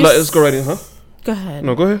 Let's go right in, huh? Go ahead.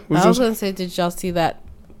 No, go ahead. I was going to say, did y'all see that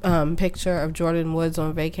picture of Jordan Woods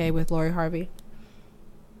on vacay with Lori Harvey?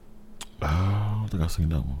 I don't think I've seen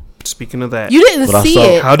that one. Speaking of that, you didn't see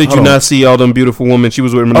it. How did you not see all them beautiful women? She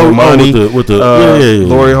was with Normani, with the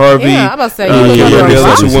Lori Harvey. Yeah, I'm about to say the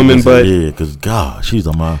other two women, but because God, she's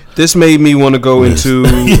on my. This made me want to go into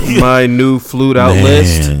my new Flute Out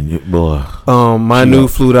list. Boy, my new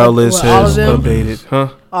Flute Out list has updated,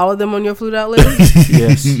 huh? All of them on your flued out list?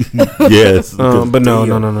 Yes. Yes. But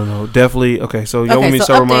no. Definitely. Okay, so y'all want me to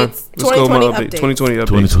start with mine? Let's go with my update. 2020 updates.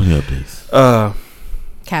 2020 updates.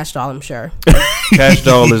 Cash Doll, I'm sure. Cash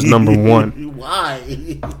Doll is number one.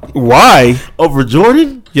 Why? Over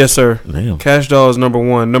Jordan? Yes, sir. Damn. Cash Doll is number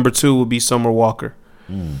one. Number two would be Summer Walker.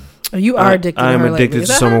 Oh, you are addicted. I am to her addicted lately.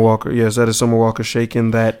 to Summer Walker. Yes, that is Summer Walker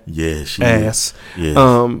shaking that she ass. Yes.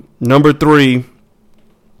 Number three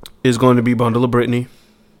is going to be Bundle of Brittany.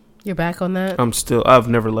 You're back on that? I've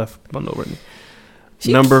never left Bundle of Brittany.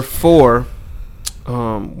 Number four,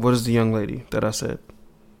 what is the young lady that I said?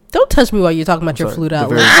 Don't touch me while you're talking about your flued out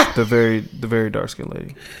list. The very dark skinned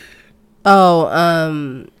lady.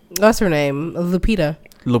 Oh, what's her name? Lupita.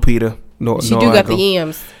 No, she got the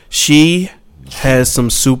yams. She has some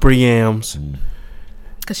super yams.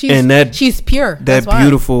 Cause she's pure. That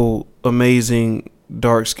beautiful, amazing,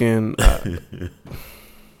 dark skin,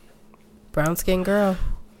 brown skin girl,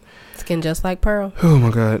 skin just like pearl. Oh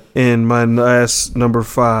my God! And my last number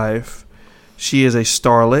five, she is a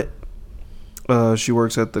starlet. She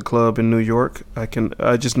works at the club in New York. I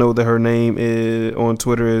just know that her name on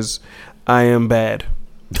Twitter is I Am Bad.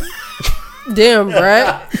 Damn,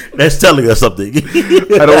 Brett. That's telling us something.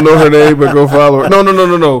 I don't know her name, but go follow her.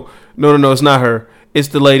 No, it's not her. It's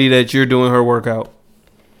the lady that you're doing her workout.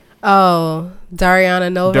 Oh,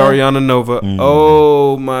 Dariana Nova.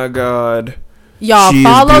 Oh my God. Y'all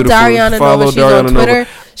follow Dariana Nova. She's Dariana on Twitter. Nova.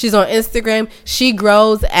 She's on Instagram. She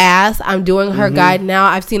grows ass. I'm doing her guide now.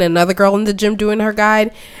 I've seen another girl in the gym doing her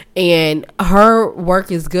guide, and her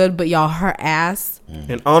work is good. But y'all, her ass.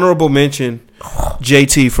 An honorable mention,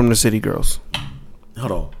 JT from the City Girls.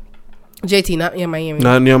 Hold on. JT, not Young Miami.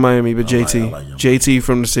 Not Young Miami, but JT. I like JT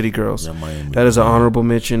from the City Girls. That is an honorable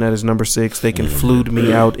mention. That is number 6. They can flude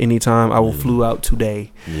me out anytime. I will flew out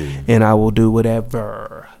today, and I will do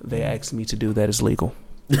whatever they ask me to do that is legal.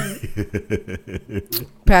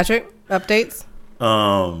 Patrick, updates?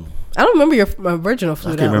 I don't remember your original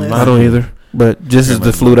flued out list. I don't either. But this is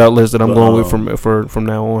the flued out list that I'm going with from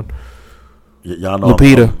now on. Y'all know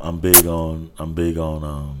Lupita. I'm big on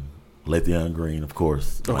Le'Theon Green, of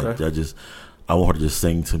course. Okay. Like I want her to just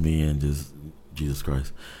sing to me and just Jesus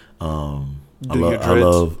Christ. I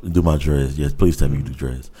love do my dreads. Yes, please tell me you do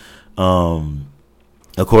dreads.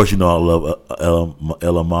 Of course, you know I love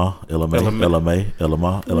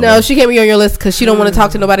LMA. No, she can't be on your list because she don't want to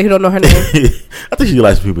talk to nobody who don't know her name. I think she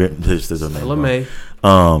likes people that says her name. LMA.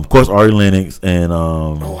 Of course, Ari Lennox and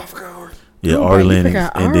I forgot. Yeah, Ari Lennox,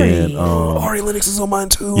 and then Ari Lennox is on mine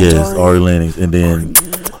too. Yes, Ari Lennox, and then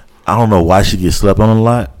I don't know why she gets slept on a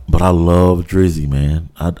lot, but I love Drizzy, man.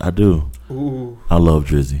 I do. Ooh. I love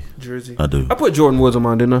Drizzy. I do. I put Jordan Woods on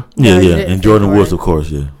mine, didn't I? Yeah, and Jordan Woods, of course,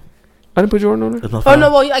 yeah. I didn't put Jordan on there. Oh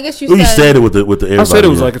no, well I guess you said it with the everybody. I said it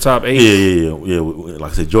was like a top 8. Yeah.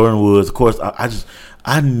 Like I said, Jordan Woods, of course. I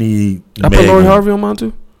need. I put Lori Harvey on mine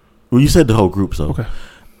too. Well, you said the whole group, so okay.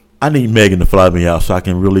 I need Megan to fly me out so I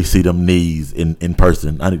can really see them knees in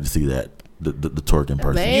person. I need to see that the twerk in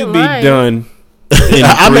person. You be done.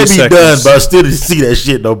 I may be done, but I still didn't see that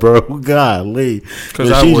shit though, bro. Golly,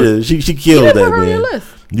 because she killed that, man.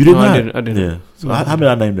 You did not. I didn't. Yeah. So how many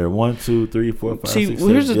I named there? 1, 2, 3, 4, 5. See, 6,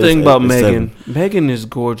 here's 7, the thing 8, about 7. Megan. Megan is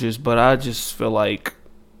gorgeous, but I just feel like.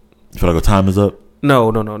 You feel like her time is up? No,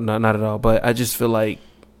 not at all. But I just feel like.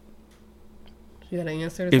 You got an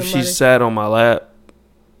answer to if somebody? she sat on my lap,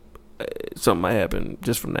 something might happen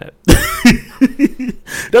just from that.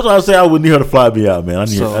 That's why I say I would need her to fly me out, man. I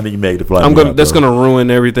need Meg to fly me out. That's gonna ruin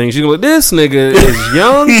everything. She's gonna be like, this nigga is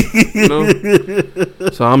young,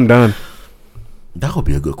 So I'm done. That would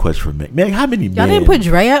be a good question for Meg. Meg, how many Y'all men? didn't put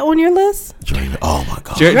Drea on your list? Drea, oh my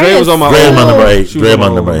god. Drea was on my number 8. Drea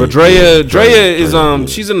my number 8. But Drea is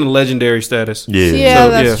she's in the legendary status. Yeah,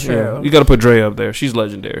 that's true. Yeah. You got to put Drea up there. She's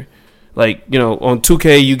legendary. Like, on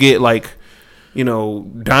 2K you get like,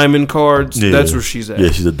 diamond cards. Yeah. That's where she's at. Yeah,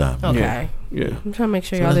 she's a diamond. Okay. Yeah. I'm trying to make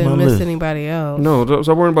sure y'all didn't miss anybody else. No,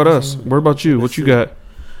 stop worrying about us. Worry about you. What you got?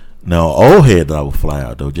 Now, old head that I would fly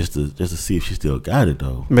out though, just to see if she still got it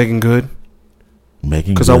though. Megan Good.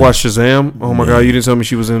 Because I watched Shazam. Oh my god, you didn't tell me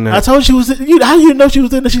she was in that. I told you she was in. How you know she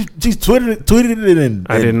was in there? She tweeted it and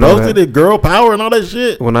I didn't know posted that. it. Girl power and all that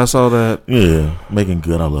shit. When I saw that, yeah, Megan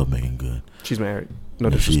Good. I love Megan Good. She's married. No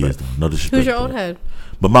Yeah, she disrespect. is, no disrespect. Who's your old head?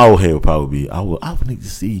 But my old head would probably be. I would need to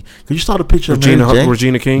see. Cause you saw the picture of Mary J.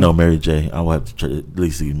 Regina King. No, Mary J. I would have to try, at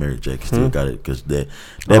least see Mary J. Still got it because that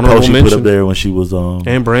Honorable post she put mention. up there when she was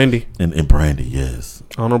And Brandy. and Brandy. Yes.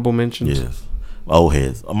 Honorable mentions. Yes. My old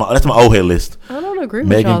heads. That's my old head list. I don't agree with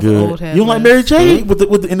Megan y'all's Good. old head. You don't like Mary J. with the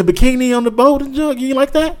in the bikini on the boat and junk? You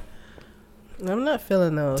like that? I'm not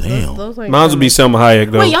feeling those. Damn. Those Mine would be Selma Hayek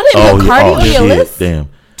though. Wait, y'all didn't put Cardi on your list? Damn.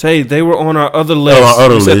 Tay, they were on our other list. Our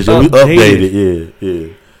other list. We updated. Yeah.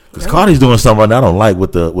 Because Cardi's doing something I don't like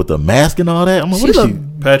with the mask and all that. I'm like, what is she?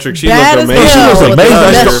 Patrick, she Bad looked as amazing. hell. She With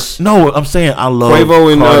looks amazing. No, I'm saying I love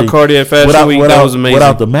Quavo and Cardi at Fashion Week. That was amazing.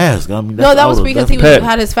 Without the mask. I mean, No, that was because he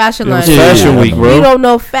had his fashion line. Fashion Week, bro. You don't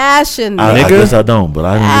know fashion, I guess I don't, but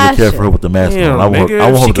I didn't really care for her with the mask on. I want if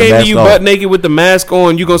her she with the came mask to you on. butt naked with the mask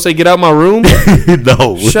on, you gonna say, get out my room?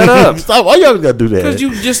 No. Shut up. Stop. Why y'all gotta do that? Because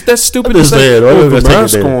you just, that's stupid I'm to just say. saying, Oh, the the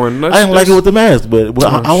mask on. I didn't like it with the mask, but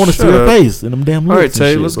I want to see her face and them damn lips. All right,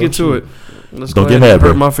 Tay, let's get to it. Let's don't go get ahead mad, and bro.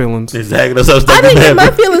 hurt my feelings. Exactly. That's what I didn't get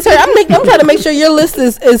my feelings hurt. I'm trying to make sure your list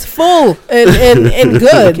is full and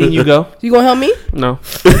good. Can you go? You gonna help me? No.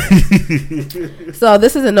 So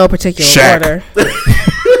this is in no particular Shaq. order.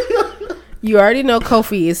 You already know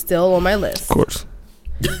Kofi is still on my list. Of course.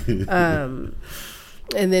 And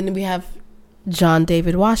then we have John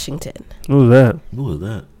David Washington. Who was that? Who was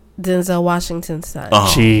that? Denzel Washington's son.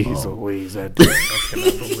 Jeez Louise, I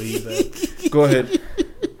cannot believe that. Go ahead.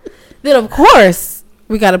 Then of course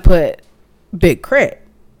we got to put Big Crit.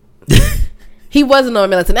 He wasn't on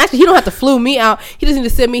my list, and actually he don't have to flew me out. He just need to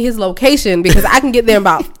send me his location because I can get there in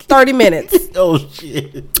about 30 minutes. Oh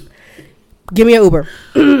shit! Give me an Uber.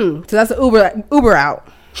 So that's an Uber out.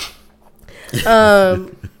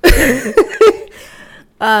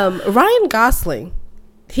 Ryan Gosling.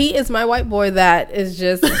 He is my white boy that is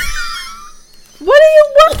just. What do you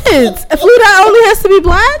want? A flu that only has to be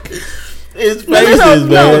black? His No, faces, no, man.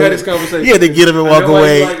 no. We had this conversation. You had to get him and walk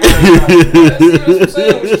away.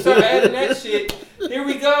 Here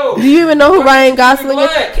we go. Do you even know who Ryan Gosling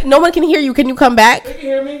black? is? No one can hear you. Can you come back? You can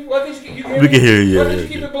hear me? Why can't you hear me? We can hear you. Why can't you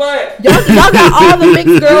keep it black? Y'all got all the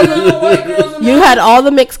mixed girls. You had all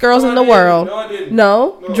the mixed girls in the world. No, I didn't.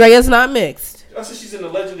 No, No. Drea's not mixed. I said she's in the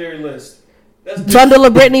legendary list. Bundle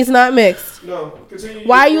of Brittany's not mixed. No, continue.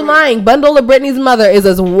 Why are you lying? Bundle of Brittany's mother is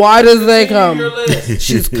as wide as they come. Your list.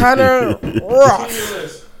 She's kind of rough. Continue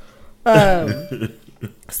your list.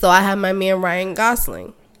 So I have my man Ryan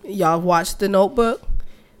Gosling. Y'all watched The Notebook?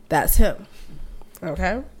 That's him.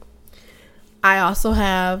 Okay. I also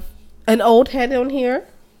have an old head on here,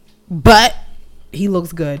 but he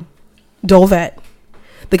looks good. Dovette,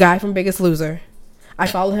 the guy from Biggest Loser. I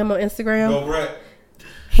follow him on Instagram. Go Brett.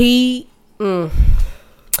 He and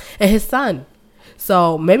his son.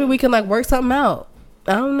 So maybe we can like work something out.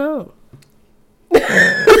 I don't know.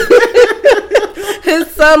 His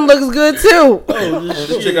son looks good too.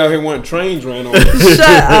 This chick out here wanting trains ran on. Shut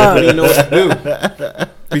up. He didn't know what to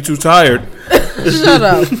do. Be too tired. Shut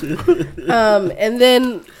up. And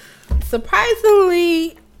then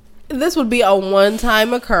surprisingly, this would be a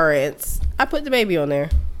one-time occurrence. I put the baby on there.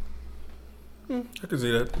 I can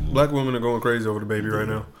see that. Black women are going crazy over the baby right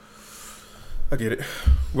now. I get it.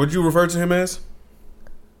 What did you refer to him as?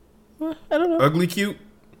 I don't know. Ugly cute?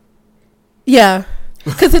 Yeah.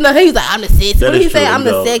 Because he's like, I'm the sexy. That What did he is say? true, I'm the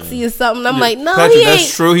though. sexiest something. I'm like, no, Patrick, he that's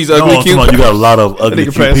ain't. true. He's No, ugly I'm cute. talking about you got a lot of ugly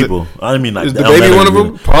can cute pass it. people. I didn't mean like Is the that. baby one of Really.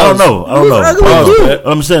 them? I don't know. Who's ugly Pause. cute? What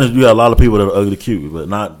I'm saying is you got a lot of people that are ugly cute, but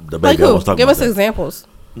not the Like baby. I who? was talking Give about us that. examples.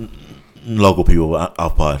 Local people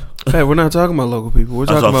off pod. Hey, we're not talking about local people. We're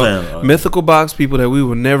That's talking what I'm about saying. mythical box people that we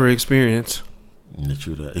will never experience. Yeah,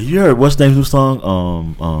 true that. You heard what's name's new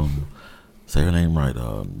song? Say her name right.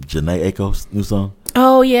 Janae Aiko's new song.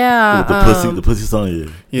 Oh, yeah. The pussy song. Yeah.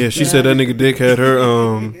 Yeah, she said that nigga Dick had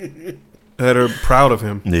her proud of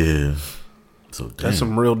him. Yeah. So That's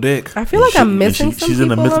some real dick. I feel like I'm missing some She's in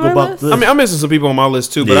the people on mythical my box. list. I mean, I'm missing some people on my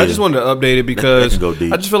list too, but I Yeah. just wanted to update it because That can go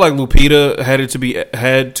deep. I just feel like Lupita had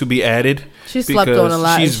to be added. She slept on because a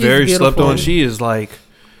lot, and She's she's very slept beautiful. on. She is like,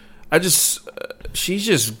 she's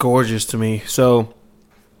just gorgeous to me. So,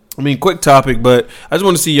 I mean, quick topic, but I just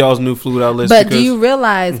want to see y'all's new fluid out list. But because, do you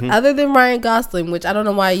realize, other than Ryan Gosling, which I don't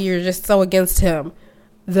know why you're just so against him,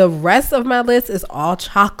 the rest of my list is all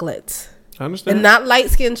chocolate. I understand. And not light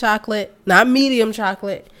skin chocolate, not medium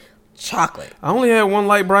chocolate. I only had one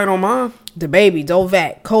light bright on mine. The baby,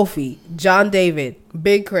 Dovette, Kofi, John David,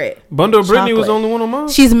 Big Crit. Bundle of Brittany was the Chocolate. only one on mine.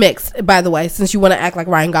 She's mixed, by the way, since you want to act like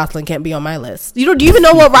Ryan Gosling can't be on my list. Do you even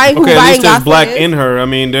know what who Okay, at Ryan least there's Gosling black is? in her. I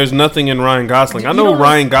mean, there's nothing in Ryan Gosling. I You know don't who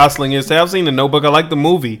Ryan Gosling is. I've seen The Notebook. I like the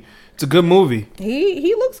movie. It's a good movie.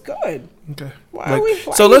 He looks good. Okay. Why are we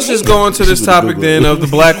So let's just go into this topic then of the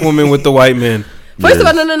black woman with the white men. First of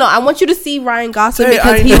all, no. I want you to see Ryan Gosling Hey,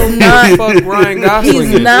 because I he's know who not. the fuck Ryan Gosling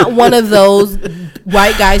He's is. not one of those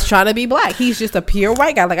white guys trying to be black. He's just a pure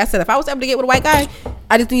white guy. Like I said, if I was ever to get with a white guy,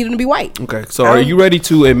 I just need him to be white. Okay, so are you ready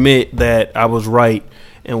to admit that I was right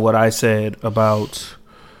in what I said about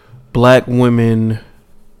black women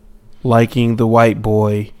liking the white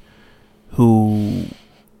boy who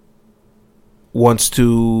wants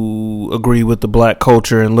to agree with the black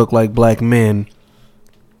culture and look like black men,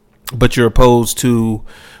 but you're opposed to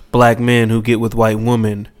black men who get with white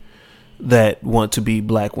women that want to be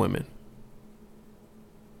black women.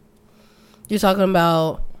 You're talking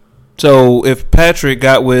about... So if Patrick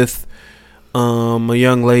got with a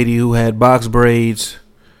young lady who had box braids,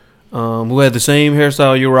 who had the same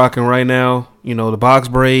hairstyle you're rocking right now, you know, the box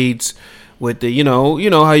braids with the, you know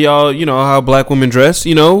how y'all, how black women dress,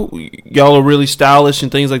 y'all are really stylish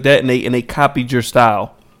and things like that, and they copied your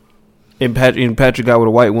style. And Patrick got with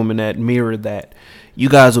a white woman that mirrored that. You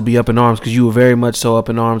guys will be up in arms because you were very much so up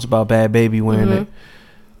in arms about Bad Baby wearing it.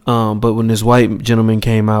 But when this white gentleman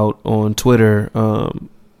came out on Twitter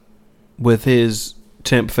with his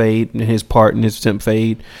temp fade and his part in his temp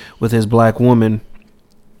fade with his black woman,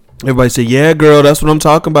 everybody said, "Yeah, girl, that's what I'm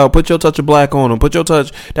talking about. Put your touch of black on them. Put your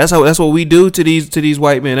touch. That's what we do to these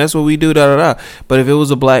white men. That's what we do." Da da da. But if it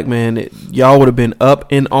was a black man, y'all would have been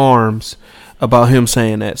up in arms about him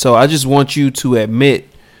saying that. So I just want you to admit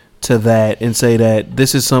to that and say that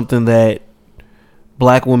this is something that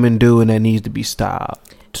black women do and that needs to be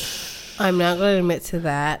stopped. I'm not going to admit to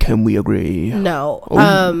that. Can we agree?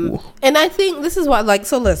 No. And I think this is why,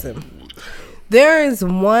 so listen. There is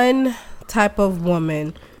one type of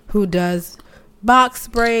woman who does box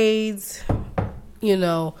braids,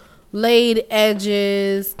 laid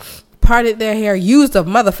edges, parted their hair, used a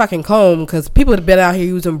motherfucking comb, because people have been out here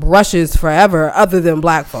using brushes forever other than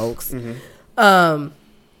black folks.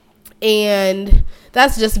 And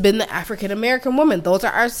that's just been the African American woman. Those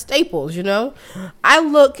are our staples, I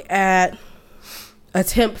look at a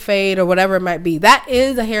temp fade or whatever it might be. That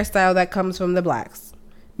is a hairstyle that comes from the blacks,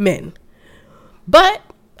 men. But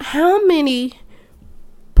how many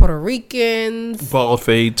Puerto Ricans, bald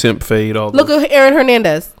fade, temp fade, all look at Aaron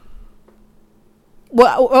Hernandez.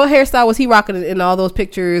 What hairstyle was he rocking in all those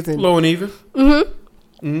pictures? And low and even.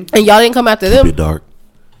 And y'all didn't come after them. Keep it dark.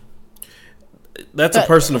 That's a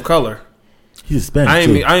person of color. He's Hispanic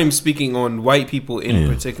too. I am speaking on white people in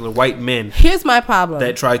particular, white men. Here's my problem.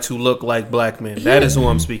 That try to look like black men. That is who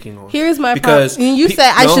I'm speaking on. Here's my because problem. You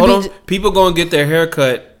said I should be. People go and get their hair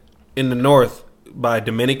cut in the north by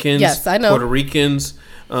Dominicans, yes, I know. Puerto Ricans,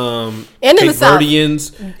 and in Cape the South,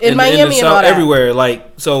 Verdeans, in Miami, in the South, and all that. everywhere.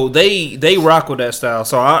 Like, so they rock with that style.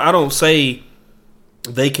 So I don't say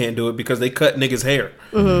they can't do it because they cut niggas' hair.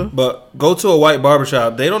 But go to a white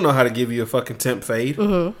barbershop, they don't know how to give you a fucking temp fade.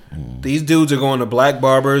 These dudes are going to black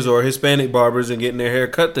barbers or Hispanic barbers and getting their hair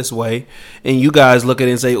cut this way, and you guys look at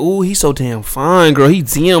it and say, "Ooh, he's so damn fine, girl.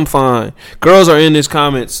 He's damn fine." Girls are in this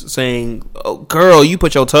comments saying, "Oh, girl, you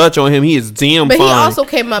put your touch on him. He is damn fine." But he also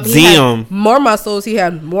came up. He had more muscles. He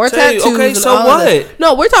had more tattoos. Okay, so all what?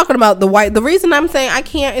 No, we're talking about the white. The reason I'm saying I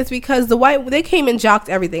can't is because the white, they came and jocked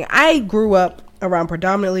everything. I grew up around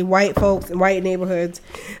predominantly white folks in white neighborhoods,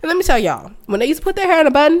 and let me tell y'all, when they used to put their hair in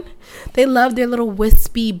a bun, they loved their little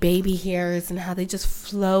wispy baby hairs and how they just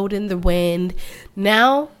flowed in the wind.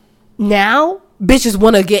 Now bitches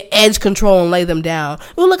want to get edge control and lay them down.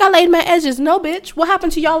 Oh, look, I laid my edges. No, bitch, what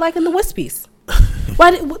happened to y'all liking the wispies?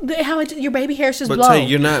 How your baby hair is just blown? But Tay,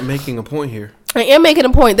 you're not making a point here. I am making a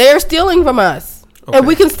point. They are stealing from us. Okay. And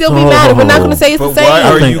we can still be mad. We're not going to say it's the same. Why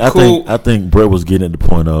are you cool? I think Brett was getting at the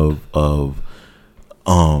point of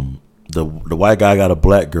the white guy got a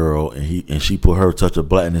black girl and she put her touch of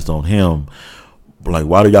blackness on him. Like,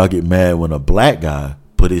 why do y'all get mad when a black guy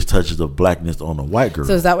put his touches of blackness on a white girl?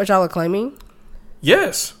 So is that what y'all are claiming?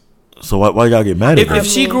 Yes. So why y'all get mad at her? If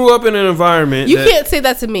she grew up in an environment, you can't say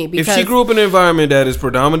that to me. Because if she grew up in an environment that is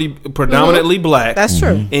predominantly black, that's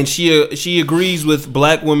true, and she agrees with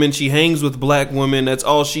black women, she hangs with black women, that's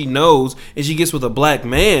all she knows, and she gets with a black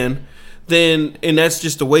man, then, and that's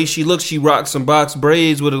just the way she looks. She rocks some box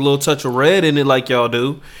braids with a little touch of red in it, like y'all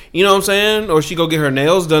do. You know what I'm saying? Or she go get her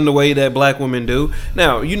nails done the way that black women do.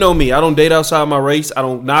 Now, you know me. I don't date outside my race. I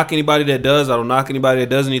don't knock anybody that does. I don't knock anybody that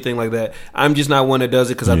does anything like that. I'm just not one that does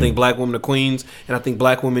it because I think black women are queens, and I think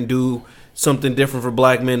black women do something different for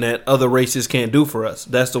black men that other races can't do for us.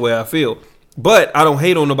 That's the way I feel. But I don't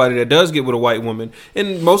hate on nobody that does get with a white woman.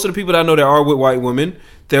 And most of the people that I know that are with white women,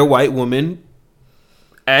 they're white women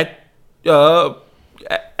act black.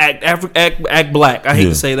 I hate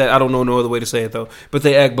to say that. I don't know no other way to say it though. But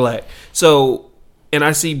they act black. So, and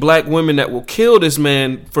I see black women that will kill this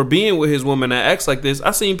man for being with his woman that acts like this.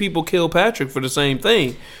 I seen people kill Patrick for the same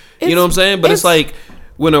thing. You know what I'm saying? But it's like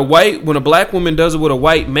when a black woman does it with a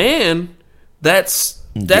white man, that's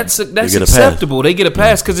acceptable. They get a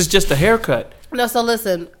pass because it's just a haircut. No, so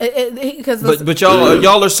listen, because but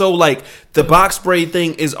y'all are so like the box braid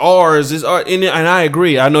thing is ours, and I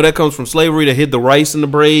agree. I know that comes from slavery to hid the rice in the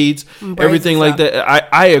braids everything like that.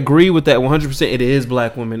 I agree with that 100%. It is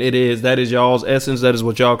black women. It is, that is y'all's essence. That is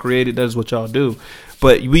what y'all created. That is what y'all do.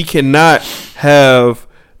 But we cannot have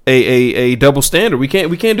a double standard. We can't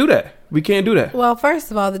do that. We can't do that. Well, first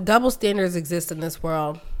of all, the double standards exist in this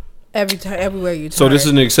world. Everywhere you turn. So this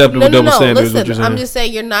is an acceptable double standard. Listen, I'm just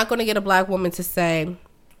saying you're not going to get a black woman to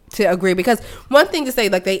agree, because one thing to say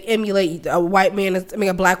like they emulate a white man.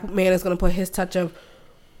 A black man is going to put his touch of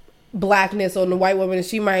blackness on the white woman, and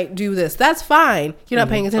she might do this. That's fine. You're not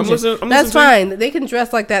paying attention. That's fine. They can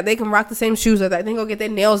dress like that. They can rock the same shoes like that. They can go get their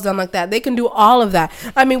nails done like that. They can do all of that.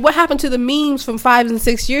 I mean, what happened to the memes from 5 and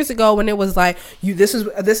 6 years ago when it was like, this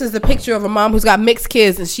is the picture of a mom who's got mixed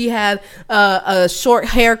kids, and she had a short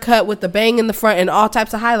haircut with the bang in the front and all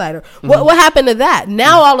types of highlighter. What happened to that?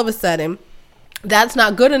 Now all of a sudden, that's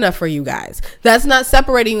not good enough for you guys. That's not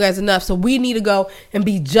separating you guys enough. So we need to go and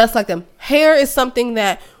be just like them. Hair is something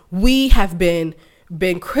that we have been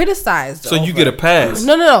criticized over. You get a pass.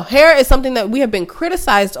 No. Hair is something that we have been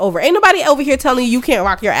criticized over. Ain't nobody over here telling you can't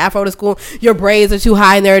rock your afro to school. Your braids are too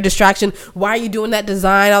high and they're a distraction. Why are you doing that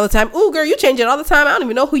design all the time? Ooh, girl, you change it all the time. I don't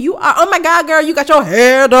even know who you are. Oh my God, girl, you got your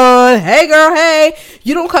hair done. Hey, girl, hey.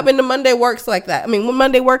 You don't come into Monday works like that. I mean,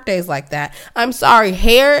 Monday work days like that. I'm sorry.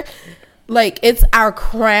 Hair, like, it's our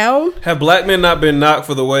crown. Have black men not been knocked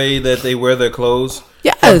for the way that they wear their clothes?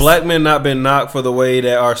 Yes. Have black men not been knocked for the way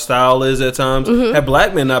that our style is at times? Have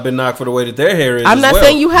black men not been knocked for the way that their hair is? I'm not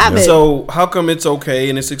saying you haven't. So how come it's okay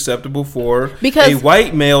and it's acceptable for a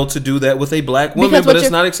white male to do that with a black woman, but it's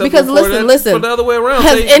not acceptable for the other way around?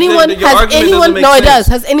 Has anyone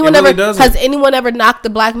ever knocked the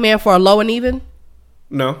black man for a low and even?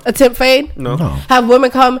 No. A tip fade? No. Have women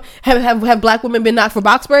have black women been knocked for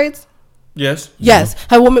box braids? Yes.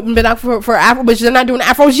 Have women been knocked for afro, but they're not doing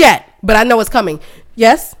afros yet, but I know it's coming.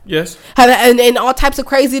 Yes. And all types of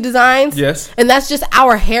crazy designs. Yes. And that's just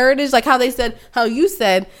our heritage. Like how you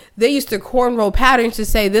said they used to cornrow patterns to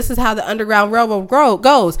say this is how the Underground Railroad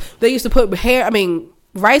goes. They used to put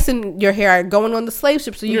rice in your hair going on the slave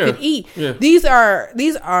ship so you could eat. Yeah. These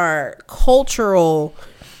are cultural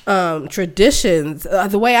traditions.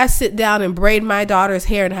 The way I sit down and braid my daughter's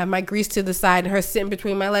hair and have my grease to the side and her sitting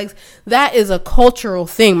between my legs, that is a cultural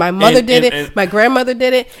thing. My mother did it, my grandmother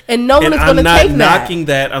did it, and no one is going to take that. I'm not knocking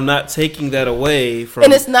that. I'm not taking that away from.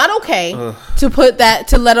 And it's not okay to put that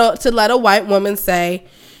to let a white woman say,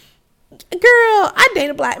 "Girl, I date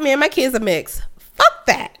a black man. My kids are mixed." Fuck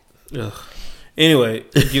that. Ugh. Anyway,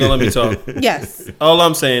 you gonna let me talk? Yes. All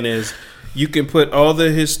I'm saying is, you can put all the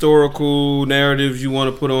historical narratives you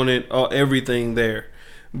want to put on it, everything there.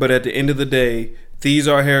 But at the end of the day, these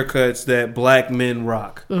are haircuts that black men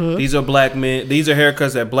rock. These are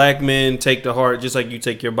haircuts that black men take to heart, just like you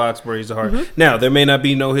take your box braids to heart. Now, there may not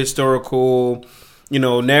be no historical,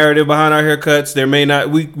 narrative behind our haircuts. There may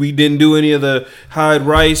not. We didn't do any of the hide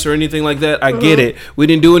rice or anything like that. I get it. We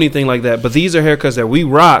didn't do anything like that. But these are haircuts that we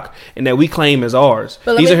rock and that we claim as ours.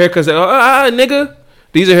 These are haircuts that, nigga.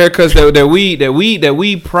 These are haircuts that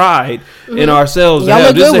we pride in ourselves.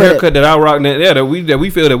 This is a haircut that I rock. That we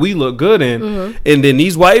feel that we look good in. And then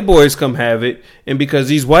these white boys come have it, and because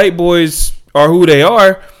these white boys are who they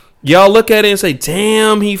are, y'all look at it and say,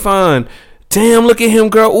 "Damn, he fine. Damn, look at him,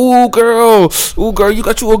 girl. Ooh, girl, you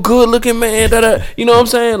got you a good looking man." Da-da. You know what I'm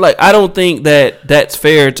saying? Like, I don't think that that's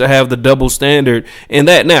fair to have the double standard in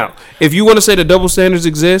that. Now, if you want to say the double standards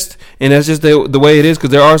exist and that's just the way it is, because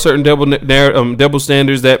there are certain double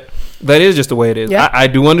standards that is just the way it is. Yeah. I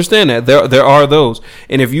do understand that there are those,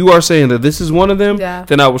 and if you are saying that this is one of them,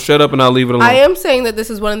 then I will shut up and I'll leave it alone. I am saying that this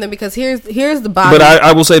is one of them because here's the bottom. But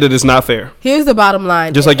I will say that it's not fair. Here's the bottom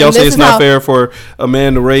line. Just like y'all say it's not fair for a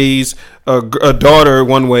man to raise a daughter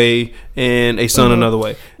one way and a son another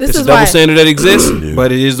way. It's a double standard that exists,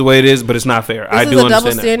 but it is the way it is. But it's not fair. I do understand that. This is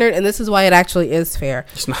a double standard, and this is why it actually is fair.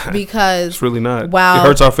 It's not, because it's really not. It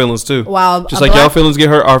hurts our feelings too. Just like y'all feelings get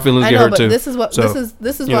hurt, our feelings get hurt too. This is what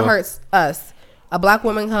this is what hurts us. A black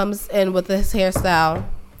woman comes in with this hairstyle,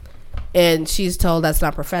 and she's told that's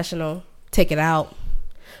not professional. Take it out.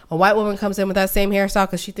 A white woman comes in with that same hairstyle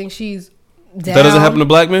because she thinks she's down. That doesn't happen to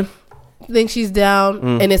black men? Thinks she's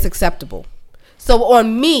down, and it's acceptable. So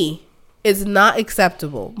on me, it's not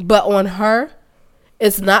acceptable. But on her,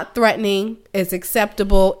 it's not threatening. It's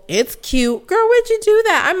acceptable. It's cute. Girl, where'd you do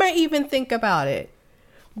that? I might even think about it.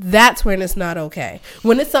 That's when it's not okay.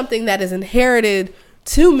 When it's something that is inherited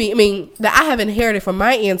to me, that I have inherited from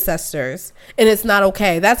my ancestors, and it's not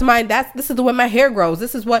okay. This is the way my hair grows.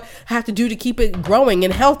 This is what I have to do to keep it growing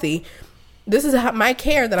and healthy. this is my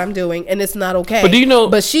care that I'm doing, and it's not okay. But do you know?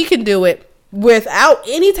 But she can do it without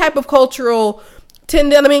any type of cultural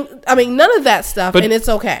tendency. I mean, none of that stuff, and it's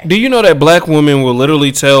okay. Do you know that black women will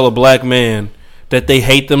literally tell a black man that they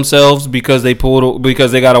hate themselves because they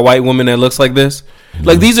got a white woman that looks like this?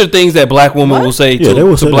 Like, these are things that black women will say to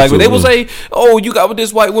black women. They will say, "Oh, you got with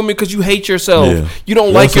this white woman because you hate yourself. Yeah. You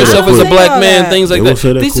don't like yourself as a black man." Things like that.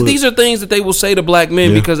 These are things that they will say to black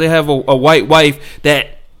men because they have a white wife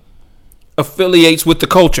that affiliates with the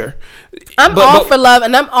culture. I'm all for love,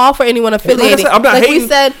 and I'm all for anyone affiliating. Like I'm not hating. We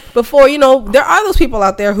said before, there are those people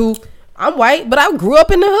out there who, I'm white, but I grew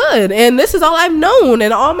up in the hood, and this is all I've known,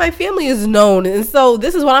 and all my family is known, and so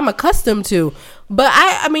this is what I'm accustomed to. But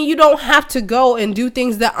I mean, you don't have to go and do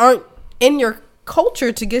things that aren't in your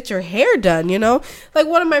culture to get your hair done, Like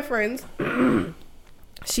one of my friends,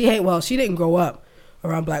 she didn't grow up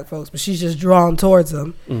around black folks, but she's just drawn towards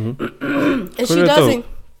them. Mm-hmm. And she doesn't.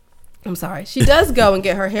 I'm sorry. She does go and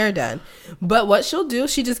get her hair done. But what she'll do,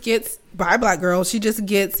 she just gets, by a black girl, she just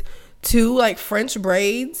gets 2 like French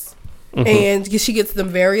braids, and she gets them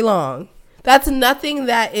very long. That's nothing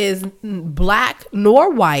that is black nor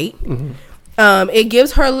white. It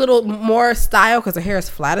gives her a little more style because her hair is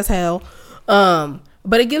flat as hell.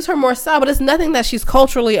 But it gives her more style, but it's nothing that she's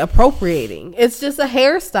culturally appropriating. It's just a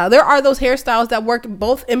hairstyle. There are those hairstyles that work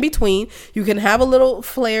both in between. You can have a little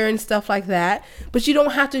flair and stuff like that, but you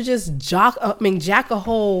don't have to just jack a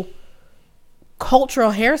whole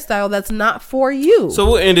cultural hairstyle that's not for you. So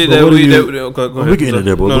we'll end it there. We can end it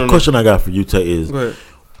there, but the question I got for you, Tay, is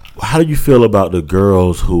how do you feel about the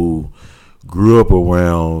girls who grew up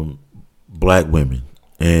around black women,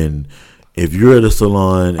 and if you're at a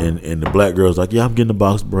salon and the black girl's like, yeah, I'm getting the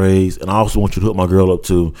box braids, and I also want you to hook my girl up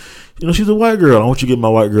too. She's a white girl. I want you to get my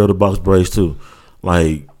white girl the box braids too.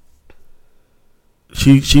 Like,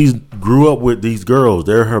 she grew up with these girls.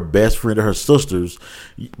 They're her best friend, they're her sisters,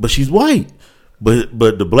 but she's white. But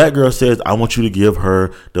the black girl says, I want you to give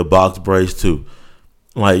her the box braids too.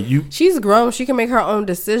 Like, she's grown. She can make her own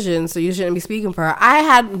decisions, so you shouldn't be speaking for her. I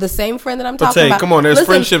had the same friend that I'm talking about. Come on, there's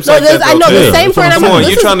friendships like that. I know the same friend. Come on,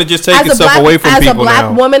 you're trying to just take yourself away from people now. As a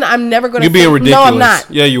black woman, I'm never going to. You're being ridiculous. No, I'm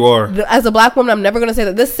not. Yeah, you are. As a black woman, I'm never going to say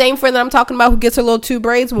that. This same friend that I'm talking about, who gets her little 2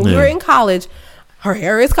 braids, when we were in college, her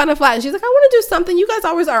hair is kind of flat, and she's like, I want to do something. You guys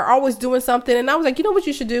are always doing something, and I was like, you know what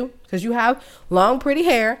you should do? Because you have long, pretty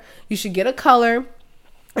hair. You should get a color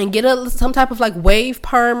and get some type of like wave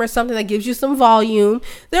perm or something that gives you some volume.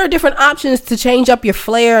 There are different options to change up your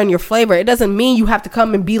flair and your flavor. It doesn't mean you have to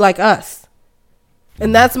come and be like us.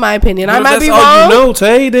 And that's my opinion. I might be wrong. If that's all you know,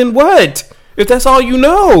 Tay, then what? If that's all you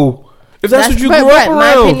know. If that's what you grew up around.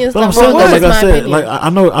 My opinion's not wrong. Like I said, like I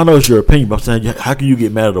know it's your opinion, but I'm saying, how can you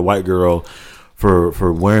get mad at a white girl for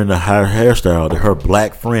wearing the hairstyle that her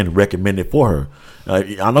black friend recommended for her?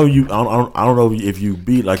 I know you. I don't know if you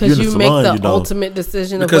be like you're in the salon. Make the ultimate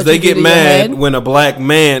decision because they get mad when a black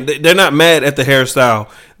man. They're not mad at the hairstyle.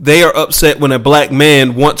 They are upset when a black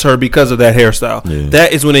man wants her because of that hairstyle. Yeah.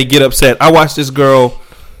 That is when they get upset. I watch this girl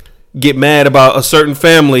get mad about a certain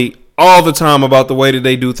family all the time about the way that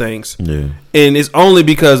they do things. Yeah. And it's only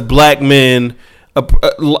because black men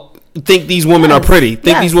think these women are pretty.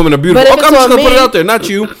 Think these women are beautiful. Okay, I'm just gonna put it out there. Not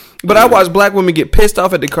you. But I watch black women get pissed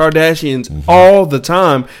off at the Kardashians all the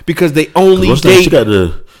time because they only date. She got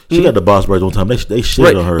the boss braids one time. They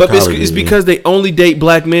shit on her. But it's because they only date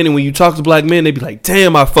black men, and when you talk to black men, they be like,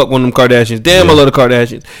 "Damn, I fuck one of them Kardashians. Damn, I love the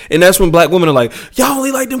Kardashians." And that's when black women are like, "Y'all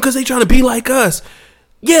only like them because they trying to be like us."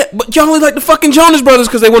 Yeah, but y'all only like the fucking Jonas Brothers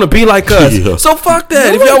because they want to be like us. Yeah. So fuck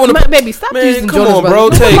that. If y'all want to, baby, stop using come Jonas on, bro.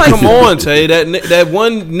 Tay, come on, Tay. That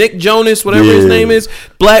one Nick Jonas, whatever his name is.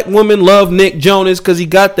 Black women love Nick Jonas because he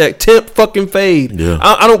got that tip fucking fade. Yeah.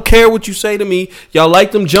 I don't care what you say to me. Y'all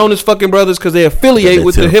like them Jonas fucking brothers because they affiliate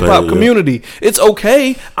with the hip hop community. It's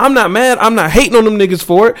okay. I'm not mad. I'm not hating on them niggas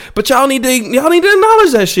for it. But y'all need to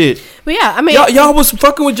acknowledge that shit. But yeah, I mean, y'all was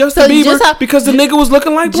fucking with Justin Bieber because the nigga was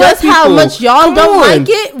looking like black people. Just how much y'all don't like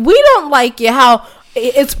it. We don't like it. How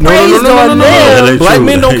it's praised on them. Black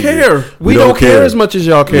men don't care. We don't care as much as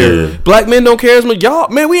y'all care. Yeah. Black men don't care as much. Y'all,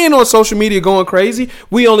 man, we ain't on social media going crazy.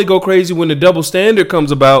 We only go crazy when the double standard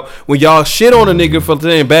comes about. When y'all shit on a nigga for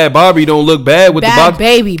saying Bad Barbie don't look bad with Bad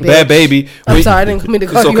Baby. Bad Baby. I'm sorry, I didn't mean to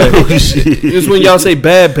call you. It's when y'all say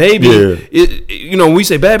Bad Baby. Yeah. We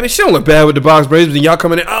say Bad Baby. She don't look bad with the box braids. But then y'all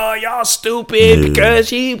come in, oh, y'all stupid because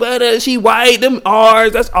she white. Them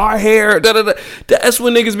ours. That's our hair. That's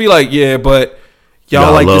when niggas be like, yeah, but.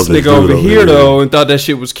 Y'all like this nigga over here though, and thought that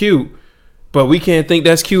shit was cute. But we can't think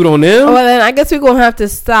that's cute on them. Well, then I guess we're gonna have to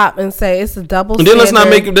stop and say it's a double. And then let's not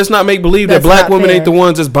make believe that black women ain't the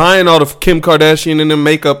ones that's buying all the Kim Kardashian and them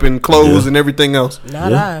makeup and clothes and everything else.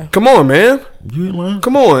 Not I. Come on, man.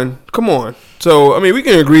 Come on. So I mean, we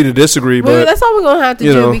can agree to disagree, but that's all we're gonna have to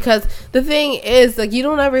do because the thing is, like, you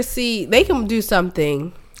don't ever see they can do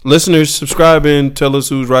something. Listeners, subscribe and tell us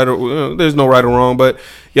who's right or there's no right or wrong, but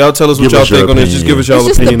y'all tell us what y'all think on this. Just give us y'all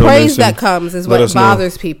opinion on this. The praise that comes is what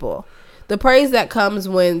bothers people. The praise that comes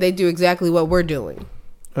when they do exactly what we're doing.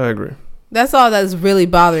 I agree. That's all that's really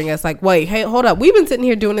bothering us. Like, wait, hey, hold up. We've been sitting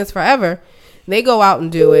here doing this forever. They go out and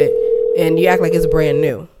do it, and you act like it's brand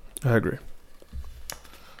new. I agree.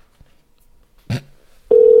 Who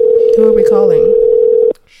are we calling?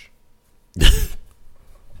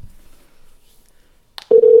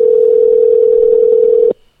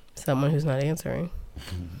 Someone who's not answering.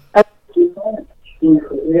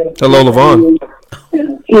 Hello, Levon.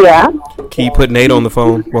 Yeah. Can you put Nate on the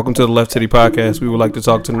phone? Welcome to the Left Titty Podcast. We would like to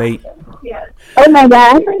talk to Nate. Oh my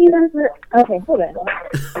God! I thought you guys were okay. Hold on.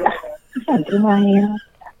 I'm trying to do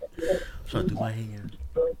my hair.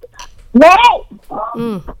 Nate!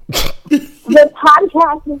 The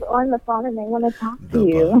podcast is on the phone and they want to talk to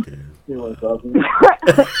you. What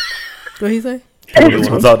did he say? He wants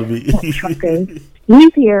to talk to me. Okay.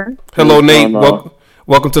 He's here. Hello, Nate.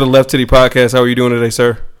 Welcome to the Left Titty Podcast. How are you doing today,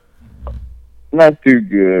 sir? Not too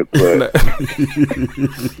good, but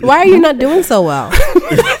why are you not doing so well?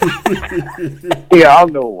 Yeah, I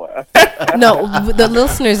know why. No, the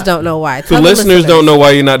listeners don't know why. The listeners don't know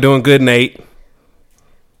why you're not doing good, Nate.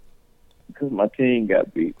 Because my team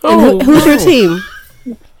got beat. And who's your team?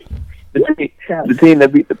 The team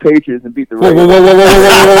that beat the Patriots and beat the Whoa.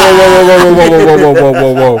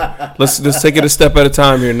 Let's take it a step at a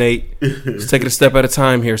time here, Nate. Let's take it a step at a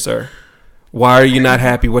time here, sir. Why are you not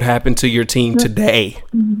happy? What happened to your team today?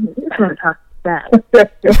 Hey,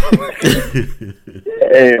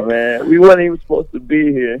 man, we weren't even supposed to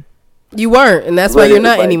be here. You weren't, and that's why you're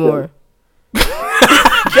not anymore.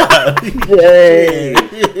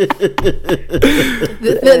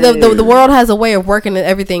 The world has a way of working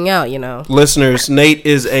everything out, you know. Listeners, Nate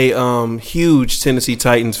is a huge Tennessee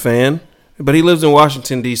Titans fan, but he lives in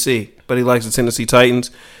Washington, D.C., but he likes the Tennessee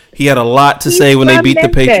Titans. He had a lot to say when they beat the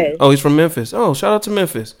Patriots. Oh, he's from Memphis. Oh, shout out to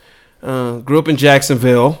Memphis. Grew up in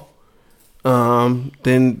Jacksonville.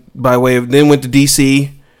 Then went to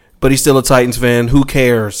D.C., but he's still a Titans fan. Who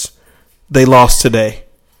cares? They lost today.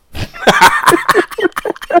 Hey,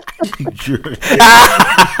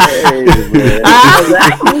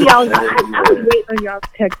 y'all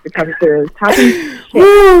text to come through. Hey,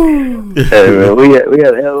 man, we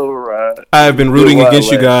had a hell of a ride. I have been rooting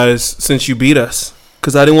against you guys since you beat us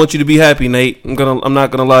because I didn't want you to be happy, Nate. I'm not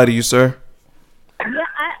gonna lie to you, sir. Yeah,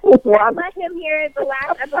 I let him hear the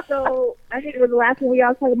last episode. I think it was the last one we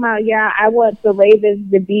all talking about. Yeah, I want the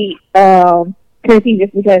Ravens to beat Tennessee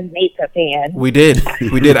just because Nate's a fan. We did.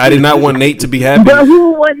 I did not want Nate to be happy. But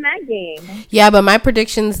who won that game? Yeah, but my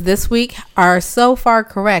predictions this week are so far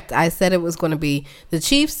correct. I said it was going to be the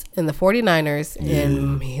Chiefs and the 49ers,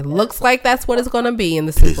 and it looks like that's what it's going to be in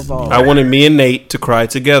the Super Bowl. I wanted me and Nate to cry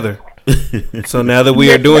together. So now that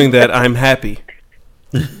we are doing that, I'm happy.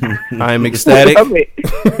 I'm ecstatic.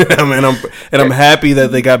 and I'm happy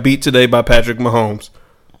that they got beat today by Patrick Mahomes.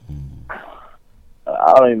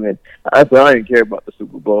 I don't even care about the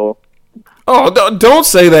Super Bowl. Oh, don't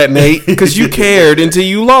say that, Nate, because you cared until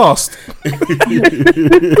you lost.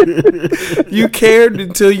 You cared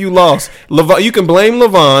until you lost. You can blame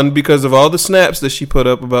LaVon because of all the snaps that she put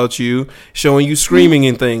up about you, showing you screaming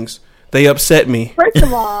and things. They upset me. First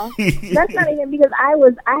of all, that's not even because I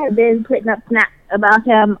had been putting up snaps about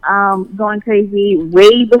him going crazy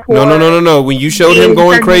way before. No. When you showed him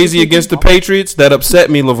going crazy against the Patriots, that upset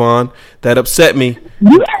me, LaVon. That upset me.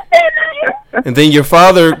 And then your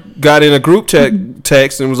father got in a group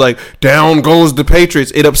text and was like, "Down goes the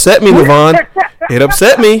Patriots." It upset me, LaVon. It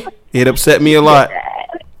upset me. It upset me a lot.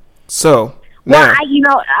 So. Well,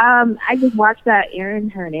 I just watched that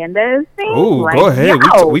Aaron Hernandez thing. Oh, go ahead.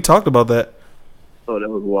 We talked about that. Oh, that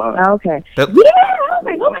was wild. Okay. I was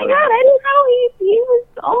like, oh my God, I didn't know he was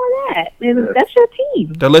on that. And that's your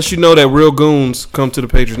team. That lets you know that real goons come to the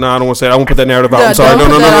Patriots. No, I don't want to say it. I won't put that narrative out. I'm sorry. No.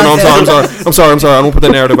 I'm sorry. I won't put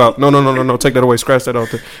that narrative out. No. Take that away. Scratch that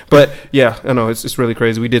out there. But yeah, I know it's really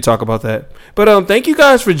crazy. We did talk about that. But thank you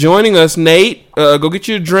guys for joining us, Nate. Go get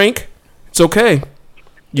you a drink. It's okay.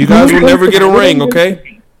 You guys will never get a ring,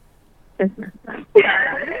 okay?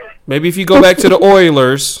 Maybe if you go back to the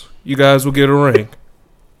Oilers, you guys will get a ring.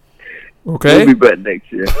 Okay? We'll be back next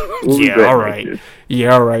year. Yeah, all right.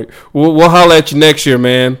 Yeah, all right. We'll holler at you next year,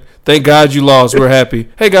 man. Thank God you lost. We're happy.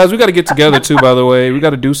 Hey guys, we got to get together too. By the way, we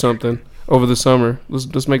got to do something over the summer.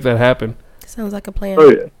 Let's make that happen. Sounds like a plan. Oh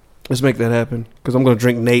yeah. Let's make that happen because I'm gonna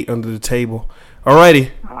drink Nate under the table.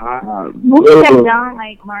 Alrighty. We'll check down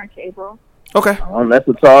like March, April. Okay. That's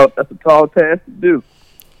a tall task to do.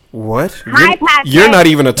 What? Hi, Patrick. You're not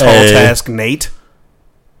even a tall task, Nate.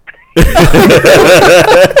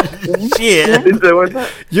 Shit.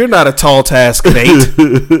 You're not a tall task, Nate.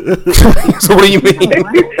 So what do you mean?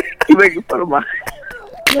 You making fun of my.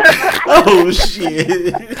 Oh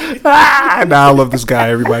shit! Nah, I love this guy.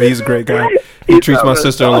 Everybody, he's a great guy. He treats my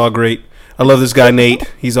sister-in-law great. I love this guy, Nate.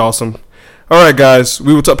 He's awesome. All right, guys.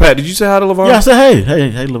 We will talk. Pat, did you say hi to LeVar? Yeah, I said hey,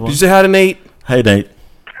 LeVar. Did you say hi to Nate? Hey, Nate.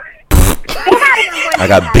 I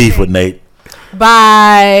got beef with Nate.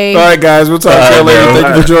 Bye. All right, guys. We'll talk to you later.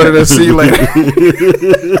 Thank you for joining us. See you later.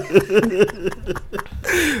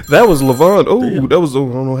 That was LeVon. Oh, that was. I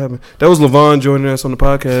don't know what happened. That was LeVon joining us on the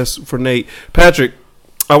podcast for Nate. Patrick,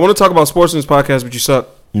 I want to talk about sports in this podcast, but you suck.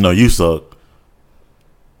 No, you suck.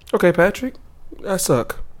 Okay, Patrick, I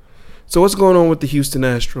suck. So what's going on with the Houston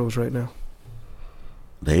Astros right now?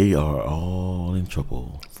 They are all in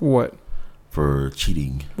trouble. For what? For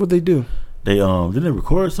cheating. What'd they do? They didn't they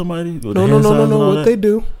record somebody? No. What they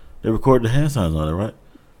do? They recorded the hand signs on it, right?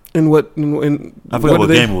 And what? I forgot what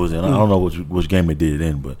game it was in. I don't know which game they did it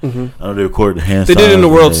in, but I know they recorded the hand signs. They did it in the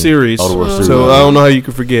World Series. The World Series. So I don't know how you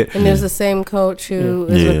could forget. And there's the same coach who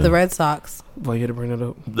is with the Red Sox. Why you had to bring that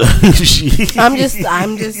up? I'm just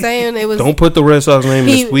saying it was. Don't put the Red Sox name in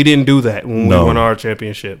this. We didn't do that when we won our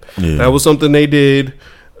championship. Yeah. That was something they did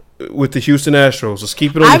with the Houston Astros. Let's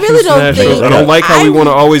keep it on the Houston Astros. I don't like how we want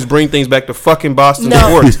to always bring things back to fucking Boston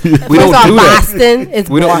sports. We don't do that.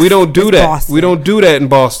 We don't do that. Boston. We don't do that in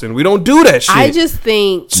Boston. We don't do that shit. I just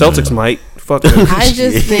think Celtics might. Fuck them. I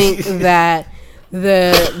just think that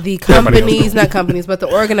the companies, not companies, but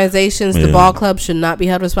the organizations, the ball club should not be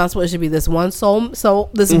held responsible. It should be this one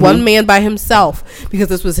one man by himself, because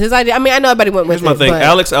this was his idea. I mean, I know everybody went with it. Here's my thing.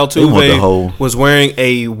 Alex Altuve was wearing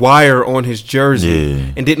a wire on his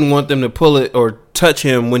jersey and didn't want them to pull it or touch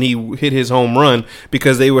him when he hit his home run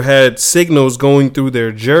because they had signals going through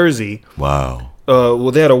their jersey. Wow.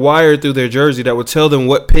 They had a wire through their jersey that would tell them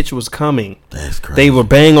what pitch was coming. That's crazy. They would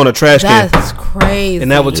bang on a trash can. That's crazy.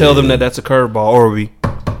 And that would tell them that that's a curveball or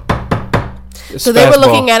So they were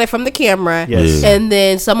looking at it from the camera. Yes. And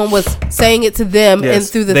then someone was saying it to them and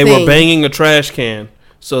through the thing. They were banging a trash can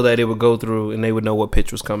so that it would go through and they would know what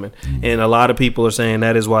pitch was coming. And a lot of people are saying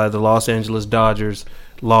that is why the Los Angeles Dodgers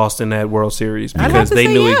lost in that World Series, because they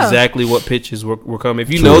knew exactly what pitches were coming.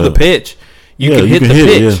 If you know the pitch, you can hit the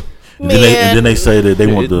pitch. And then they say that they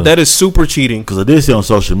want that is super cheating. Because I did see on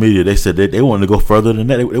social media, they said they wanted to go further than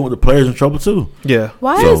that. They want the players in trouble too. Yeah.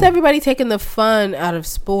 Why is everybody taking the fun out of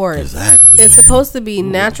sports? Exactly. It's supposed to be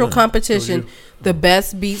natural competition. The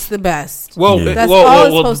best beats the best. Well,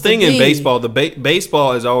 the thing in baseball,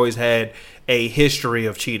 baseball has always had a history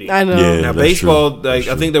of cheating. I know. Yeah, now baseball, I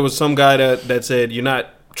think there was some guy that said you're not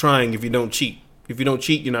trying if you don't cheat. If you don't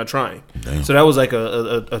cheat, you're not trying. Damn. So that was like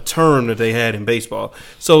a term that they had in baseball.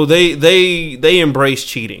 So they embrace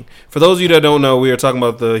cheating. For those of you that don't know, we are talking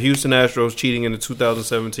about the Houston Astros cheating in the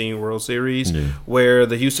 2017 World Series, where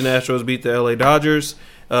the Houston Astros beat the LA Dodgers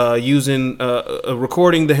using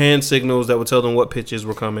recording the hand signals that would tell them what pitches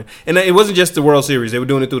were coming. And it wasn't just the World Series; they were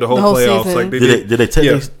doing it through the whole playoffs. Season. Like did they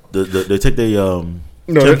take they take the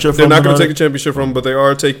No, they're not going to take a championship from them, but they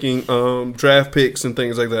are taking draft picks and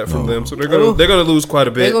things like that from them. So they're going to lose quite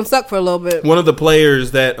a bit. They're going to suck for a little bit. One of the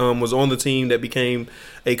players that was on the team that became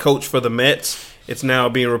a coach for the Mets, it's now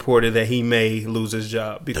being reported that he may lose his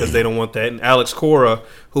job because they don't want that. And Alex Cora,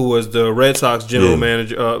 who was the Red Sox general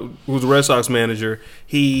manager, who was the Red Sox manager,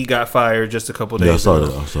 he got fired just a couple days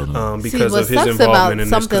ago because of his involvement in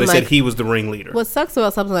this. Because they said he was the ringleader. What sucks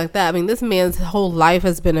about something like that, I mean, this man's whole life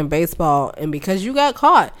has been in baseball, and because you got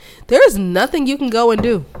caught, there's nothing you can go and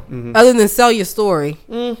do other than sell your story.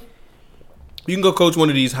 You can go coach one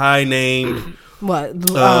of these high-named...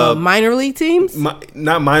 minor league teams?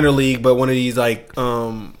 Not minor league, but one of these like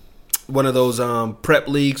one of those prep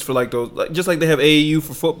leagues for like those, just like they have AAU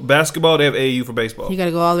for basketball, they have AAU for baseball. You got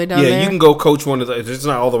to go all the way down there? Yeah, you can go coach one of those. It's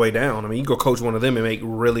not all the way down. I mean, you can go coach one of them and make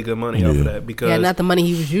really good money off of that. Because not the money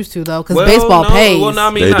he was used to though, because baseball pays. Well, no, I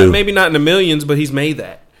mean, maybe not in the millions, but he's made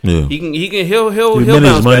that. Yeah, he'll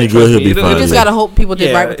bounce money back. Good, he'll be fine. You just gotta hope people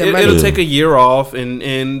did right with their money. It'll take a year off,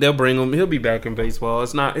 and they'll bring him. He'll be back in baseball.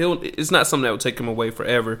 It's not something that will take him away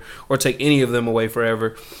forever, or take any of them away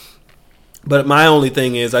forever. But my only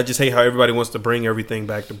thing is, I just hate how everybody wants to bring everything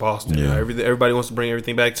back to Boston. Yeah. Everybody wants to bring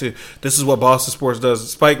everything back to, this is what Boston sports does.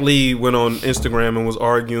 Spike Lee went on Instagram and was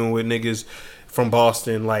arguing with niggas from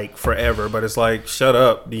Boston like forever, but it's like, shut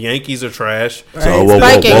up. The Yankees are trash. Right. So,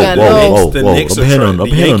 the Knicks are trash. The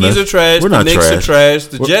Yankees are trash. The Knicks are trash.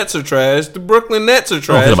 The Jets are trash. The Brooklyn Nets are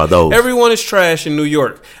trash. About those. Everyone is trash in New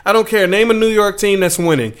York. I don't care. Name a New York team that's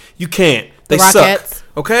winning. You can't. They suck.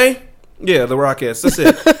 Okay? Yeah, the Rockets. That's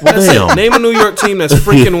it. That's it. Name a New York team that's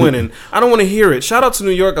freaking winning. I don't want to hear it. Shout out to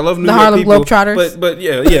New York. I love New York Harlem people. Globetrotters. But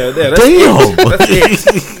yeah. That's it. That's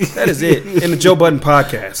it. That is it. In the Joe Budden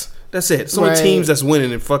podcast. That's it. So many teams that's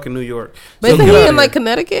winning in fucking New York. But isn't he in like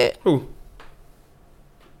Connecticut? Who?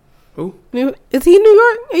 Is he in New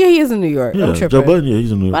York? Yeah, he is in New York. Yeah, I'm tripping. Joe Budden,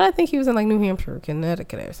 he's in New York. But I think he was in like New Hampshire,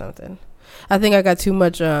 Connecticut, or something. I think I got too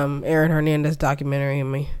much Aaron Hernandez documentary in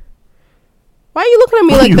me. Why are you looking at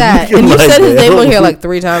me like that? And you said his name on here like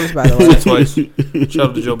 3 times, by the way. Twice.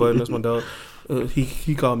 Shout out to Joe Budden. That's my dog.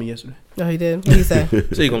 He called me yesterday. Oh, he did? What did he say?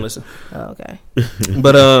 So you gonna listen. Oh, okay.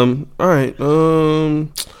 But all right.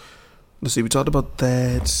 Let's see. We talked about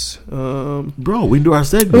that. Bro, we can do our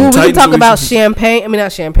segment. Ooh, we can talk about Champagne. I mean,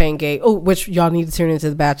 not Champagne Gate. Oh, which y'all need to tune into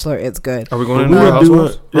The Bachelor. It's good. Are we going to do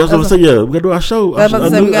Housewives? I was going to say, yeah, we got to do our show. I was about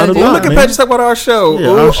to say, we got to do Look at Pat just talk about our show. Yeah,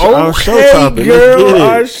 our show topic. Girl,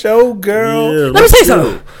 our show, girl. Yeah, let me say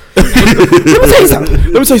something. Let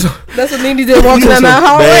me say something. That's what Nene did walking down that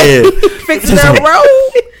hallway. Fixing that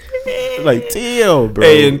road. Like, damn, bro.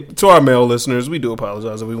 Hey, and to our male listeners, we do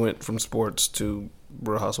apologize if we went from sports to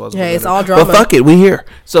Real Housewives. Yeah, it's all drama. But fuck it, we here.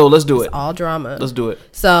 So let's do it. It's all drama. Let's do it.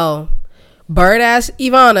 So, bird ass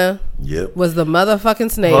Ivana was the motherfucking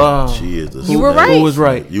snake. She is the snake. You were right. Who was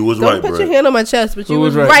right? You was Don't right, Brett. put your hand on my chest, but you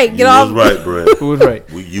was right. right. Get off. You was right, Brett. Who was right?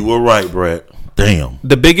 You were right, Brett. Damn.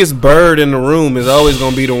 The biggest bird in the room is always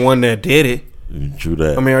going to be the one that did it. True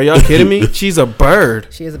that. I mean, are y'all kidding me? She's a bird.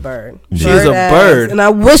 She is a bird. She's a bird. And I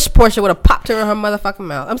wish Portia would have popped her in her motherfucking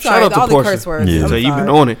mouth. I'm sorry. Shout out all to the Portia. curse words. Yeah. So you've been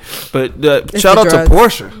on it. But shout out to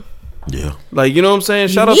Portia. Yeah. Like, you know what I'm saying?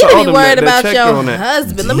 Shout out you to need all to be them worried that about checked your her on that.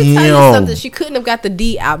 husband. Let me tell you something. She couldn't have got the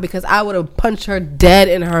D out because I would have punched her dead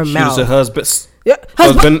in her She mouth. was a husband. Yeah,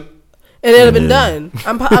 husband. And it'd have been Yeah.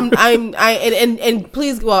 done. And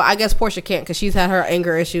please, well, I guess Portia can't because she's had her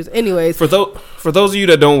anger issues. Anyways, For those of you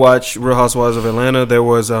that don't watch Real Housewives of Atlanta, there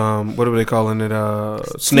was what are they calling it?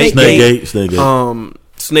 Snakegate.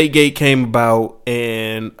 Snakegate came about,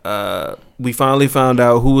 and we finally found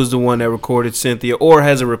out who was the one that recorded Cynthia, or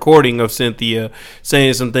has a recording of Cynthia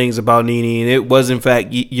saying some things about Nene, and it was in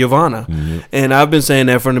fact Ivana. Mm-hmm. And I've been saying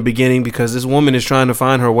that from the beginning because this woman is trying to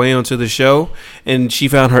find her way onto the show, and she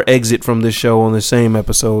found her exit from this show on the same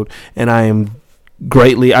episode, and I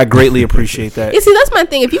greatly appreciate that. You see, that's my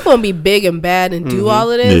thing. If you're gonna be big and bad and do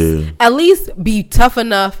all of this, at least be tough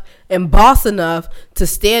enough and boss enough to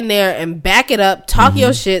stand there and back it up, talk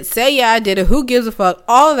your shit, say yeah I did it, who gives a fuck,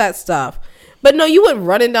 all of that stuff. But no, you went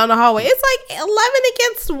running down the hallway. It's like 11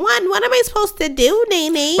 against 1. What am I supposed to do,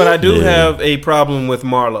 Nene? But I do have a problem with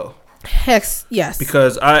Marlo. Hex, yes.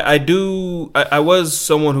 Because I was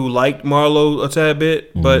someone who liked Marlo a tad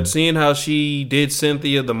bit, but seeing how she did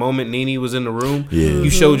Cynthia the moment Nene was in the room, you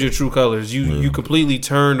showed your true colors. You completely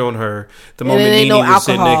turned on her the moment Nene was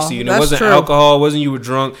sitting next to you. And it wasn't alcohol, it wasn't you were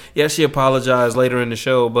drunk. Yes, she apologized later in the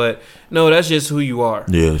show, but no, that's just who you are.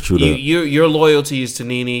 Yeah, true that. Your loyalty is to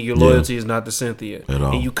Nene. Your loyalty is not to Cynthia. At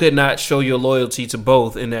all. And you could not show your loyalty to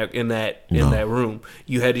both in that room.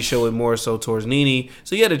 You had to show it more so towards Nene.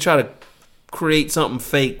 So you had to try to create something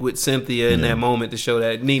fake with Cynthia in that moment to show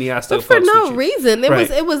that Nene, I still but for fucks no with you. reason.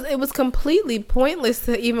 Right. It was completely pointless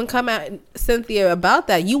to even come at Cynthia about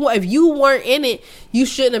that. If you weren't in it, you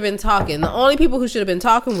shouldn't have been talking. The only people who should have been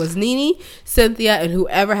talking was Nene, Cynthia, and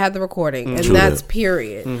whoever had the recording, and that's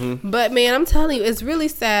period. Mm-hmm. But man, I'm telling you, it's really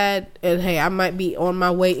sad. And hey, I might be on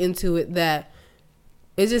my way into it that.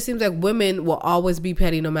 It just seems like women will always be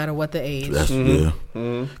petty no matter what the age. That's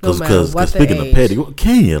Because speaking of petty,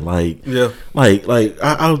 Kenya, like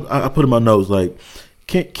I put in my notes like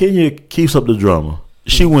Kenya keeps up the drama.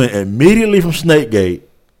 She went immediately from Snakegate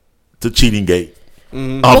to Cheating Gate.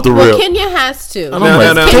 Off the rip. Kenya has to. No.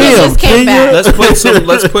 Kenya just came back.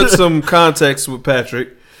 Let's put some context with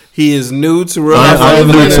Patrick. He is new to Real I'm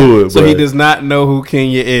new to it, so he does not know who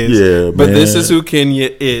Kenya is. Yeah, but this is who Kenya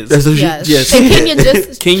is. That's who yes. And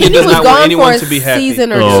Kenya does was not gone want anyone for to be a happy.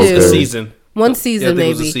 season or two. A season. One season, maybe.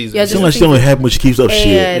 It was a season. Yeah, seems like she only happy when she keeps up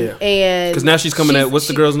shit. And because now she's coming at what's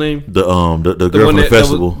the girl's name? The girl from the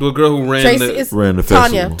festival. The girl who ran the festival.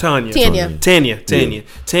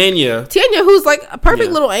 Tanya, who's like a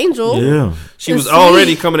perfect little angel. Yeah, she was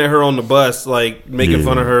already coming at her on the bus, like making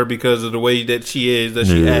fun of her because of the way that she is, that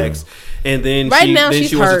she acts. And then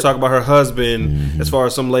she wants to talk about her husband as far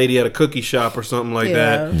as some lady at a cookie shop or something like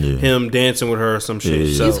that. Yeah. Him dancing with her or some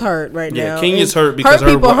shit. She's hurt right now. Kenya's hurt because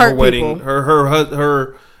her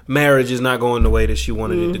her marriage is not going the way that she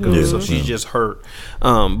wanted it to go, so she's just hurt.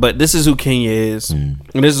 But this is who Kenya is, and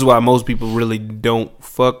this is why most people really don't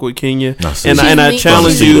fuck with Kenya. And I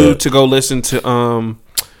challenge you to go listen to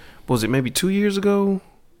what was it, maybe 2 years ago,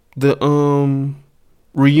 the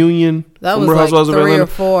reunion. That was like 3 or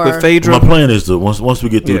 4. With Phaedra. My plan is to once we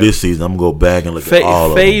get through this season, I'm gonna go back and look at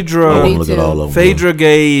all of them. Phaedra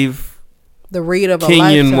gave the read of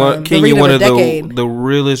Kenya a lifetime. Kenya one of the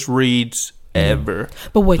realest reads ever.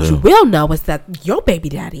 But what you will know is that your baby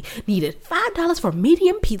daddy needed $5 for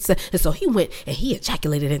medium pizza, and so he went and he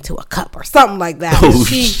ejaculated into a cup or something like that.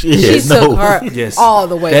 She took her all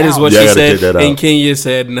the way. That is out. what she said, and Kenya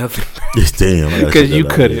said nothing. Damn, because you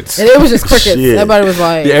couldn't. And it was just crickets. Everybody was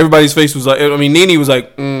like, everybody's face was like. I mean, Nene was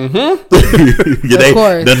like, of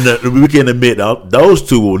course. We can admit those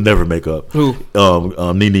two will never make up. Who?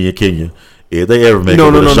 Nene and Kenya. If they ever make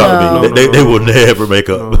up, they will never make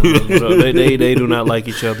up. They do not like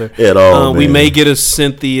each other at all. We may get a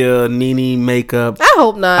Cynthia Nene makeup. I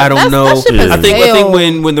hope not. I don't know. I think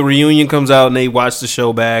when the reunion comes out and they watch the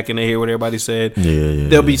show back and they hear what everybody said,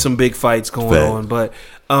 there'll be some big fights going on. But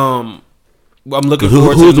I'm looking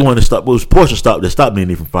forward to. Who's the one that stopped? Was Portia stopped? That stopped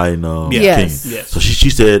Nene from fighting Kenya. So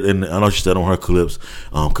she said, and I know she said on her clips,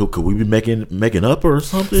 could we be making up or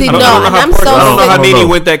something? See, I don't know how Nene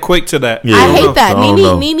went that quick to that. I hate that.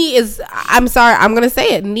 Nene is. I'm sorry. I'm gonna say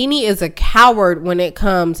it. Nene is a coward when it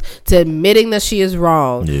comes to admitting that she is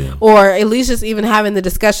wrong, or at least just even having the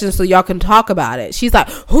discussion so y'all can talk about it. She's like,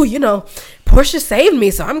 Portia saved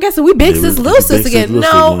me, so I'm guessing we big sis, little sis again.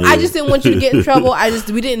 No, I just didn't want you to get in trouble.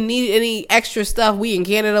 We didn't need any extra stuff. We in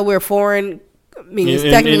Canada, we're foreign. I mean, it's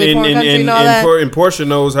technically foreign country and all that. And Portia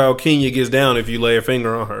knows how Kenya gets down if you lay a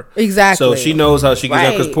finger on her. Exactly. So she knows how she gets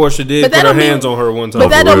down because Portia did put her hands on her one time. But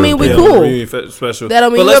that don't mean we cool. Special. That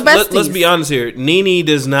don't mean we're besties. Let's be honest here. Nene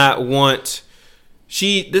does not want.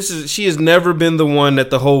 She has never been the one that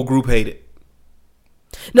the whole group hated.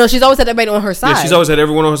 No, she's always had everybody on her side. Yeah, she's always had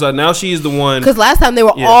everyone on her side. Now she's the one. Because last time they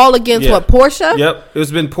were all against what, Portia? Yep.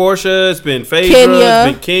 It's been Portia. It's been Phaedra.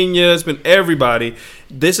 It's been Kenya. It's been everybody.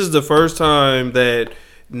 This is the first time that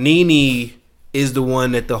Nene is the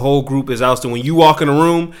one that the whole group is ousting. When you walk in a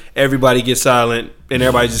room, everybody gets silent and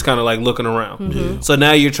everybody's just kind of like looking around. Mm-hmm. So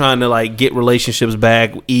now you're trying to like get relationships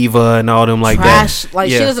back, Eva and all them like that.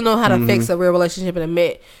 Like she doesn't know how to fix a real relationship and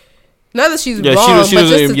admit. Not that she's wrong, but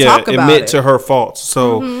just to talk about admit to her faults.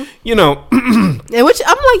 So, you know. And which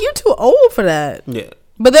I'm like, you're too old for that. Yeah.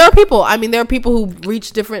 But there are people who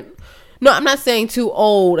reach different. No, I'm not saying too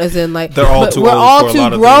old as in like. They're all too old. We're all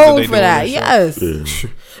too grown for that. Yes. Yeah.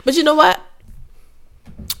 But you know what?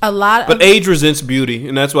 But age resents beauty,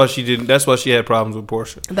 and that's why she didn't. That's why she had problems with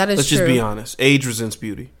Portia. That is Let's true. just be honest. Age resents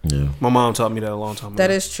beauty. Yeah. My mom taught me that a long time ago. That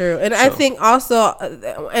is true, and I think also,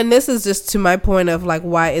 and this is just to my point of like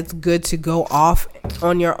why it's good to go off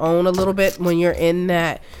on your own a little bit when you're in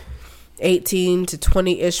that 18 to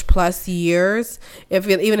 20-ish plus years.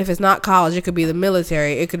 Even if it's not college, it could be the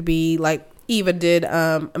military. It could be like Eva did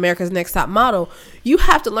America's Next Top Model. You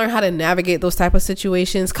have to learn how to navigate those type of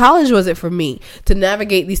situations. College was it for me to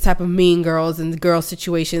navigate these type of mean girls and girl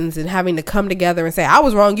situations and having to come together and say, I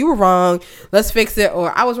was wrong, you were wrong, let's fix it,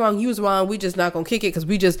 or I was wrong, you was wrong, we just not gonna kick it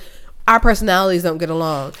because our personalities don't get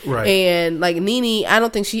along. Right. And like Nene, I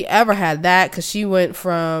don't think she ever had that because she went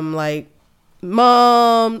from like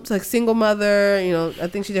mom to like single mother, I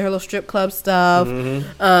think she did her little strip club stuff.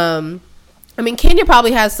 Mm-hmm. I mean, Kenya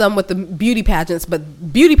probably has some with the beauty pageants,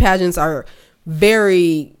 but beauty pageants are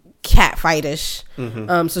very catfightish.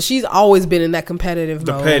 Mm-hmm. So she's always been in that competitive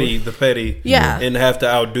mode. The petty. Yeah. And have to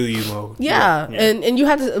outdo you mode. Yeah. And you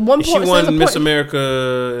have to, at one point. She won Miss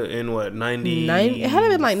America in what, 90? It had to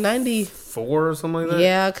been like 94 or something like that?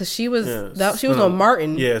 Yeah, because she was, she was on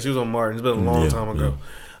Martin. Yeah, she was on Martin. It's been a long time ago.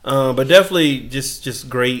 But definitely just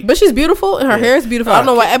great. But she's beautiful and her hair is beautiful. I don't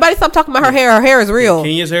know why everybody stop talking about her hair. Her hair is real.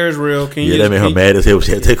 Kenya's hair is real. That made her mad as hell.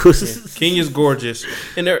 She had to take Kenya's gorgeous,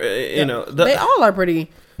 and they all are pretty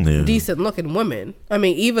decent looking women. I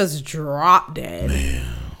mean, Eva's drop dead. Man.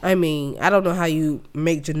 I mean, I don't know how you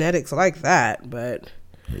make genetics like that, but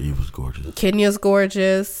Eva's gorgeous. Kenya's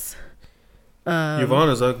gorgeous.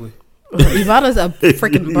 Ivana's ugly. Ivana's a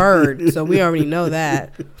freaking bird, so we already know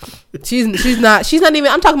that. She's not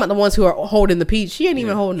even. I'm talking about the ones who are holding the peach. She ain't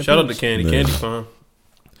even holding the peach. Shout out to Candy. Candy's fine.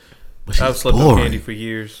 But I've slept with Candy for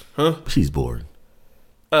years. Huh? She's boring.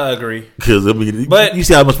 I agree. Because I mean, but you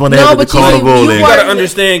see how much fun they have at the carnival. You gotta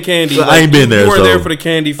understand Candy. So I ain't been there. You weren't there for the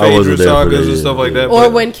Candy Phaedra sagas and stuff like that. Or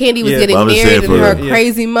when Candy was getting married and her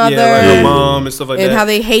crazy mother, like her mom and stuff like that, and how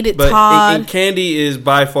they hated but Todd. Candy is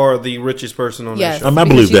by far the richest person on that show. I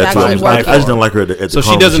believe that too. I just don't like her at the so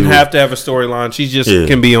she doesn't have to have a storyline. She just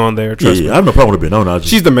can be on there. Trust me. I have no problem with being on there.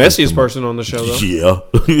 She's the messiest person on the show, though. Yeah,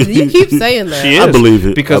 you keep saying that. She is. I believe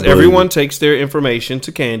it because everyone takes their information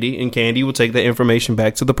to Candy, and Candy will take that information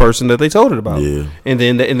back to the person that they told it about. Yeah. And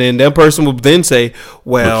then that person will then say,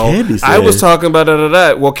 well I was talking about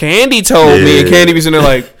that. Well, Candy told me, and Candy be sitting there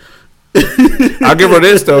like, I'll give her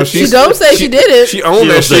this though. She don't say she did it. She owned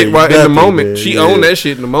that shit right in the moment. She owned that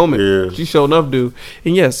shit in the moment. She showed enough, dude.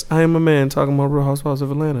 And yes, I am a man talking about Real Housewives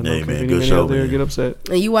of Atlanta. Hey man, good show. Out there get upset.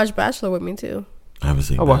 And you watched Bachelor with me too. I haven't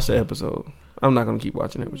seen. I watched the episode. I'm not gonna keep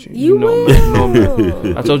watching it with you. You know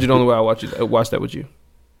will. I told you the only way I watch that with you.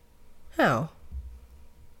 How?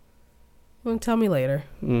 Well, tell me later.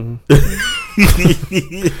 Mm-hmm.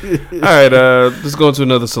 All right, let's go into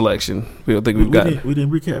another selection. We don't think we've got it. We didn't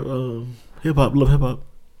recap hip hop. Love hip hop.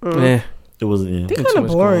 Yeah, it wasn't. Yeah, they're kind of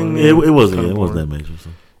boring. It wasn't. It wasn't that major. So.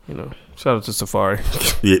 You know, shout out to Safari.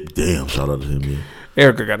 Yeah, damn. Shout out to him. Yeah,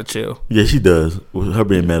 Erica got to chill. Yeah, she does. Her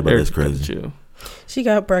being mad about that's crazy. Chill. She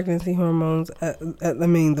got pregnancy hormones. I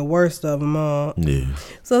mean, the worst of them all. Yeah.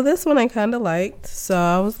 So this one I kind of liked. So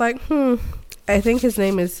I was like, I think his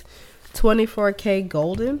name is 24K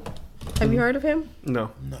Golden. Have you heard of him?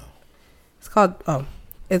 No. It's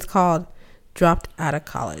called Dropped Out of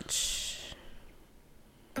College.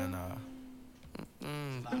 And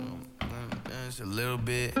it's a little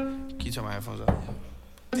bit. Can you turn my headphones up?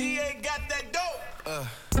 DA got that dope.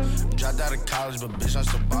 Dropped out of college, but bitch, I'm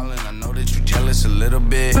still ballin'. I know that you jealous a little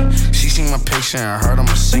bit. She seen my picture and heard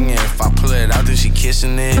I'ma sing it. If I pull it out, then she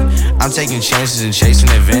kissing it. I'm taking chances and chasing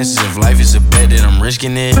advances. If life is a bet, then I'm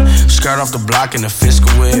risking it. Skirt off the block in a fiscal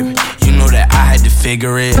whip. You know that I had to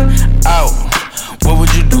figure it out. What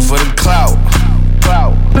would you do for the clout?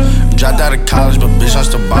 Dropped out of college, but bitch, I'm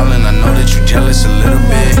still ballin'. I know that you jealous a little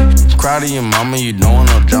bit. Crowd of your mama, you don't want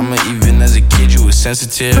no drama. Even as a kid, you was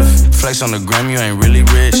sensitive. Flex on the gram, you ain't really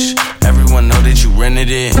rich. Everyone know that you rented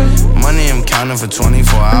it. Money I'm counting for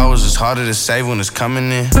 24 hours. It's harder to save when it's coming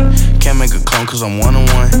in. Can't make a clone cause I'm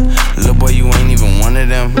one-on-one. Little boy, you ain't even one of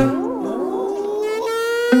them.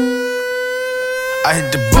 I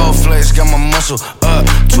hit the ball flex, got my muscle up.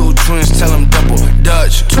 Two twins, tell them double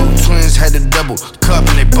Dutch. Two twins had the double cup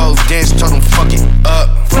and they both danced, told them fuck it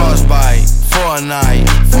up. Frostbite, for a night.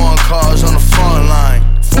 Foreign cars on the front line.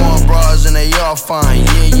 Foreign bras and they all fine.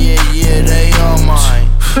 Yeah, they all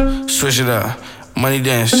mine. Switch it up. Money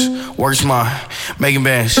dance, work smart, making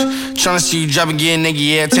bands. Tryna see you drop and get nigga,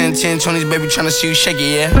 yeah. 10, 20s, baby, tryna see you shake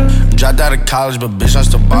it, yeah. Dropped out of college, but bitch, I'm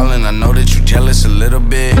still ballin'. I know that you jealous a little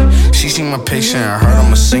bit. She seen my picture and heard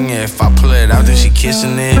I'ma sing it. If I pull it out, then she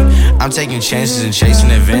kissing it. I'm taking chances and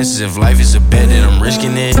chasing advances. If life is a bet, then I'm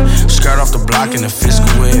risking it. Skirt off the block in a fiscal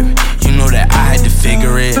whip. You know that I had to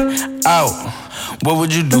figure it out. What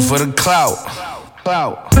would you do for the clout?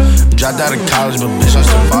 Dropped out of college, but bitch, I'm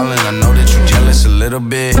still ballin'. I know that you jealous a little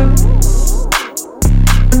bit.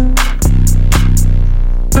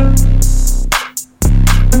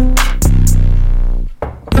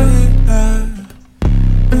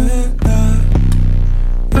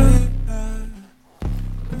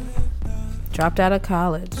 Dropped out of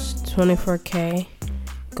college, 24K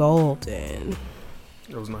Golden.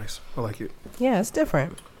 It was nice. I like it. Yeah, it's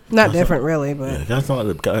different. Not different, really, but yeah, that's not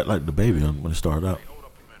like the baby when it started out.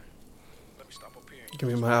 Give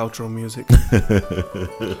me my outro music. Let's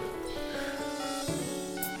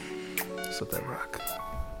let that rock.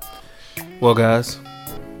 Well, guys,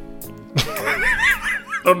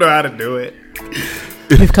 I don't know how to do it.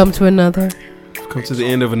 We've come to the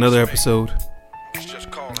end of another episode.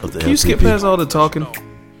 Can you skip past all the talking?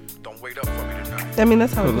 I mean,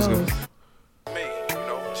 that's how it goes.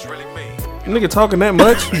 Nigga talking that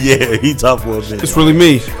much? Yeah, he talk for a minute. It's really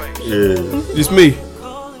me. Yeah. It's me.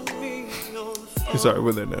 Sorry,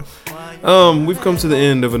 we're there now. We've come to the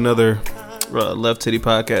end of another Left Titty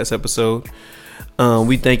Podcast episode.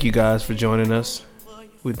 We thank you guys for joining us.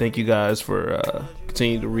 We thank you guys for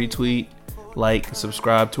continuing to retweet, like, and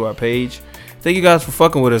subscribe to our page. Thank you guys for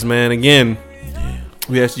fucking with us, man. Again,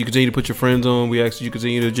 we ask you continue to put your friends on. We ask you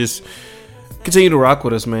continue to just continue to rock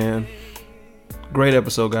with us, man. Great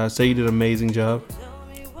episode, guys. Say you did an amazing job.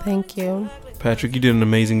 Thank you. Patrick, you did an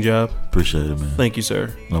amazing job. Appreciate it, man. Thank you,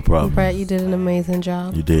 sir. No problem. Brett, you did an amazing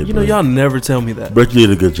job. You did. You know, y'all never tell me that. Brett, you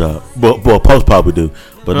did a good job. Well, post probably do,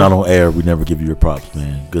 but not on air. We never give you your props,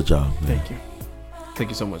 man. Good job, man. Thank you. Thank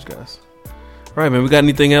you so much, guys. All right, man. We got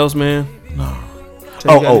anything else, man? No.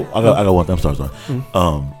 I got one thing. I'm sorry.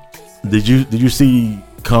 Did you see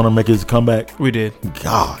Conor make his comeback? We did.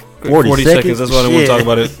 God. 40 seconds. That's why I didn't want to talk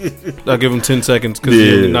about it. I'll give him 10 seconds because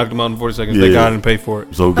he knocked him out in 40 seconds. They got and paid for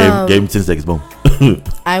it. So gave him 10 seconds. Boom.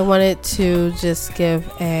 I wanted to just give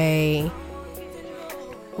a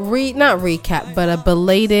not recap, but a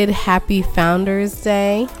belated Happy Founders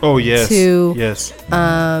Day. Oh yes, to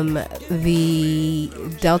the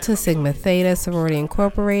Delta Sigma Theta Sorority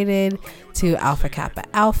Incorporated, to Alpha Kappa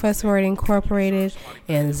Alpha Sorority Incorporated,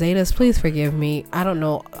 and Zetas. Please forgive me, I don't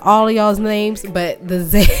know all of y'all's names, but the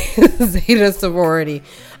Zeta Sorority,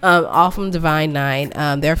 all from Divine Nine.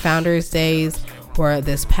 Their Founders Days were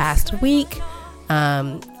this past week.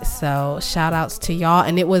 So shout outs to y'all.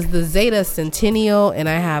 And it was the Zeta Centennial, and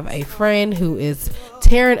I have a friend who is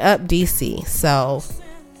tearing up DC. So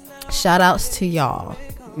shout outs to y'all.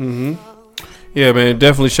 Yeah, man,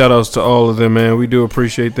 definitely shout outs to all of them, man. We do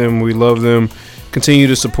appreciate them. We love them. Continue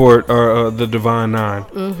to support our the Divine Nine.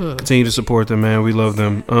 Continue to support them, man. We love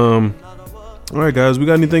them. All right, guys, we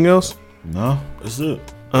got anything else? No, that's it.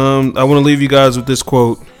 I want to leave you guys with this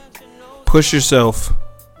quote: push yourself,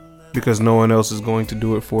 because no one else is going to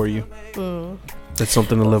do it for you. That's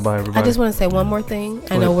something to live by, everybody. I just want to say one more thing.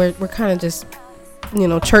 I know we're kind of just,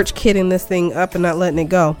 church kidding this thing up and not letting it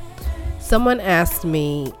go. Someone asked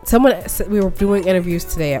me, we were doing interviews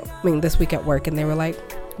today, this week at work, and they were like,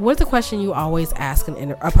 what's the question you always ask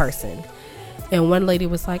a person? And one lady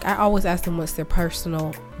was like, I always ask them what's their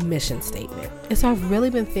personal mission statement. And so I've really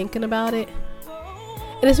been thinking about it.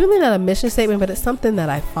 And it's really not a mission statement, but it's something that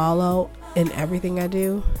I follow in everything I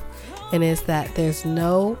do. And it's that there's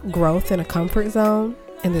no growth in a comfort zone,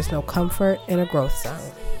 and there's no comfort in a growth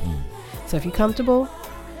zone. So if you're comfortable,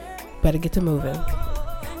 better get to moving.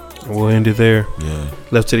 We'll end it there. Yeah.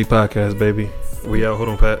 Left Titty Podcast, baby. We out. Hold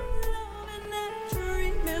on, Pat.